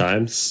check both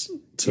times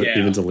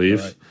even to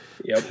leave. Right.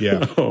 Yep.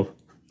 Yeah. Oh.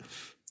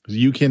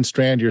 You can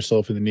strand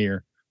yourself in the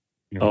near.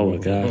 Oh my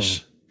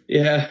gosh.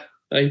 Yeah.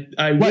 I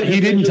What, he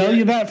didn't tell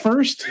you that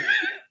first?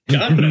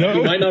 God, no.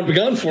 You might not have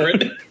gone for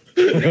it.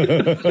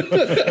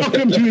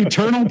 Welcome to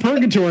eternal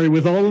purgatory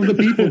with all of the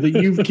people that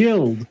you've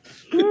killed.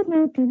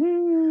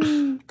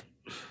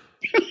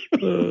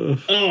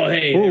 Oh,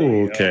 hey.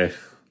 Oh, okay.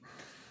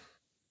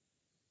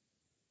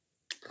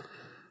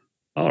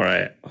 All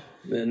right.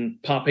 Then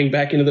popping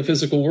back into the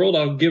physical world,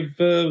 I'll give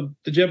the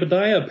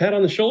Jebediah a pat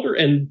on the shoulder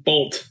and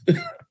bolt.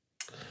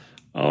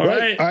 All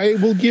right. I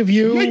will give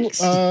you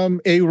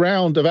a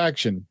round of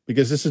action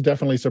because this is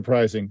definitely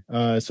surprising.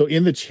 So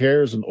in the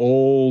chair is an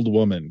old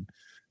woman,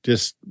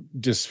 just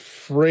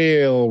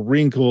frail,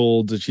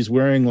 wrinkled. She's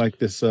wearing like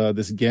this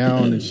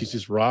gown, and she's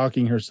just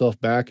rocking herself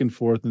back and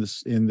forth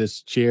in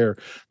this chair.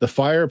 The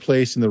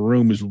fireplace in the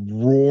room is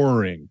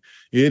roaring.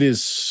 It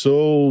is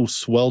so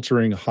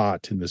sweltering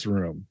hot in this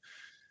room.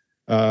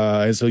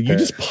 And so you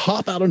just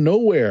pop out of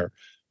nowhere.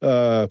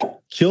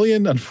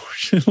 Killian,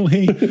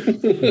 unfortunately,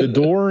 the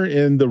door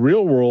in the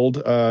real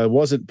world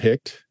wasn't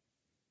picked.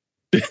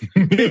 It's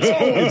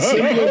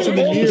similar to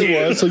the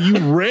near was, so you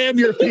ram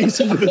your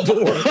face into the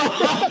door.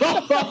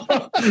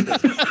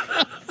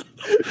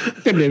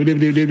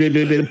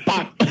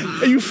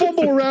 And you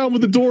fumble around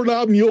with the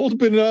doorknob and you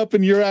open it up,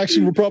 and your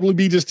action will probably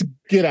be just to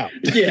get out.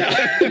 Yeah.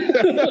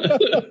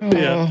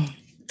 Yeah.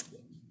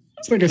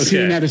 It's like a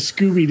scene out of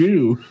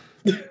Scooby-Doo.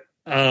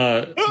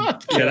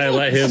 Can I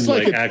let him It's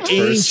an act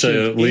first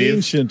to leave?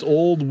 ancient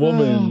old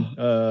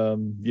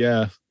woman.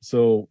 Yeah.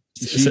 So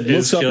she looks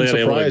Is up and Killian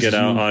able to surprises get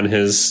out you. on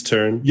his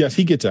turn? Yes,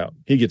 he gets out.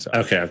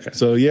 Okay.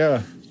 So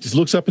yeah, just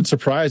looks up and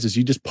surprises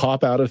you. Just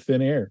pop out of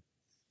thin air.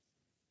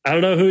 I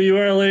don't know who you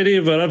are, lady,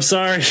 but I'm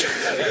sorry.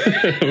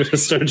 I'm gonna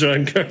start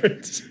drawing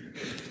cards.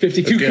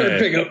 52 card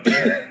pickup.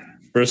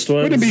 First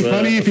one. Wouldn't it be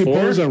funny if he 4?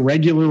 pulls a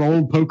regular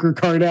old poker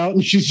card out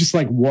and she's just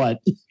like, what?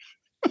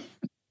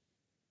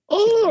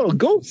 Oh,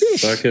 go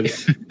fish. Second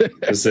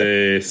is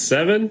a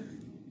 7.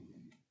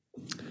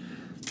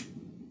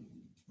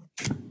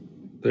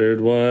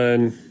 Third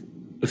one,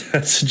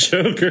 that's a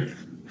Joker.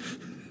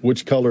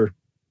 Which color?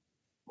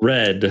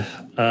 Red.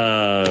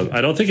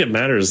 I don't think it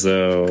matters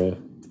though.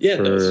 Yeah,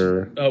 it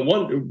does.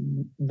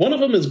 One of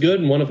them is good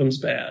and one of them's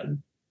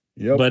bad.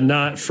 Yep. But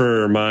not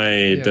for my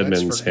Dead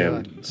that's Man's for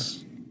Hand.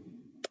 guns.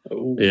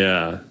 Oh.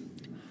 Yeah.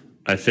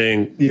 I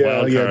think Yeah,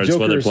 wild yeah, cards,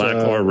 whether Joker's,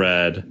 black or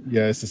red.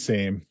 Yeah, it's the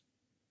same.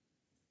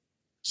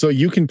 So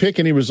you can pick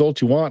any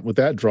result you want with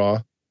that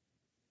draw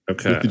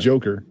Okay. with the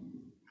Joker.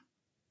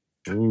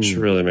 Should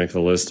really make a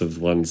list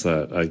of ones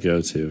that I go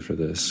to for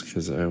this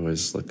because I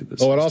always look at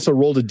this. Oh, it also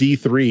rolled a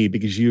D3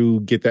 because you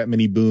get that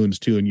many boons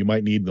too, and you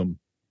might need them.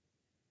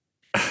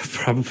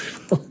 Probably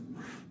will.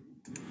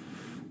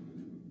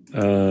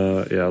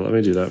 Yeah, let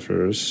me do that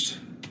first.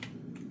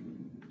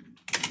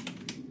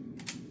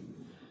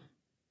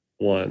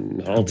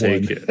 1. I'll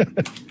take it.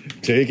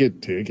 Take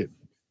it.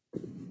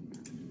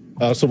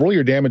 So roll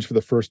your damage for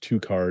the first 2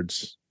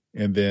 cards,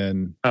 and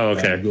then Oh,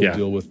 okay. we'll Yeah.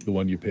 deal with the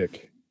one you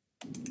pick.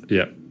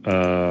 Yeah.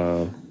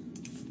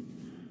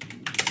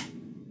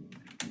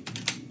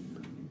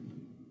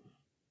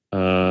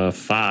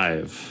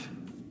 5.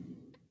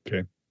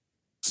 Okay.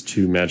 It's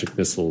 2 magic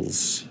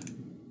missiles.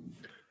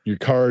 Your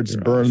cards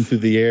You're burn off. through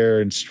the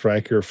air and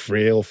strike her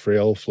frail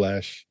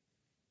flesh.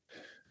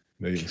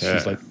 She's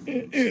Okay. like,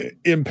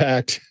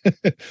 impact.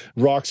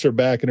 Rocks her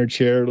back in her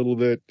chair a little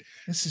bit.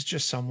 This is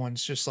just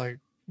someone's just like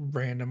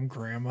random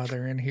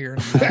grandmother in here.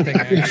 Nothing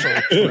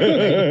actually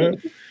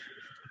threatening.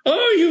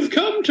 Oh, you've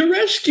come to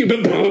rescue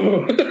me.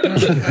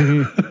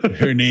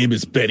 Her name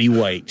is Betty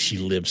White. She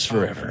lives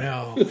forever.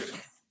 Oh, no.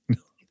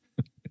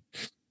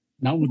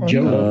 Not with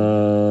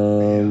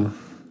Joe.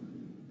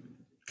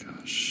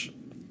 Gosh.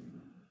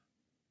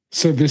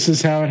 So this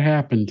is how it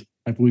happened.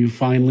 We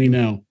finally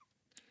know.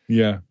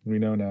 Yeah, we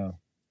know now.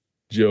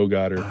 Joe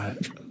got her.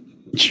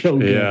 Joe.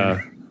 got Yeah.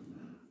 her.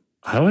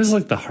 I always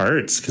like the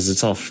hearts because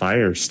it's all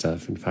fire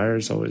stuff, and fire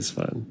is always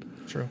fun.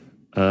 True.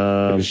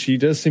 She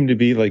does seem to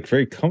be like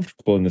very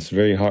comfortable in this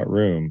very hot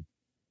room.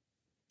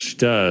 She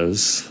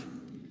does.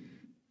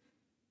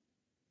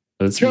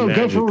 That's Joe,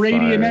 go for magic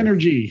radiant fire.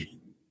 energy.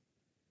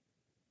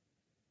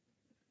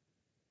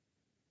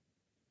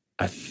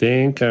 I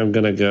think I'm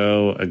gonna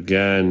go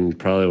again,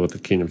 probably with the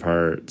King of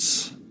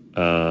Hearts.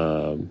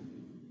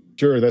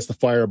 Sure, that's the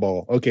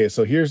fireball. Okay,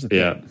 so here's the thing.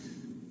 Yeah.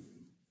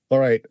 All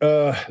right,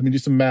 let me do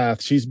some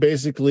math. She's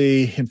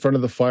basically in front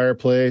of the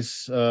fireplace.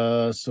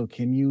 So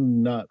can you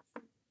not?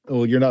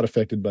 Oh, you're not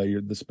affected by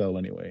the spell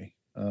anyway.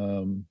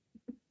 And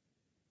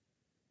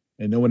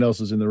no one else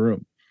is in the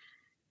room.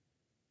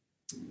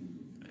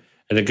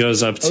 And it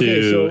goes up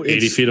to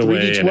 80 feet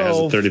away and it has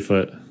a 30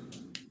 foot.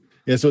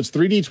 Yeah, so it's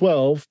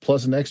 3d12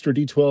 plus an extra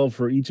d12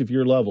 for each of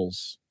your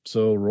levels.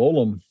 So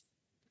roll them.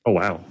 Oh,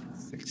 wow.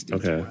 60,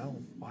 Okay.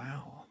 12.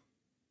 Wow.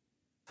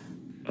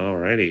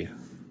 Alrighty.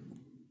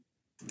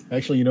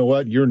 Actually, you know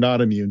what? You're not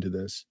immune to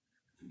this.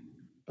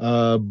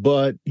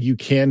 But you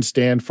can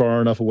stand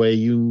far enough away.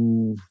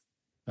 I'm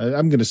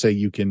going to say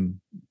you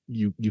can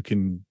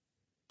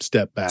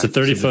step back. It's a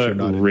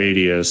 30-foot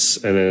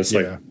radius, and then it's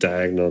like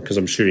diagonal because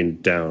I'm shooting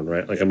down,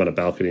 right? Like I'm on a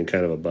balcony and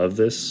kind of above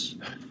this.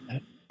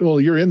 Well,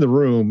 you're in the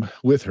room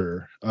with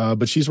her,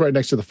 but she's right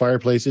next to the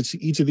fireplace.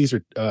 Each of these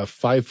are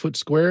 5-foot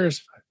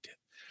squares.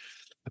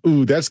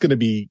 Ooh, that's going to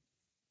be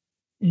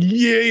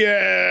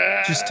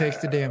Just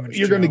take the damage.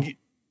 You're going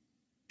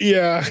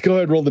to go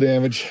ahead, roll the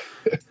damage.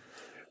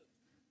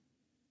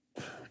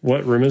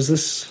 What room is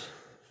this?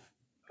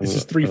 This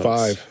is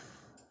 3-5.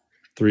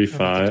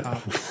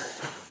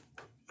 3-5.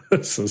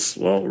 It's a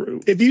small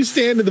room. If you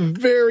stand in the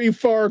very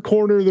far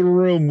corner of the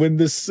room when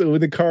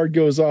the card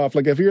goes off,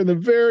 like if you're in the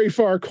very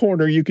far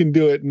corner, you can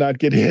do it and not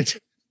get hit.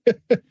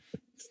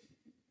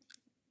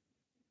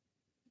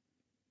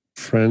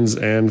 Friends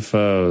and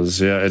foes.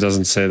 Yeah, it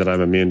doesn't say that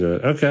I'm immune to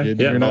it. Okay.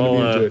 You're not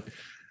immune to it.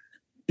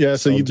 Yeah,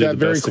 so that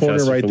very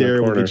corner right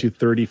there will get you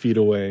 30 feet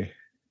away.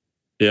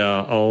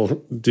 Yeah, I'll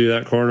do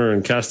that corner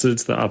and cast it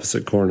to the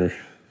opposite corner.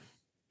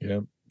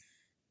 Yep.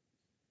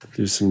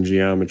 Do some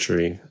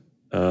geometry.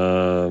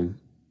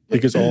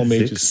 Because all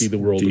mages see the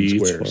world in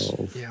squares.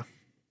 Yeah.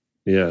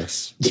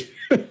 Yes.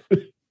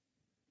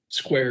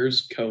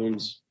 Squares,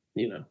 cones,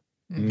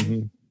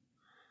 Mm-hmm.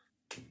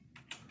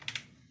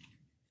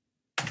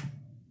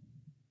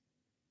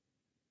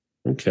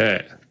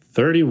 Okay.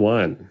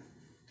 31.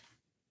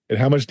 And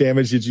how much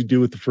damage did you do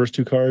with the first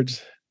two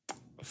cards?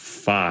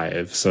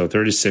 5. So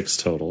 36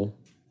 total.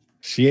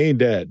 She ain't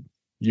dead.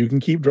 You can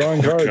keep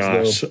drawing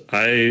cards,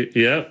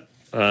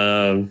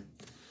 though.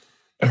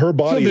 Her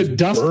body is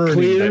dust burning.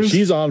 clears.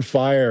 She's on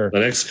fire. The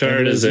next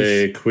card is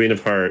a Queen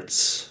of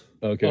Hearts.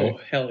 Okay. Oh,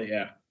 hell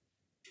yeah.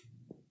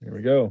 Here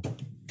we go.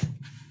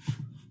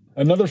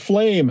 Another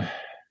flame.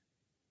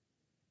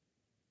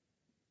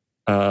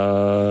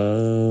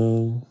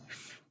 So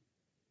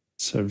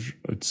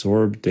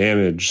absorb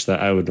damage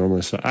that I would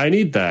normally. So I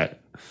need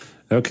that.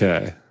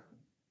 Okay.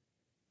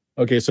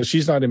 Okay, so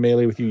she's not in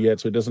melee with you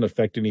yet, so it doesn't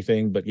affect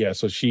anything. But yeah,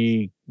 so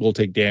she will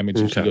take damage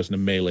if she goes into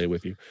melee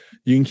with you.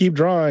 You can keep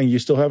drawing. You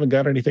still haven't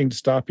got anything to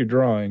stop your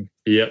drawing.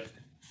 Yep.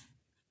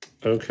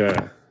 Okay.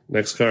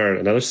 Next card,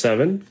 another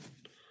 7.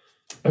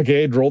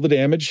 Okay, roll the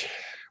damage.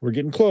 We're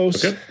getting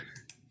close. Okay.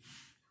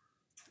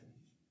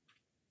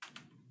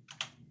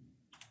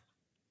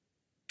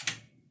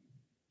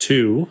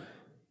 Two.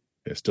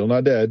 It's still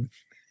not dead.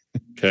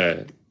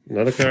 Okay.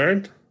 Another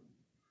card.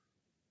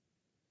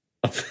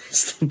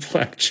 It's the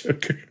Black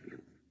Joker.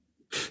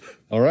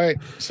 All right.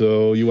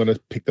 So you want to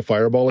pick the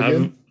fireball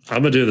again?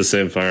 I'm gonna do the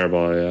same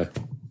fireball. Yeah,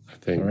 I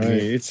think. All right.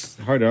 It's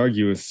hard to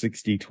argue with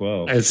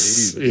 60-12. It's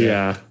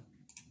So-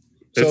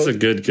 it's a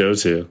good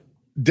go-to.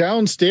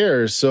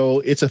 Downstairs,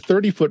 so it's a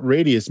 30-foot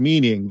radius,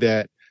 meaning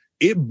that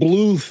it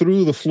blew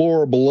through the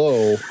floor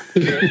below.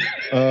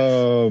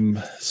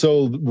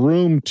 So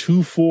room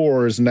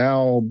 2-4 is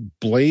now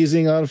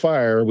blazing on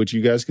fire, which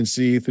you guys can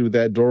see through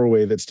that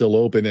doorway that's still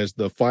open as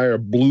the fire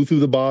blew through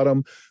the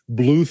bottom,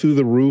 blew through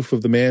the roof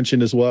of the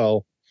mansion as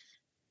well.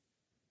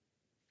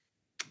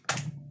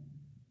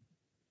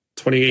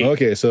 28.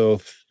 Okay,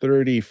 so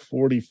 30,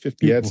 40,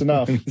 50. Yeah, it's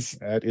enough.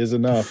 That is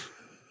enough.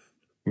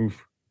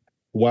 Oof.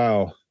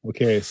 Wow.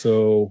 Okay,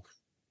 so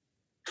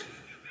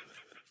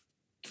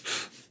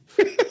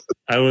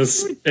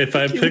If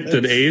I picked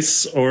an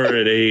ace or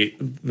an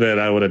 8, then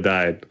I would have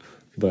died.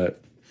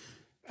 But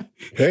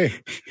hey,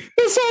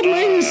 This old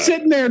lady's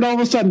sitting there, and all of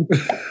a sudden,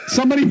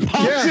 somebody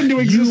pops into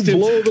existence. You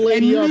blow the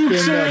lady up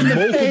nukes her in the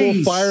multiple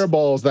face.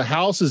 fireballs. The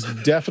house is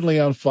definitely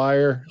on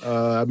fire.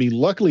 I mean,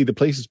 luckily the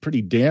place is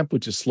pretty damp,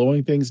 which is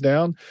slowing things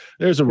down.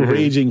 There's a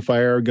raging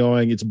fire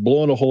going. It's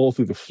blowing a hole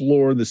through the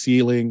floor and the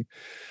ceiling.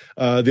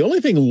 The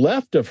only thing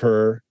left of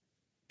her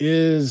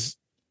is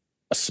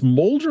a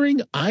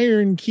smoldering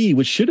iron key,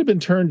 which should have been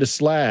turned to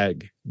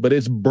slag, but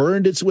it's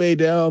burned its way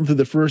down through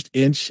the first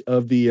inch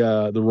of the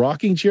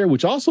rocking chair,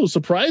 which also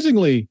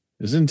surprisingly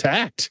is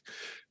intact.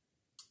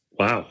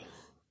 wow.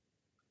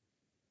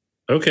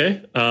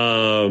 Okay.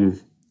 I'm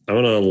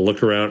gonna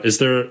look around. Is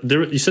there?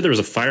 You said there was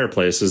a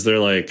fireplace. Is there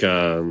like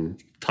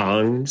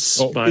tongs?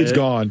 Oh, it's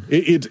gone.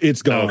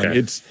 It's gone. Okay.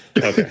 It's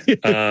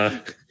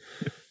okay.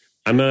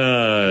 I'm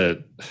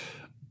gonna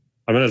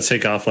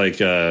take off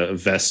like a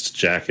vest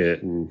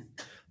jacket and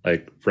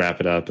like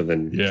wrap it up and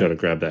then go to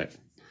grab that.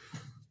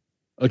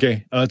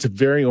 Okay, it's a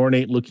very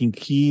ornate looking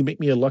key. Make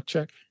me a luck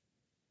check.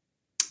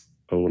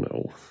 Oh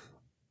no.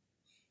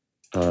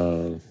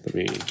 Let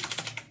me.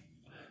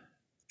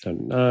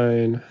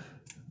 9.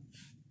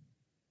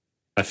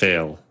 I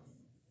fail.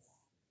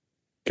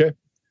 Okay.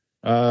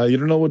 You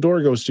don't know what door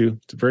it goes to.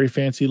 It's a very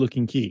fancy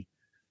looking key.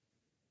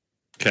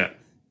 Okay.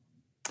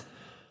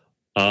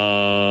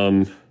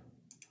 I'm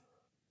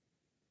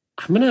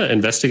gonna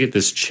investigate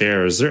this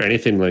chair. Is there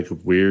anything like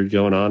weird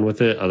going on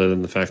with it other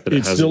than the fact that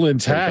it's still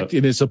intact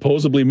and it's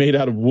supposedly made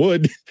out of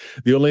wood?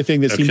 The only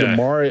thing that seemed to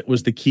mar it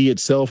was the key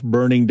itself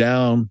burning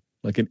down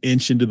like an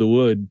inch into the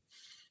wood.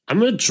 I'm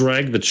gonna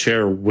drag the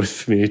chair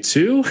with me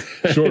too,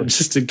 sure,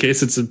 just in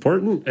case it's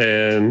important.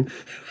 And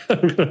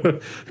I'm gonna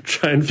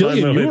try and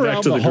find my way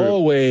back to the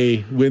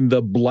hallway when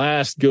the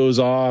blast goes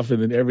off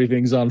and then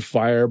everything's on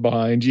fire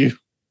behind you.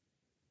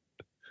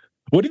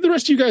 What are the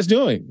rest of you guys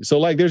doing? So,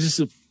 like, there's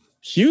this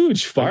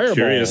huge fireball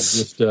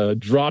just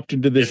dropped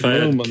into this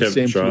room on the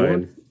same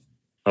floor.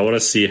 I want to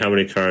see how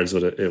many cards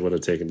it would have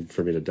taken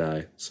for me to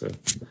die. So,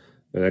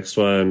 the next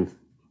one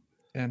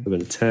would have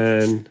been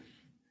 10.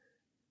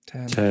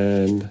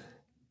 10.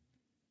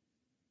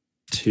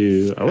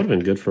 2. I would have been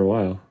good for a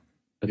while.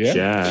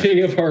 Jack.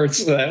 King of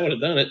Hearts. That would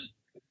have done it.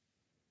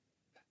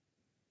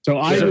 So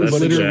Ivan's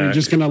literally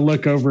just going to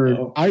look over.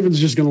 Oh. Ivan's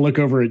just going to look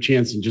over at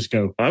Chance and just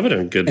go. I would have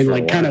been good and for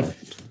like a while. Kind of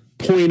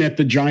point at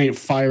the giant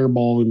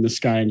fireball in the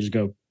sky and just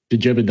go, "To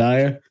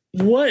Jebediah."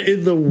 What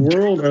in the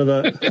world are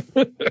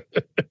the?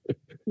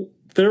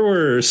 There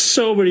were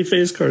so many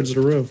face cards in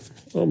a row.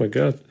 Oh my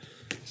god!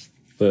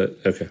 But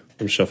okay,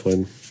 I'm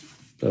shuffling.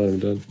 I'm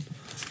done.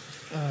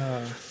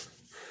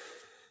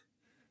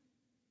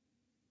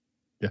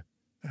 Yeah,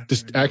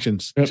 just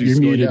actions. Yep, you're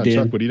muted, Dan.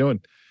 Chuck, what are you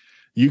doing?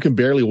 You can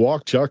barely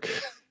walk, Chuck.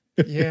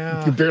 Yeah,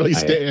 you can barely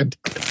stand.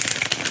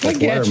 I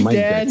got you,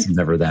 Dad.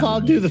 I'll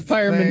do the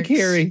fireman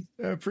carry.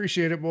 I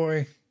appreciate it,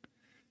 boy.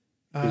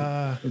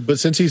 But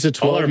since he's a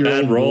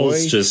 12-year-old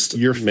boy, just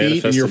your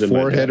feet and your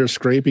forehead are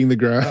scraping the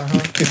ground.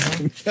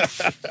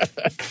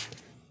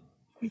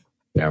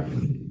 Yeah,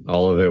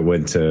 all of it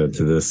went to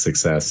this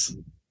success.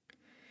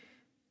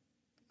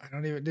 I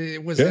don't even.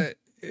 It was that.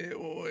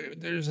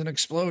 There's an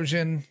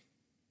explosion.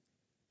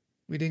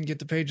 We didn't get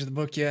the page of the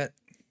book yet.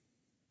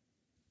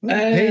 The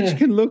page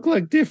can look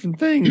like different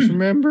things.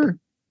 Remember.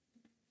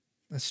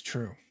 That's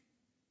true.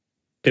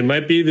 It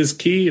might be this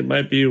key. It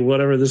might be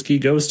whatever this key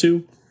goes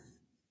to.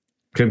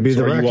 Could be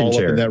the rocking all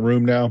chair. Up in that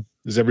room now.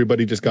 Has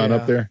everybody just gone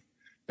up there?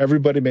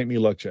 Everybody make me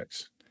luck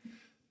checks.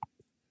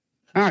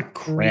 Ah,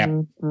 crap.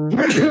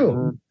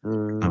 Oh,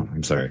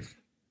 I'm sorry.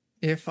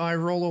 If I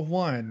roll a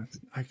 1,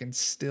 I can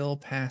still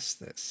pass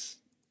this.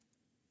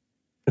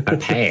 I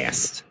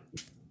passed.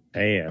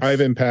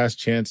 Ivan passed.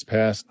 Chance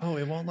passed. Oh,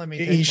 it won't let me.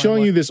 He's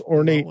showing you this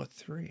ornate.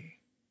 3.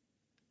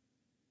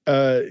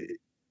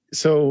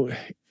 So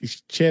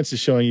Chance is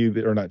showing you,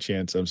 or not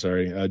Chance, I'm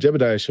sorry.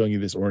 Jebediah is showing you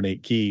this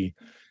ornate key.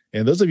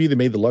 And those of you that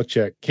made the luck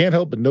check can't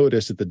help but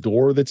notice that the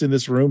door that's in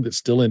this room that's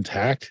still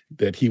intact,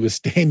 that he was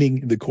standing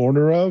in the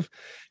corner of,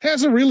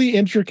 has a really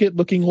intricate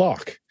looking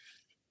lock.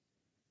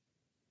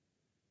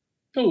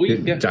 Oh,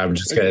 I'm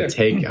just gonna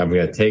take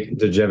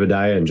the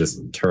Jebediah and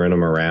just turn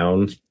him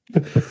around.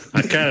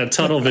 I kind of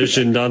tunnel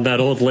visioned on that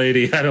old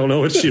lady. I don't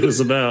know what she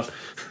was about.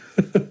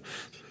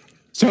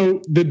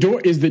 So the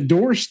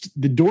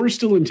door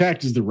still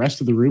intact? Is the rest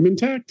of the room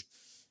intact?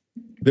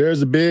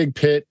 There's a big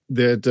pit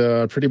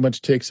that pretty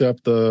much takes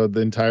up the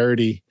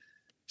entirety.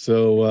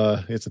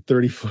 So it's a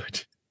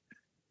 30-foot.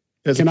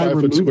 It's a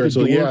 5-foot square.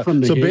 So yeah.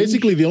 So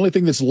basically, the only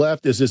thing that's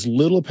left is this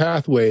little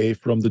pathway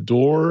from the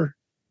door,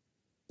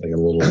 like a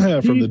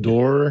little from the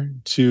door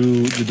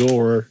to the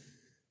door,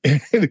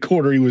 in the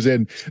corner he was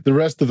in. The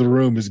rest of the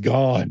room is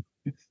gone.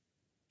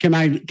 Can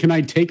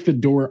I take the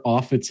door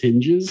off its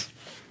hinges?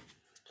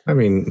 I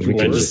mean, we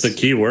can just the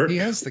key work. He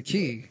has the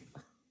key.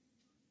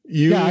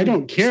 I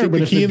don't care. Stick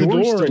but the key in the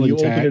door and you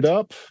intact, open it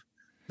up.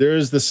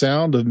 There's the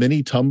sound of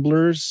many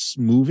tumblers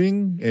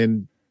moving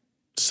and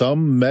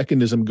some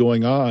mechanism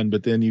going on,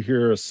 but then you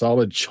hear a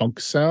solid chunk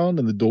sound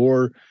and the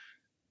door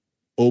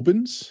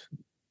opens.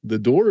 The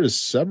door is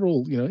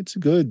several, it's a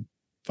good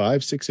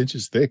 5-6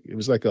 inches thick. It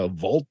was like a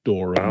vault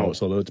door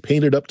almost, although it's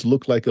painted up to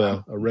look like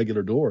a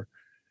regular door.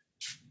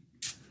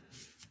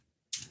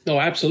 No,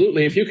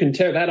 absolutely. If you can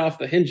tear that off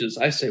the hinges,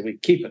 I say we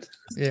keep it.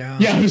 Yeah.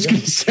 Yeah, I was going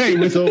to say,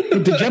 with the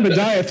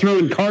Jebediah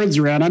throwing cards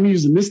around, I'm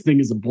using this thing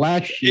as a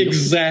blast shield.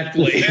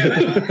 Exactly.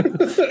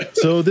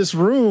 So this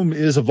room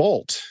is a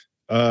vault.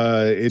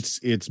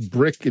 It's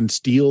brick and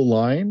steel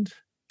lined,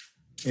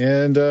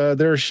 and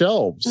there are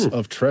shelves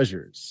of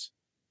treasures.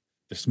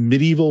 There's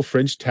medieval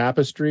French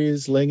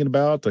tapestries laying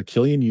about.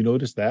 Killian, you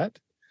noticed that?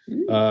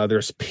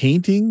 There's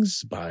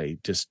paintings by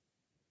just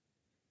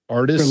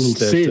artists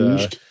that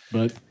singed,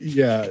 but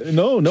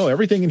no,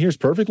 everything in here is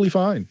perfectly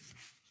fine.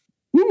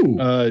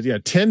 Ooh.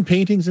 10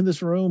 paintings in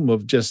this room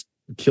of just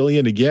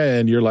Killian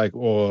again. You're like,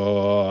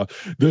 oh,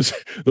 those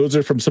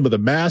are from some of the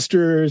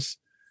masters.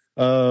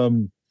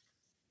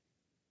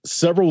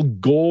 several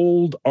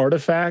gold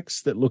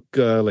artifacts that look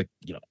like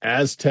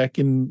Aztec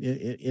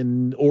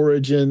in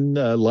origin,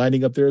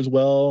 lining up there as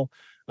well.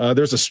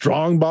 There's a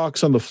strong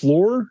box on the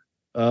floor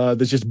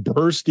that's just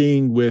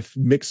bursting with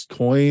mixed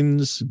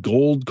coins,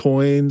 gold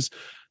coins,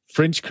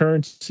 French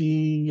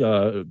currency,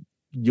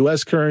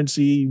 U.S.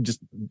 currency, just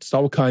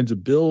all kinds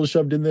of bills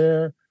shoved in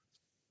there.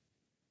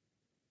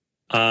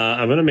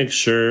 I'm gonna make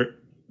sure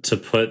to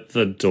put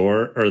the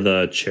door or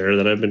the chair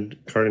that I've been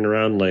carting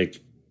around like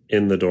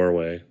in the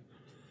doorway.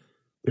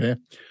 Okay.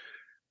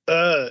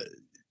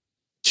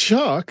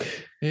 Chuck.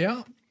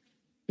 Yeah.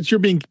 You're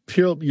being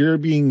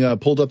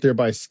pulled up there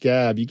by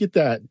Scab. You get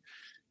that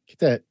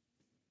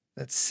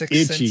sixth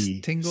itchy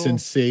sense tingle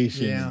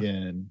sensation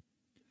again.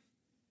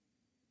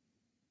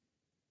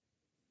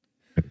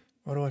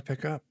 What do I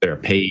pick up? Their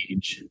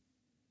page.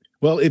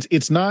 Well,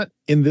 it's not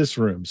in this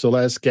room. So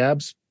as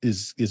Scabs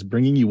is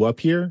bringing you up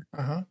here,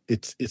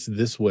 it's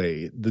this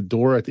way. The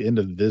door at the end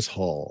of this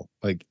hall.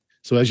 Like,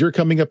 so as you're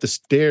coming up the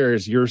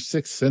stairs, your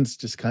sixth sense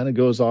just kind of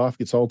goes off,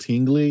 gets all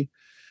tingly.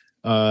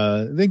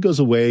 Then goes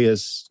away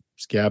as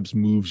Scabs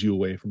moves you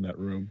away from that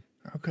room.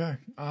 Okay.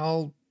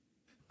 I'll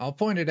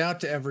point it out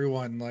to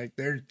everyone. Like,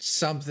 there's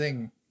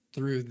something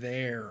through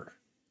there.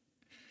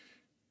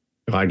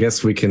 I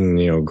guess we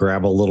can,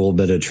 grab a little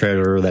bit of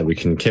treasure that we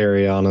can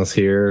carry on us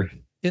here.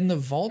 In the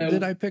vault,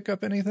 did I pick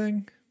up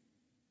anything?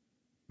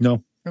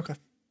 No. Okay.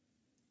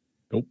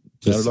 Nope.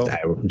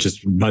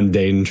 Just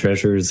mundane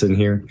treasures in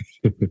here.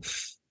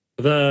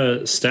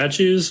 The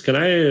statues, can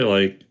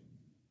I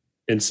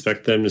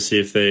inspect them to see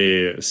if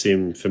they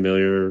seem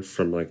familiar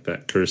from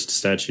that cursed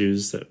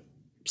statues, that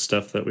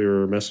stuff that we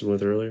were messing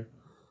with earlier?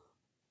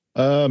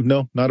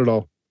 No, not at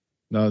all.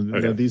 No, Okay.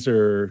 no, these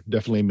are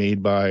definitely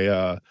made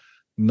by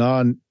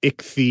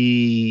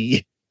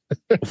non-ichthy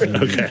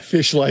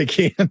fish-like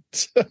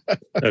hands.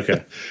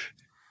 Okay.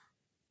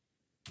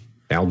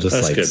 I'll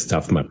just good.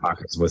 stuff my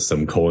pockets with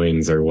some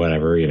coins or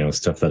whatever,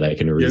 stuff that I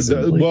can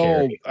reasonably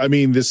carry. I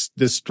mean, this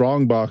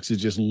strong box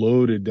is just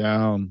loaded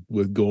down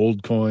with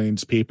gold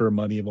coins, paper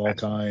money of all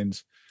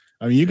kinds.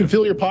 I mean, you can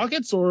fill your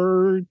pockets,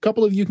 or a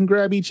couple of you can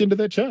grab each end of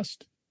that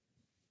chest.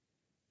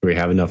 Do we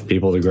have enough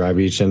people to grab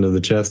each end of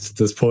the chest at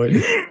this point?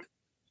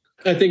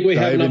 I think we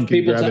have Ivan enough can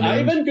people grab to. an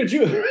end. Ivan, could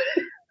you?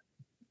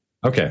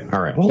 Okay, all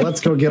right. Well, let's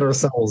go get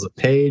ourselves a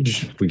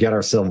page. We got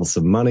ourselves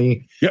some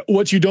money. Yeah,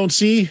 what you don't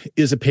see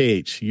is a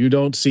page. You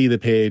don't see the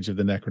page of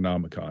the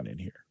Necronomicon in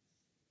here.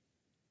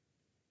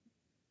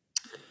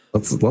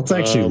 Let's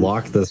actually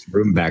lock this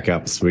room back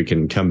up so we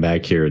can come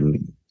back here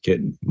and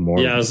get more.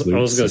 Yeah, I was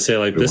going to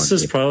say, this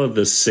is probably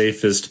the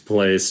safest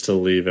place to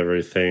leave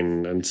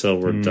everything until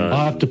we're done.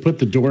 I'll have to put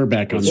the door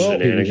back on.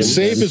 Shenanigans.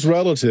 Safe is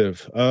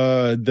relative.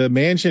 The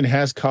mansion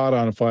has caught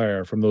on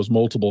fire from those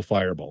multiple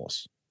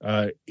fireballs.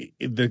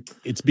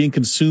 It's being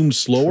consumed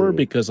slower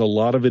because a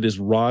lot of it is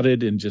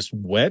rotted and just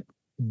wet,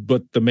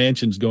 but the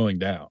mansion's going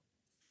down.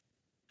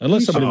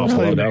 Unless somebody wants to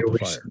put out the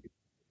fire.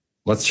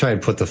 Let's try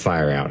and put the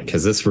fire out,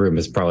 because this room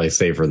is probably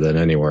safer than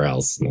anywhere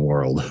else in the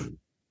world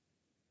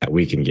that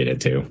we can get it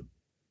to.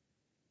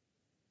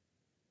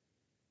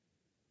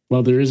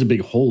 Well, there is a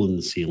big hole in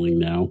the ceiling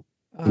now.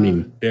 I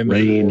mean, And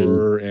rain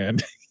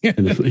and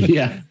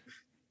yeah.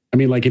 I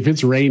mean, if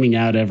it's raining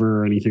out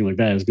ever or anything like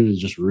that, it's going to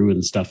just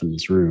ruin stuff in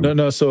this room.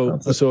 No.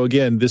 So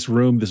again, this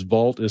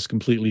vault is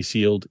completely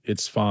sealed.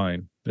 It's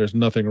fine. There's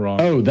nothing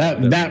wrong. Oh,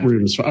 that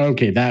room's fine.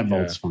 Okay, that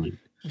vault's fine.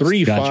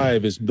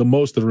 3-5 is the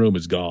most of the room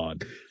is gone.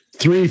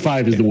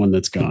 3-5 is the one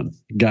that's gone.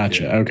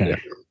 Gotcha. Yeah. Okay. Yeah.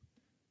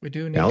 We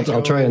do need I'll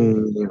to try go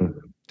and.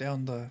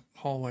 down the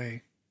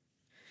hallway.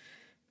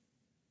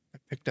 I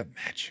picked up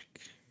magic.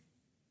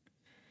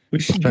 We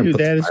should try and do put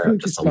the that as fire out quick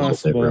as just a little bit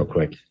possible. real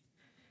quick.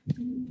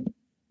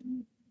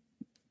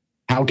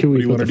 How can What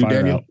we do you put the wanna do,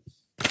 fire Daniel? out?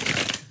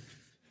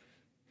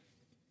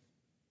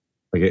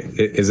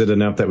 Is it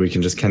enough that we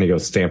can just kind of go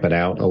stamp it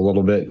out a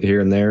little bit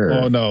here and there? Or?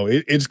 Oh no,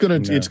 it's gonna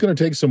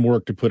take some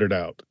work to put it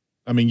out.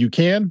 I mean, you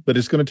can, but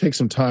it's gonna take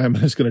some time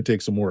and it's gonna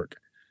take some work.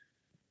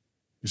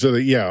 So are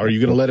you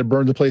gonna let it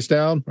burn the place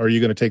down, or are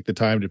you gonna take the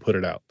time to put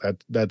it out?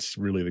 That's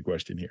really the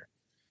question here.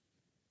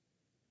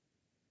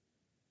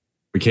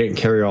 We can't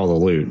carry all the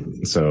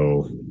loot,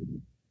 so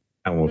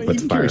I won't put You the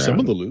can fire carry out. some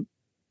of the loot.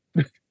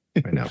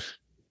 I know.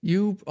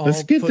 You all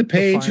Let's get put the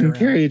page fire and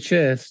carry a out.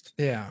 chest.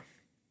 Yeah.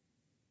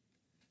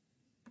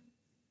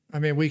 I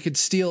mean, we could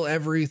steal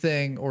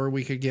everything, or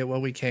we could get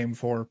what we came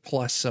for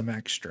plus some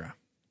extra.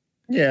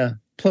 Yeah.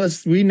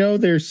 Plus, we know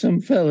there's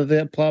some fella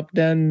that plopped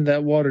down in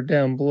that water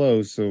down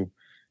below. So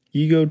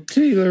you go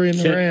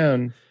tailoring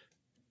around.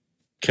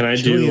 Can I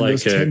do Julian, like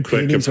those a 10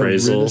 quick paintings are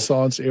appraisal?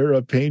 Renaissance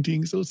era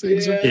paintings. Those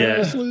things are Yeah.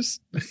 priceless.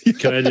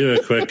 Can I do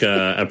a quick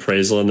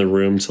appraisal in the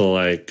room to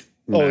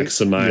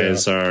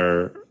maximize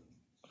our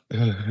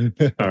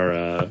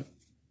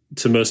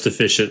to most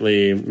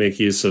efficiently make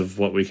use of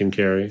what we can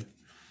carry?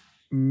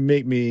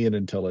 Make me an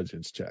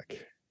intelligence check.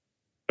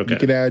 Okay. You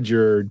can add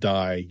your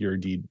die,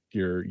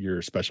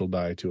 your special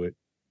die to it.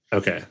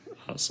 Okay.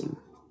 Awesome.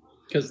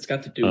 Because it's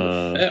got to do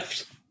with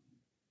theft.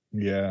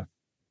 Yeah.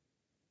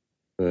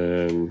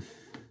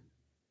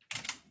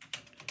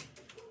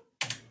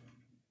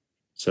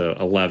 So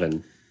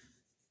 11.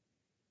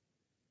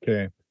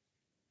 Okay.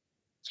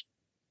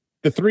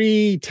 The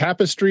 3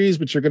 tapestries,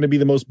 which are going to be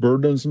the most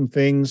burdensome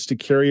things to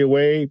carry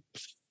away,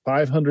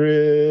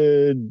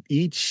 500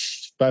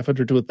 each,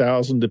 500 to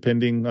 1,000,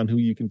 depending on who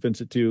you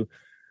convince it to.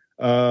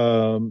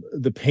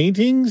 The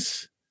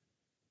paintings,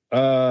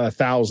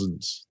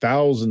 thousands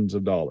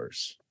of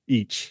dollars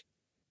each.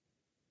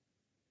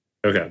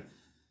 Okay.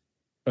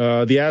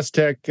 The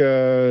Aztec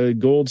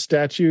gold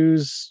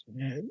statues,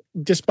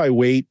 just by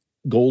weight,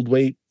 gold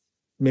weight,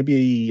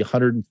 maybe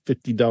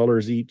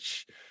 $150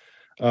 each.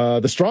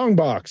 The strong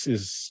box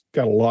is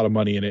got a lot of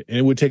money in it, and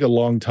it would take a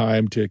long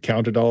time to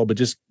count it all, but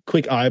just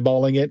quick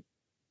eyeballing it,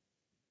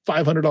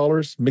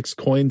 $500, mixed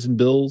coins and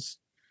bills.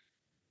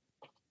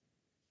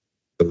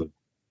 The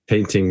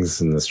paintings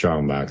in the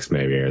strong box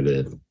maybe are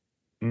the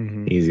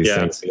easiest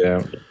things to get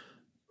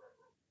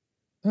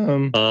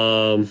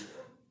out.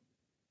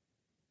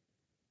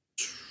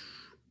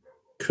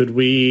 Could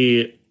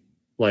we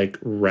like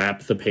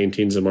wrap the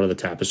paintings in one of the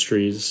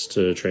tapestries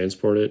to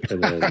transport it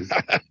and then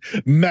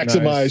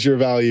maximize your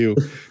value?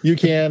 You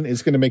can.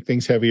 It's going to make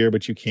things heavier,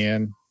 but you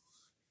can.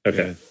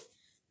 Okay.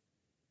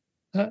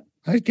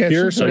 I guess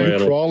Here, so you're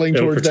crawling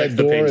towards that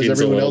door as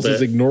everyone else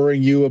is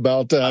ignoring you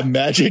about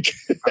magic.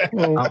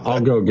 well, I'll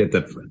go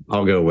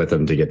with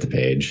them to get the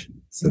page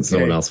since no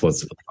one else wants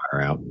to put the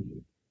fire out.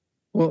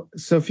 Well,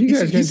 so if you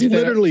guys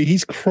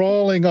he's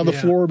crawling on the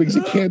floor because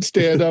he can't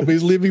stand up.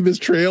 He's leaving this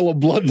trail of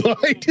blood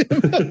behind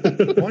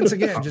him. Once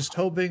again, just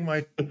hoping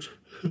my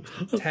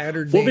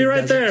tattered We'll be name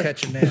right doesn't there.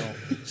 catch a nail.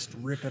 Just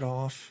rip it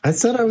off. I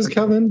said I was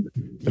coming.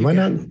 Am I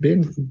not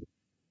being?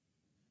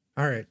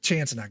 All right,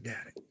 Chance and I got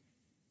it.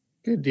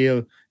 good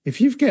deal. If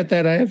you've got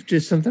that, I have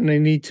just something I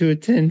need to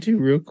attend to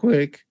real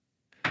quick.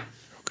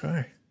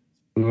 Okay.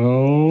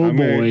 Oh,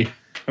 boy.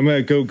 I'm going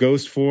to go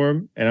ghost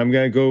form, and I'm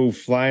going to go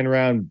flying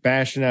around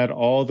bashing out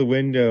all the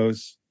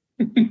windows.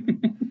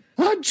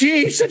 Oh,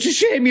 gee, such a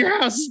shame your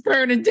house is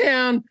burning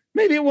down.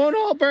 Maybe it won't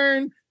all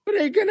burn, but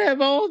you're going to have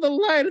all the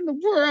light in the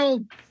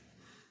world.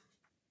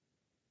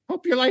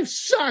 Hope your life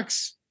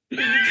sucks.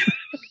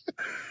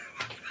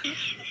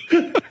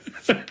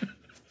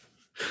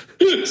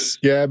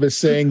 Gab is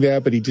saying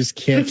that, but he just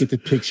can't get the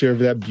picture of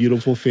that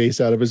beautiful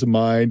face out of his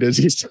mind as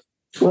he's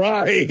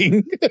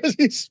crying as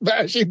he's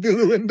smashing through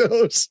the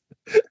windows.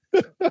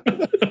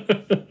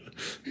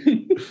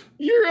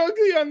 You're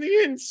ugly on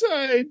the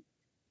inside.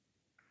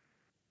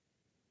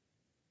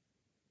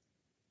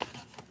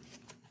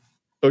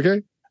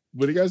 Okay,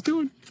 what are you guys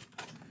doing?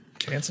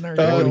 Chance and I are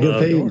going get to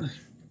paid. the door.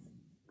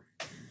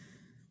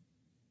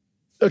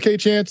 Okay,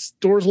 Chance,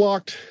 door's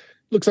locked.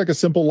 Looks like a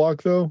simple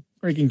lock, though.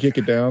 Or you can kick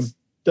it down.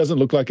 Doesn't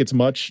look like it's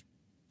much.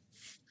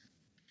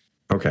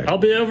 Okay. I'll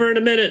be over in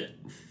a minute.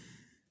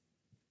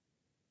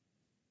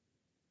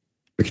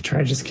 We could try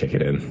to just kick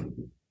it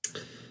in.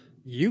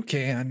 You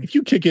can. If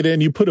you kick it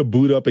in, you put a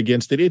boot up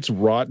against it. It's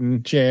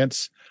rotten,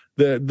 Chance.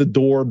 The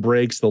door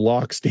breaks. The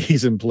lock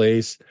stays in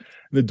place.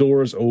 The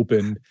door is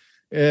open.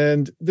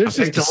 And there's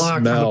I just picked a a lock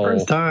smell. for the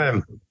first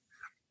time.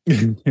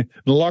 The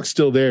lock's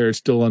still there. It's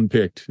still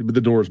unpicked, but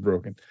the door's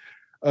broken.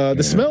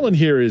 The smell in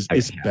here is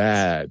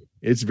bad.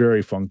 It's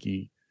very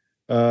funky.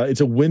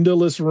 It's a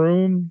windowless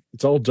room.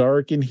 It's all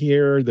dark in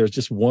here. There's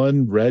just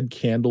one red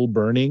candle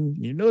burning.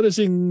 You're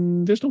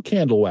noticing there's no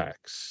candle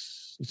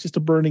wax. It's just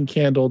a burning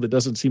candle that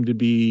doesn't seem to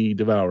be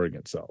devouring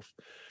itself.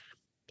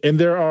 And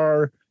there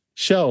are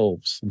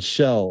shelves and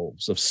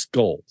shelves of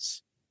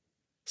skulls.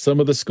 Some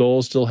of the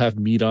skulls still have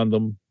meat on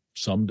them.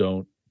 Some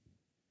don't.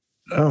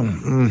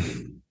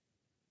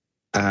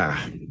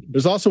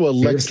 There's also a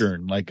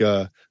lectern, like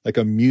a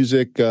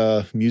music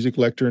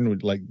lectern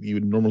with, like, you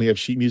would normally have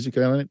sheet music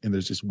on it, and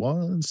there's just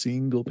one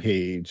single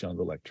page on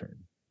the lectern.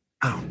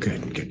 Oh,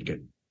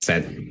 good.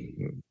 Set.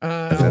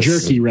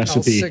 Jerky I'll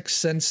recipe. 6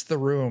 sense the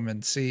room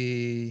and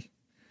see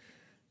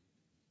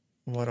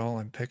what all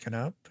I'm picking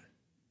up.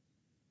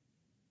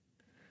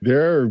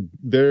 They're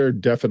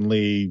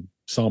definitely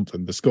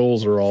something. The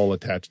skulls are all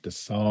attached to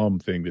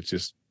something that's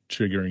just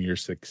triggering your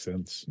sixth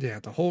sense. Yeah,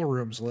 the whole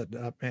room's lit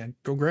up, man.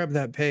 Go grab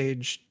that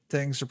page.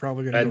 Things are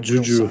probably going That to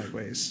go juju. real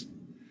sideways.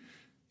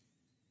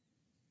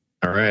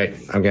 All right.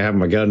 I'm gonna have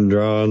my gun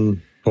drawn,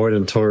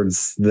 pointing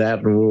towards that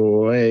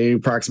way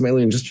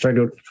approximately, and just try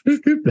to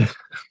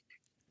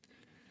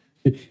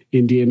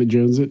Indiana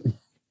Jones it.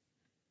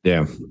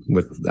 yeah,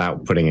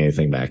 without putting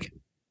anything back.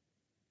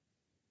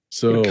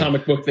 So,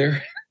 Comic book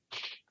there.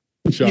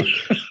 Chuck,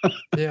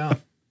 Yeah,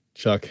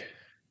 Chuck,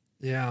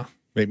 yeah.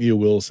 make me a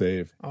will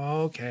save.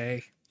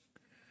 Okay.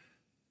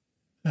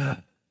 Has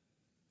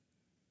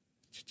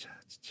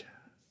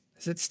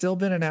it still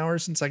been an hour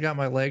since I got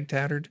my leg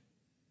tattered?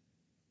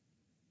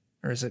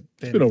 Or has it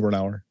been, It's been over an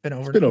hour. Been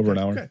over, It's been over okay,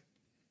 an hour. okay.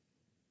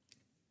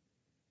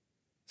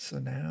 So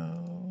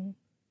now,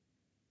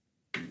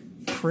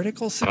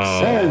 critical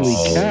success.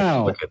 Holy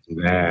cow. Look at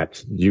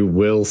that. You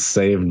will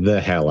save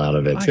the hell out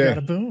of it. I got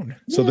a boon.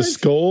 So the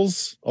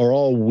skulls are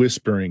all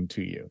whispering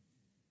to you.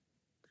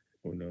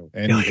 Oh no.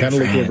 And Kill you your kind of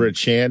look friend. over at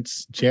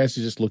Chance. Chance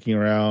is just looking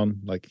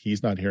around like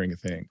he's not hearing a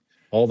thing.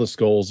 all the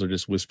skulls are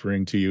just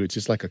whispering to you. It's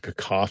just like a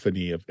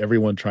cacophony of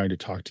everyone trying to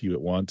talk to you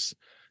at once,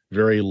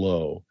 very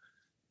low.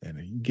 And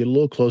you get a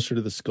little closer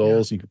to the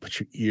skulls. You can put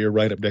your ear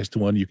right up next to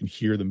one. You can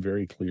hear them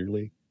very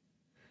clearly.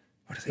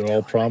 What are they They're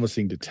all telling me?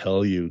 promising to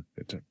tell you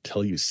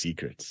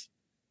secrets.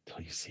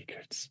 Tell you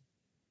secrets.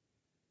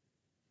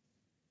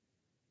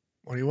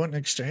 What do you want in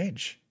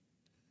exchange?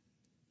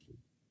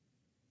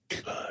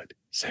 Blood,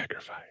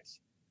 sacrifice,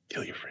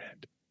 kill your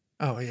friend.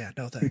 Oh yeah,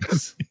 no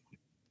thanks.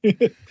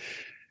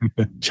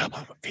 Chop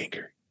off a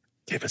finger.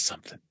 Give us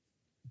something.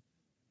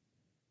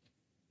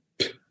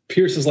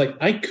 Pierce is like,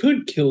 I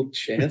could kill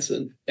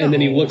Jansen. And then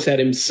he No. looks at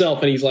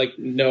himself and he's like,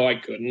 no, I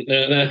couldn't.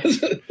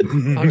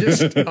 I'll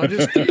just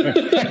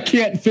I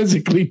can't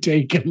physically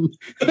take him.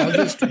 I'll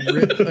just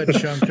rip a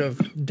chunk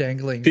of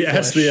dangling He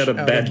asked me flesh at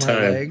a out bad of my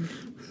time. leg.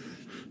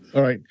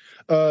 All right.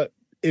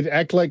 It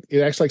acts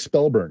like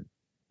spell burn.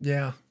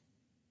 Yeah,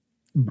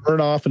 Burn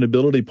off an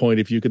ability point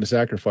if you can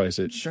sacrifice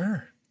it.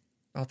 sure.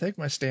 I'll take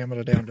my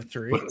stamina down to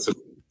 3.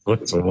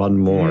 What's one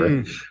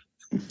more?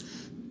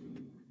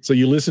 So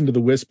you listen to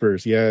the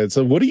whispers. Yeah.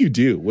 So what do you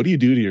do? What do you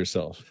do to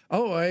yourself?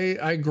 Oh,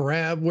 I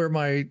grab where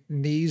my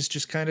knees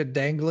just kind of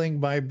dangling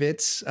by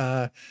bits.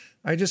 I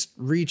just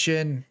reach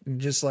in and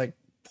just like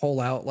pull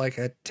out like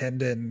a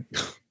tendon.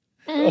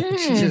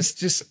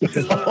 just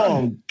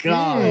Oh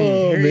God!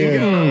 Oh, Here you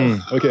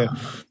man. Okay.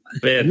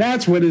 Man, And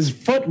that's when his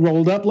foot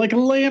rolled up like a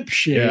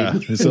lampshade. Yeah.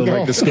 And so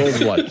like the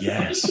skulls are like,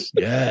 yes,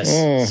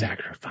 Oh.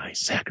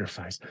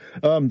 sacrifice.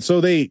 So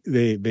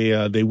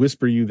they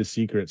whisper you the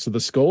secret. So the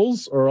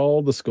skulls are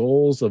all the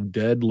skulls of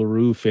dead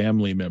LaRue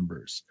family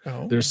members.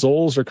 oh, Their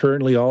souls are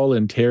currently all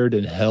interred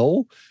in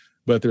hell,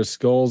 but their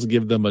skulls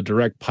give them a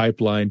direct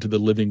pipeline to the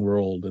living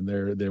world, and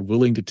they're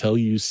willing to tell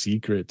you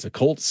secrets,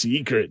 occult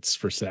secrets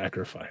for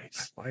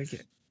sacrifice. I like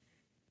it.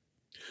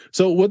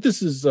 So what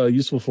this is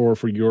useful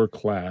for your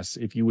class,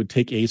 if you would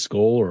take a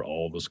skull or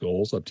all the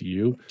skulls, up to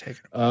you, Take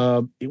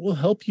it. it will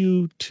help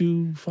you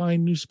to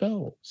find new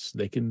spells.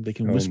 They can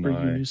Oh whisper you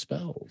my. new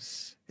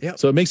spells. Yep.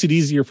 So it makes it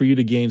easier for you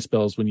to gain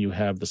spells when you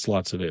have the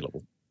slots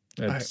available.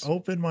 I That's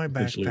open my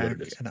essentially what it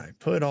backpack is. and I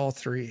put all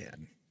 3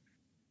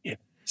 in.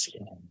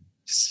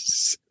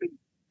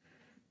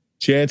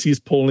 Chancey's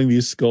pulling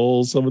these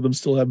skulls. Some of them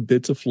still have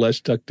bits of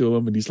flesh tucked to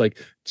them, and he's like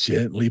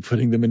gently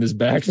putting them in his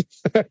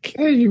backpack.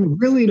 Hey, you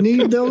really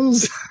need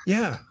those?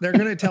 Yeah, they're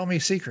gonna tell me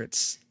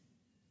secrets.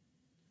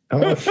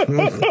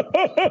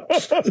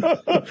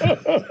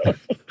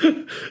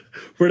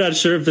 we're not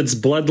sure if it's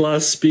blood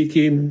loss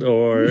speaking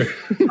or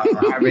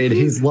I mean,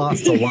 he's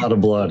lost a lot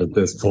of blood at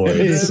this point.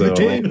 So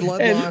Between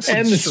blood loss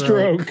and the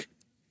stroke.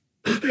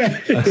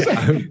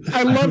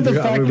 I love the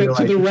I fact would be that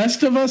to like- the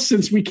rest of us,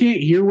 since we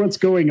can't hear what's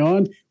going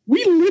on,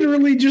 we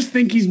literally just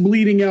think he's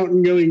bleeding out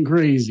and going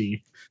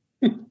crazy.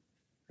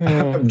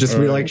 I'm just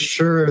be like,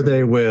 sure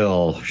they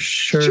will.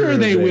 Sure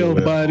they will,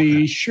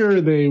 buddy.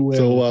 Sure they will.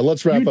 So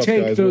let's wrap you up,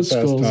 take guys. those We're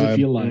past skulls time. if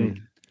you like. You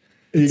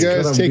It's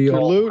guys gonna take be your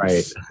all loot.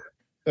 right.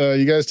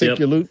 You guys take Yep.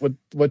 your loot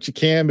what you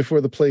can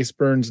before the place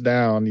burns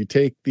down. You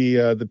take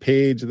the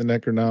page of the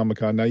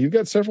Necronomicon. Now you've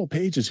got several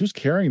pages. Who's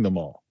carrying them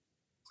all?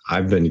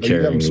 I've been Oh, you have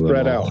carrying them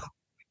spread all. out.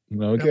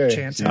 Okay,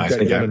 chance. so you've I got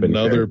think yet I've been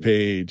another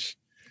carrying. page.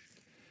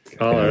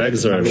 all our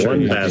eggs are I'm in sure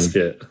one you can-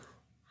 basket.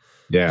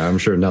 Yeah, I'm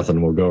sure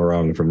nothing will go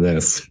wrong from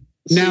this.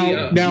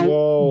 Now,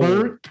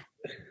 Whoa.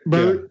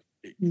 Bert,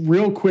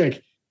 real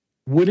quick,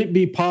 would it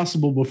be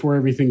possible before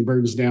everything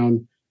burns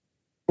down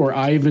for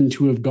Ivan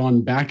to have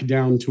gone back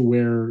down to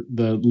where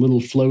the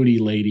little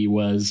floaty lady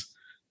was?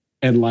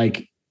 And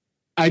like,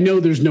 I know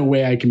there's no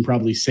way I can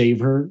probably save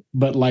her,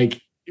 but like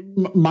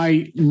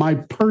my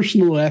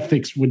personal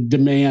ethics would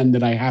demand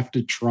that I have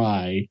to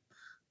try.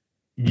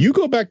 You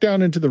go back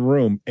down into the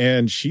room,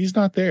 and she's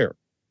not there.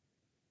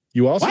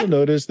 You also What?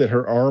 notice that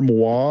her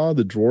armoire,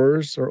 the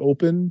drawers are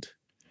opened,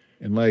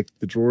 and like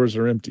the drawers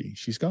are empty.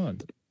 She's gone.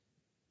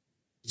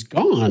 It's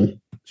gone.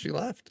 She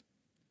left.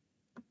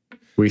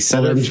 We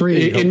set her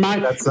free. In my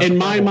That's not a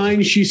problem.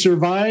 mind, she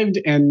survived,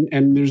 and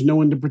there's no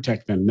one to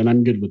protect them. Then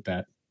I'm good with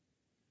that.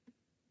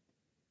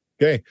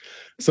 Okay.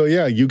 So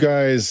yeah, you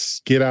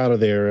guys get out of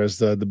there as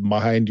the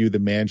behind you, the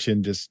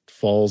mansion just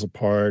falls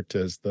apart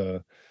as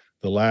the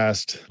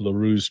last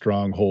LaRue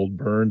stronghold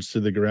burns to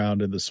the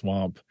ground in the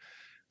swamp.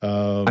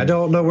 I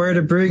don't know where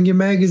to bring you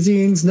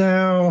magazines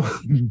now.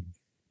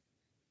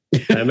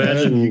 I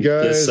imagine You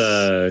guys-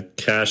 this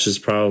cache is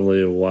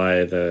probably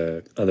why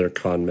the other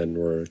conmen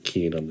were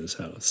keen on this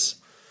house.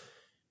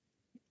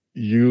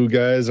 You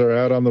guys are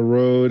out on the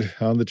road,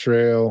 on the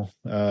trail,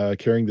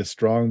 carrying the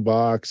strong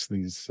box,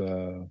 these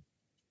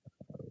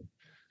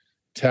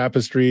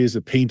tapestries,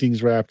 the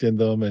paintings wrapped in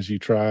them as you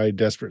try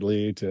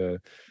desperately to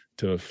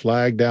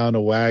flag down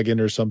a wagon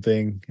or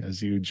something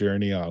as you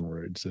journey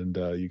onwards. And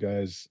you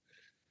guys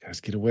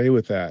get away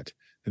with that.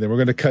 And then we're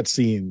going to cut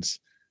scenes.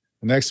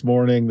 The next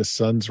morning, the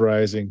sun's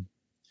rising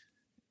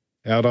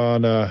out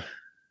on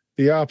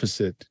the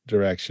opposite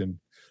direction.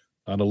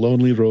 On a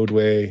lonely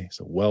roadway is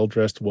a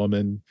well-dressed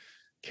woman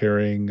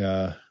carrying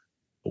a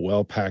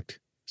well-packed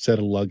set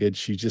of luggage.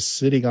 She's just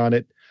sitting on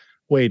it,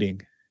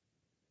 waiting.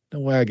 The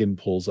wagon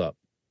pulls up.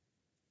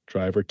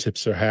 Driver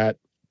tips her hat.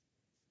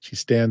 She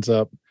stands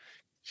up.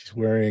 She's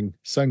wearing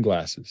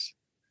sunglasses.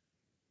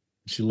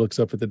 She looks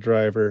up at the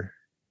driver,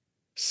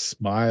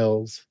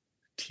 smiles,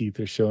 teeth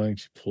are showing.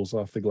 She pulls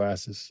off the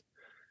glasses.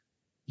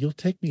 You'll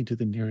take me to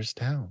the nearest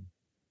town.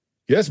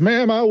 Yes,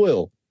 ma'am, I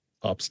will.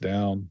 Hops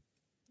down,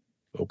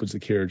 opens the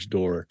carriage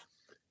door,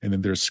 and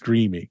then there's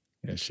screaming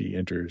as she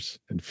enters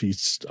and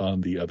feasts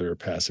on the other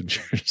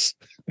passengers.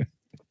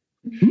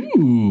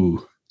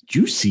 Ooh,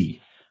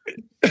 juicy.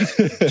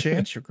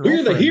 Chance, your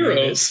We're girlfriend. the made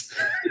heroes.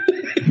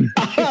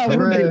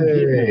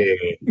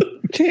 Hooray.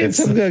 Chance,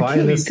 It's I'm the gonna kill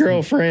your finest-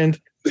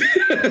 girlfriend.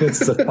 It's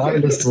the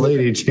finest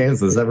lady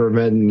Chance has ever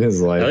met in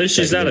his life. At least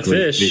she's not a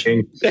technically fish.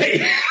 speaking.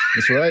 Hey,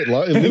 That's right.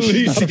 At least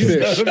she's not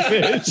a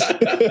fish.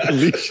 At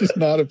least she's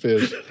not a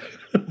fish.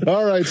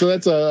 All right, so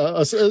that's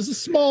a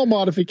small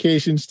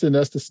modifications to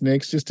Nest of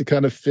Snakes just to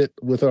kind of fit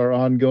with our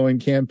ongoing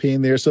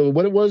campaign there. So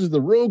what it was is the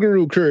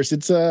Rougarou curse.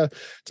 It's a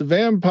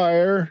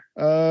vampire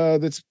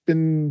that's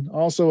been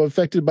also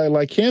affected by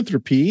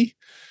lycanthropy.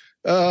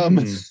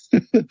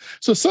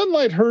 So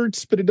sunlight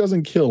hurts, but it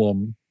doesn't kill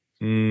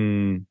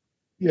him.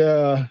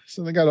 Yeah,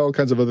 so they got all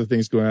kinds of other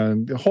things going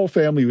on. The whole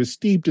family was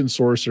steeped in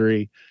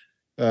sorcery.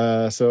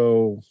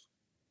 So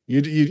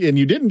you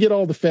didn't get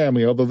all the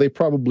family, although they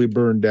probably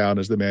burned down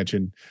as the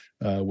mansion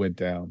went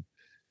down.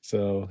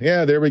 So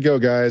yeah, there we go,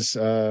 guys.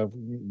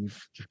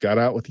 You've got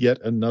out with yet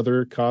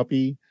another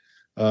copy.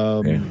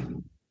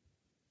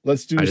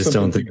 Let's do. I just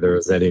don't think there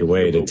was any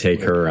way to take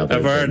her out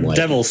Of our than, like-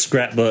 devil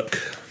scrapbook.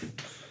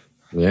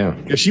 Yeah.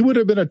 Yeah, she would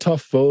have been a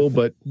tough foe,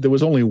 but there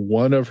was only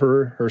one of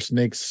her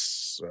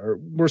snakes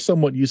were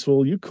somewhat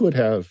useful. You could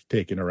have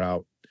taken her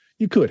out.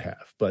 You could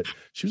have, but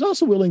she was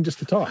also willing just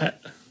to talk.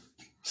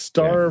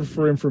 Starve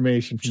for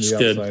information from Just the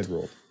good. outside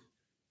world.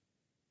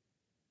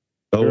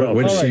 But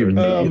when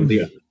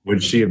All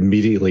she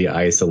immediately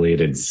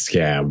isolated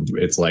Scab,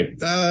 it's like,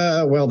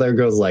 well, there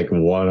goes like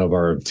one of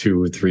our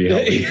 2-3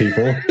 healthy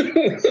people.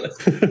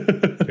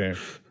 Okay. Who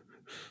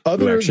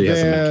Other actually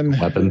has an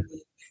actual weapon.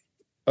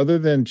 other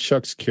than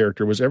Chuck's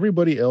character, was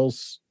everybody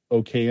else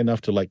okay enough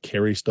to like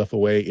carry stuff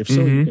away? If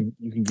so, you can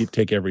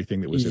take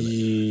everything that was in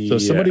it. So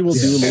somebody will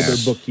do a little bit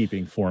of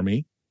bookkeeping for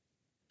me.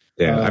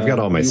 Yeah, I've got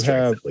all my you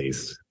strength have- at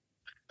least.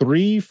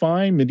 3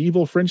 fine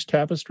medieval French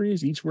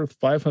tapestries, each worth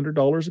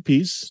 $500 a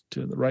piece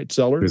to the right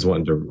seller.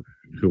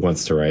 Who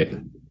wants to write?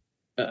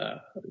 Well,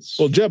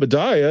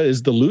 Jebediah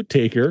is the loot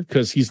taker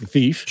because he's the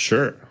thief.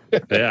 Sure.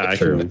 Yeah, I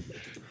True. can.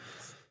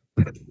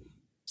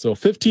 So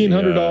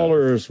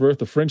 $1,500 worth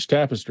of French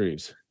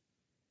tapestries.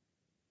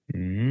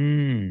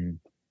 Mm.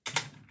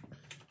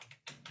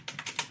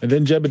 And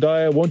then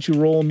Jebediah, won't you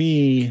roll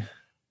me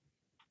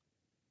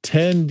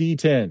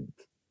 10d10?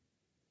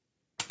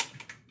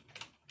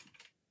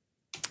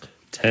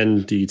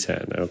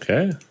 10d10.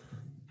 Okay.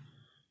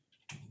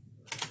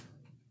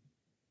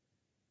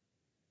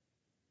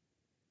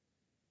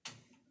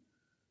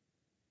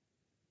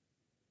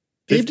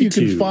 If you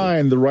can 52.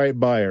 find the right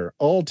buyer,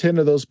 all 10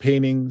 of those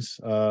paintings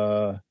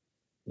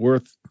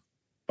worth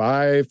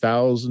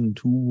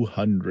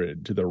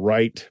 5,200 to the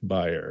right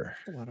buyer.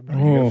 A lot of You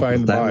money. gotta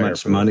find the That buyer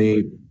much for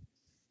money.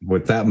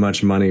 With that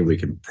much money, we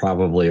could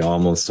probably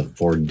almost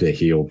afford to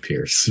heal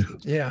Pierce.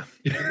 Yeah.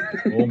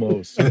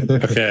 almost.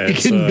 Okay. You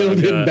can build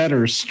I him got,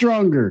 better,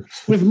 stronger,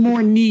 with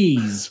more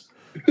knees.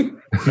 I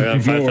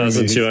got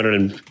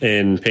 5,200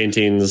 in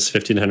paintings,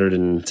 1,500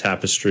 in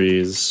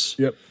tapestries.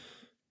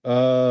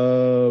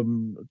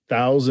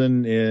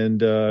 1,000 in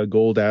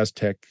gold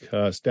Aztec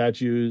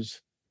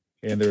statues,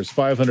 and there's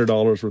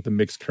 $500 worth of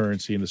mixed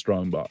currency in the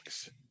strong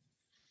box.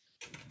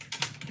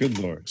 Good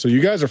Lord. So you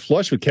guys are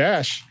flush with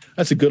cash.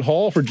 That's a good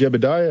haul for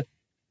Jebediah.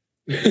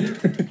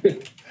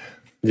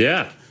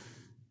 Yeah.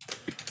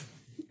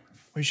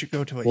 We should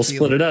go to a We'll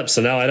split it up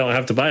so now I don't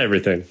have to buy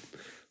everything.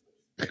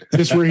 Is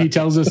this where he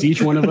tells us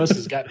each one of us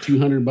has got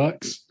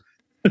 $200?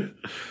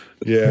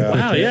 Yeah.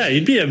 Wow, yeah,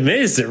 you'd be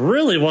amazed. It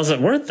really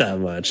wasn't worth that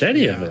much,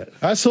 any of it.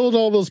 I sold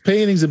all those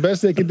paintings. The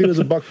best they could do is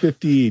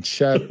 $1.50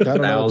 each. I don't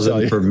know. What to tell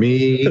 1,000 you. for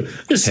me.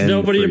 Just 10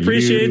 nobody for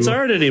appreciates you.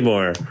 art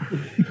anymore.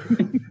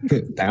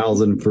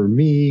 1,000 for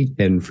me,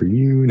 10 for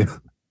you.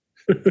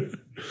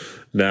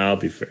 No, I'll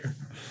be fair.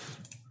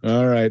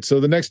 All right. So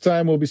the next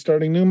time we'll be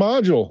starting new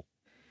module,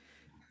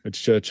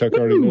 which Chuck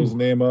already knows the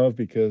name of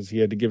because he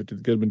had to give it to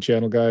the Goodman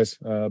Channel guys.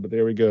 But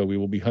there we go. We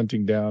will be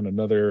hunting down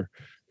another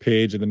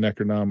page of the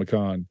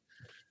Necronomicon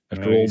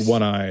after Nice. Old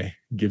One Eye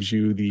gives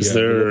you the. Is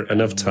there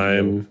enough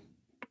time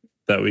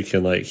that we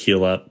can like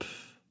heal up?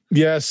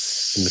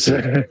 Yes.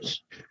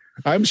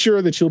 I'm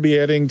sure that you'll be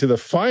heading to the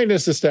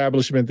finest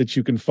establishment that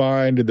you can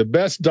find and the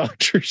best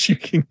doctors you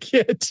can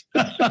get.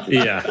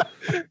 Yeah.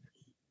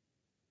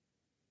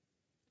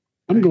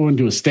 I'm going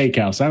to a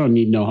steakhouse. I don't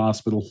need no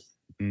hospital.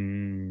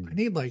 Mm. I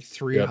need like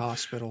 3 Yep.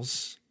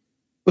 hospitals.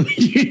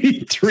 You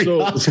need 3 So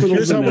hospitals.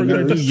 here's how and a we're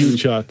going to do nurse. you,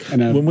 Chuck.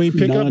 and a When we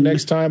pick up nun.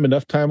 next time,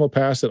 enough time will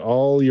pass that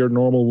all your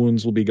normal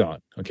wounds will be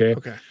gone. Okay.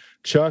 Okay.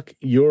 Chuck,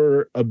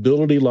 your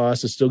ability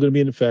loss is still going to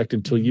be in effect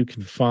until you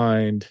can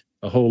find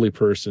a holy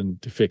person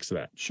to fix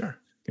that. Sure.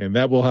 And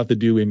that we'll have to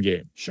do in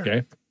game. Sure.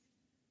 Okay.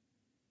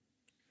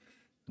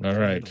 All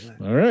right.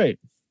 All right.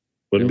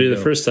 Wouldn't be There we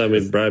the go. first time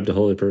we've bribed a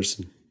holy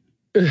person.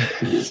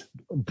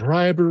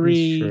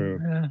 Bribery. That's true.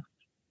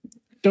 You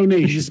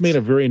Donation. just made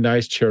a very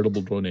nice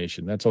charitable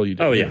donation. That's all you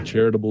did. Oh, yeah.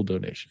 Charitable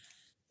donation.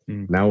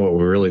 Now what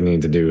we really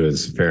need to do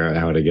is figure out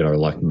how to get our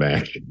luck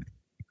back.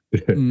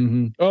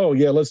 Mhm. Oh,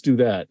 yeah, let's do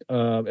that.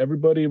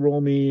 Everybody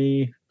roll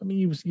me. I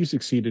mean, you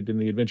succeeded in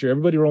the adventure.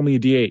 Everybody roll me a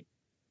D8.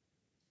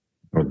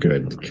 Oh,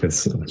 good.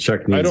 Because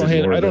Chuck needs I don't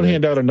it more than-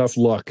 hand out enough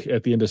luck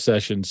at the end of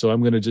session, so I'm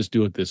going to just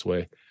do it this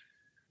way.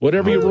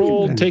 Whatever you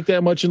rolled, take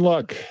that much in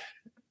luck.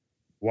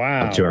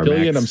 Wow. Up to our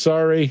Killian, max. I'm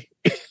sorry.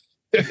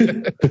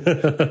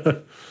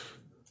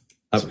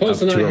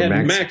 Supposing up to I our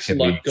had max can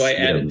luck, we do I see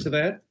add them? it to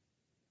that?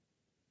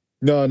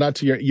 No, not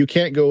to your. You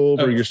can't go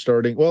over Oh. your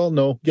starting. Well,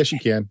 no. Yes, you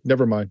can.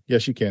 Never mind.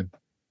 Yes, you can.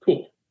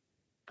 Cool.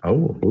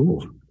 Oh,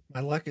 ooh.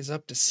 My luck is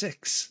up to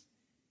 6.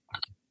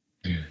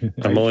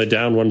 I'm only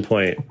down 1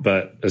 point,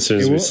 but as soon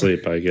as It we will-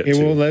 sleep, I get It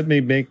 2. won't let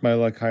me make my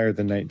luck higher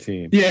than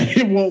 19. Yeah,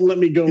 it won't let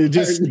me go. You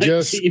just higher than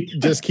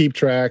 19. keep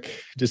track.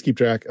 Just keep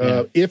track.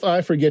 If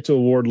I forget to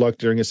award luck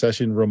during a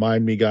session,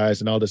 remind me, guys,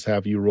 and I'll just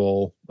have you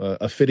roll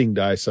a fitting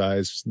die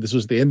size. This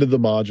was the end of the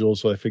module,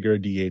 so I figure a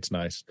D8's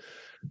nice.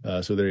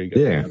 So there you go.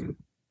 Yeah.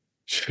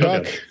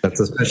 Chuck. Okay. That's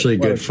especially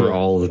Why good don't for you-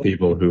 all the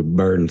people who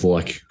burned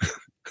luck.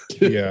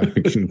 Yeah.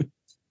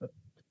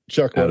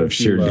 Chuck, why Out of don't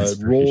sheer you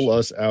desperation. roll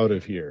us out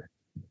of here?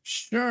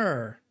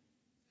 Sure.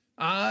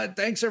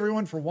 Thanks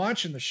everyone for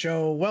watching the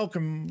show.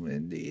 Welcome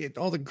and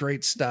all the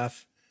great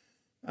stuff.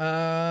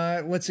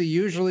 Let's see.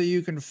 Usually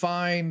you can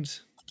find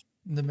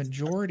the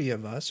majority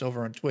of us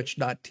over on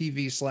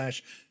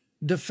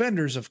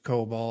twitch.tv/Defenders of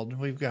Kobold.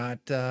 We've got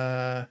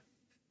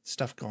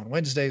stuff going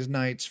Wednesdays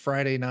nights,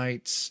 Friday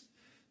nights,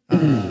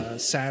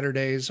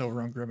 Saturdays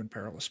over on Grim and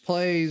Perilous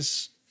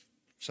Plays,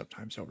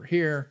 sometimes over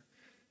here.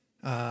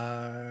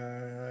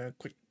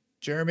 Quick,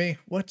 Jeremy,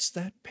 what's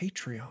that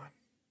Patreon?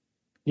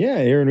 Yeah,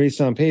 Aaron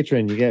Reese on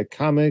Patreon. You get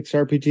comics,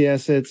 RPG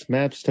assets,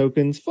 maps,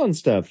 tokens, fun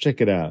stuff.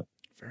 Check it out.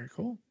 Very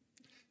cool.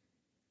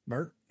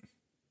 Bert.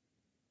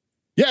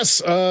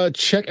 Yes,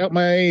 check out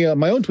my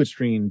my own Twitch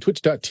stream,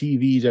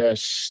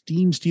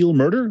 twitch.tv/Steam Steel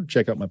Murder.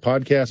 Check out my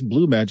podcast,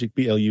 Blue Magic,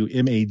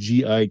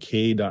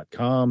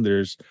 BLUMAGIK.com.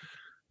 There's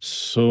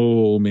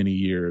so many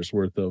years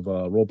worth of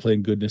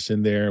role-playing goodness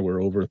in there.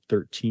 We're over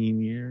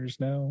 13 years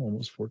now,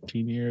 almost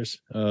 14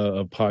 years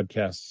of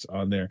podcasts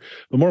on there.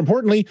 But more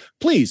importantly,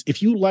 please,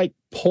 if you like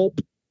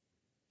pulp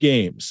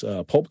games,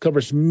 pulp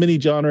covers many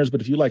genres,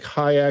 but if you like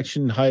high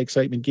action, high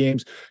excitement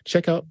games,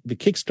 check out the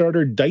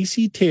Kickstarter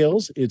Dicey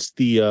Tales. It's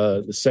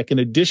the second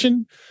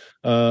edition.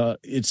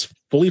 It's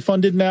fully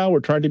funded now. We're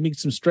trying to meet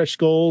some stretch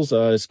goals.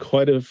 It's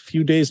quite a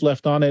few days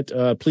left on it.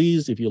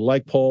 Please, if you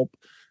like pulp,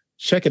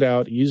 check it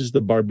out. It uses the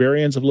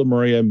Barbarians of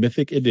Lemuria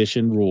Mythic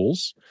Edition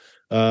rules,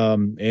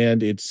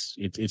 and it's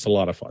a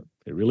lot of fun.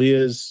 It really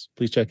is.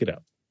 Please check it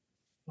out.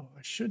 Oh,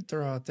 I should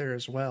throw out there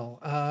as well.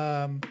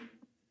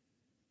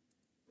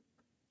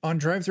 On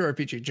Drive Through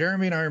RPG,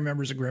 Jeremy and I are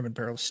members of Grim and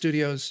Perilous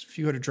Studios. If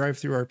you go to Drive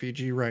Through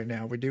RPG right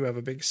now, we do have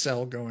a big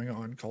sale going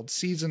on called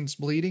Seasons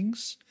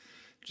Bleedings.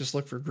 Just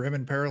look for Grim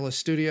and Perilous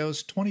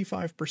Studios,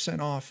 25%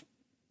 off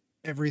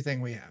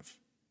everything we have.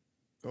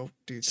 Go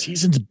do that.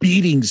 Seasons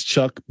beatings,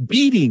 Chuck.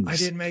 Beatings. I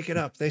didn't make it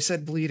up. They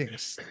said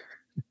bleedings.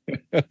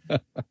 All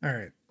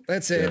right.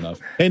 That's Fair it. enough.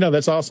 Hey, no,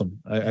 that's awesome.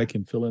 I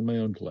can fill in my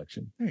own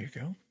collection. There you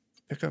go.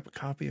 Pick up a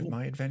copy of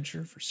My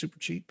Adventure for super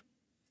cheap.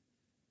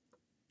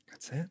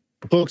 That's it.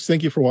 Folks,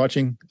 thank you for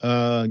watching.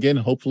 Again,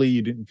 hopefully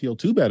you didn't feel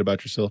too bad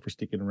about yourself for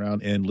sticking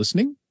around and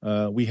listening.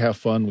 We have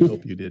fun. We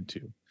hope you did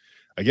too.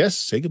 I guess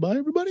say goodbye,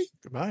 everybody.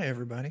 Goodbye,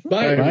 everybody. Bye,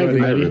 Bye, everybody.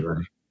 everybody.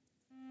 Everybody.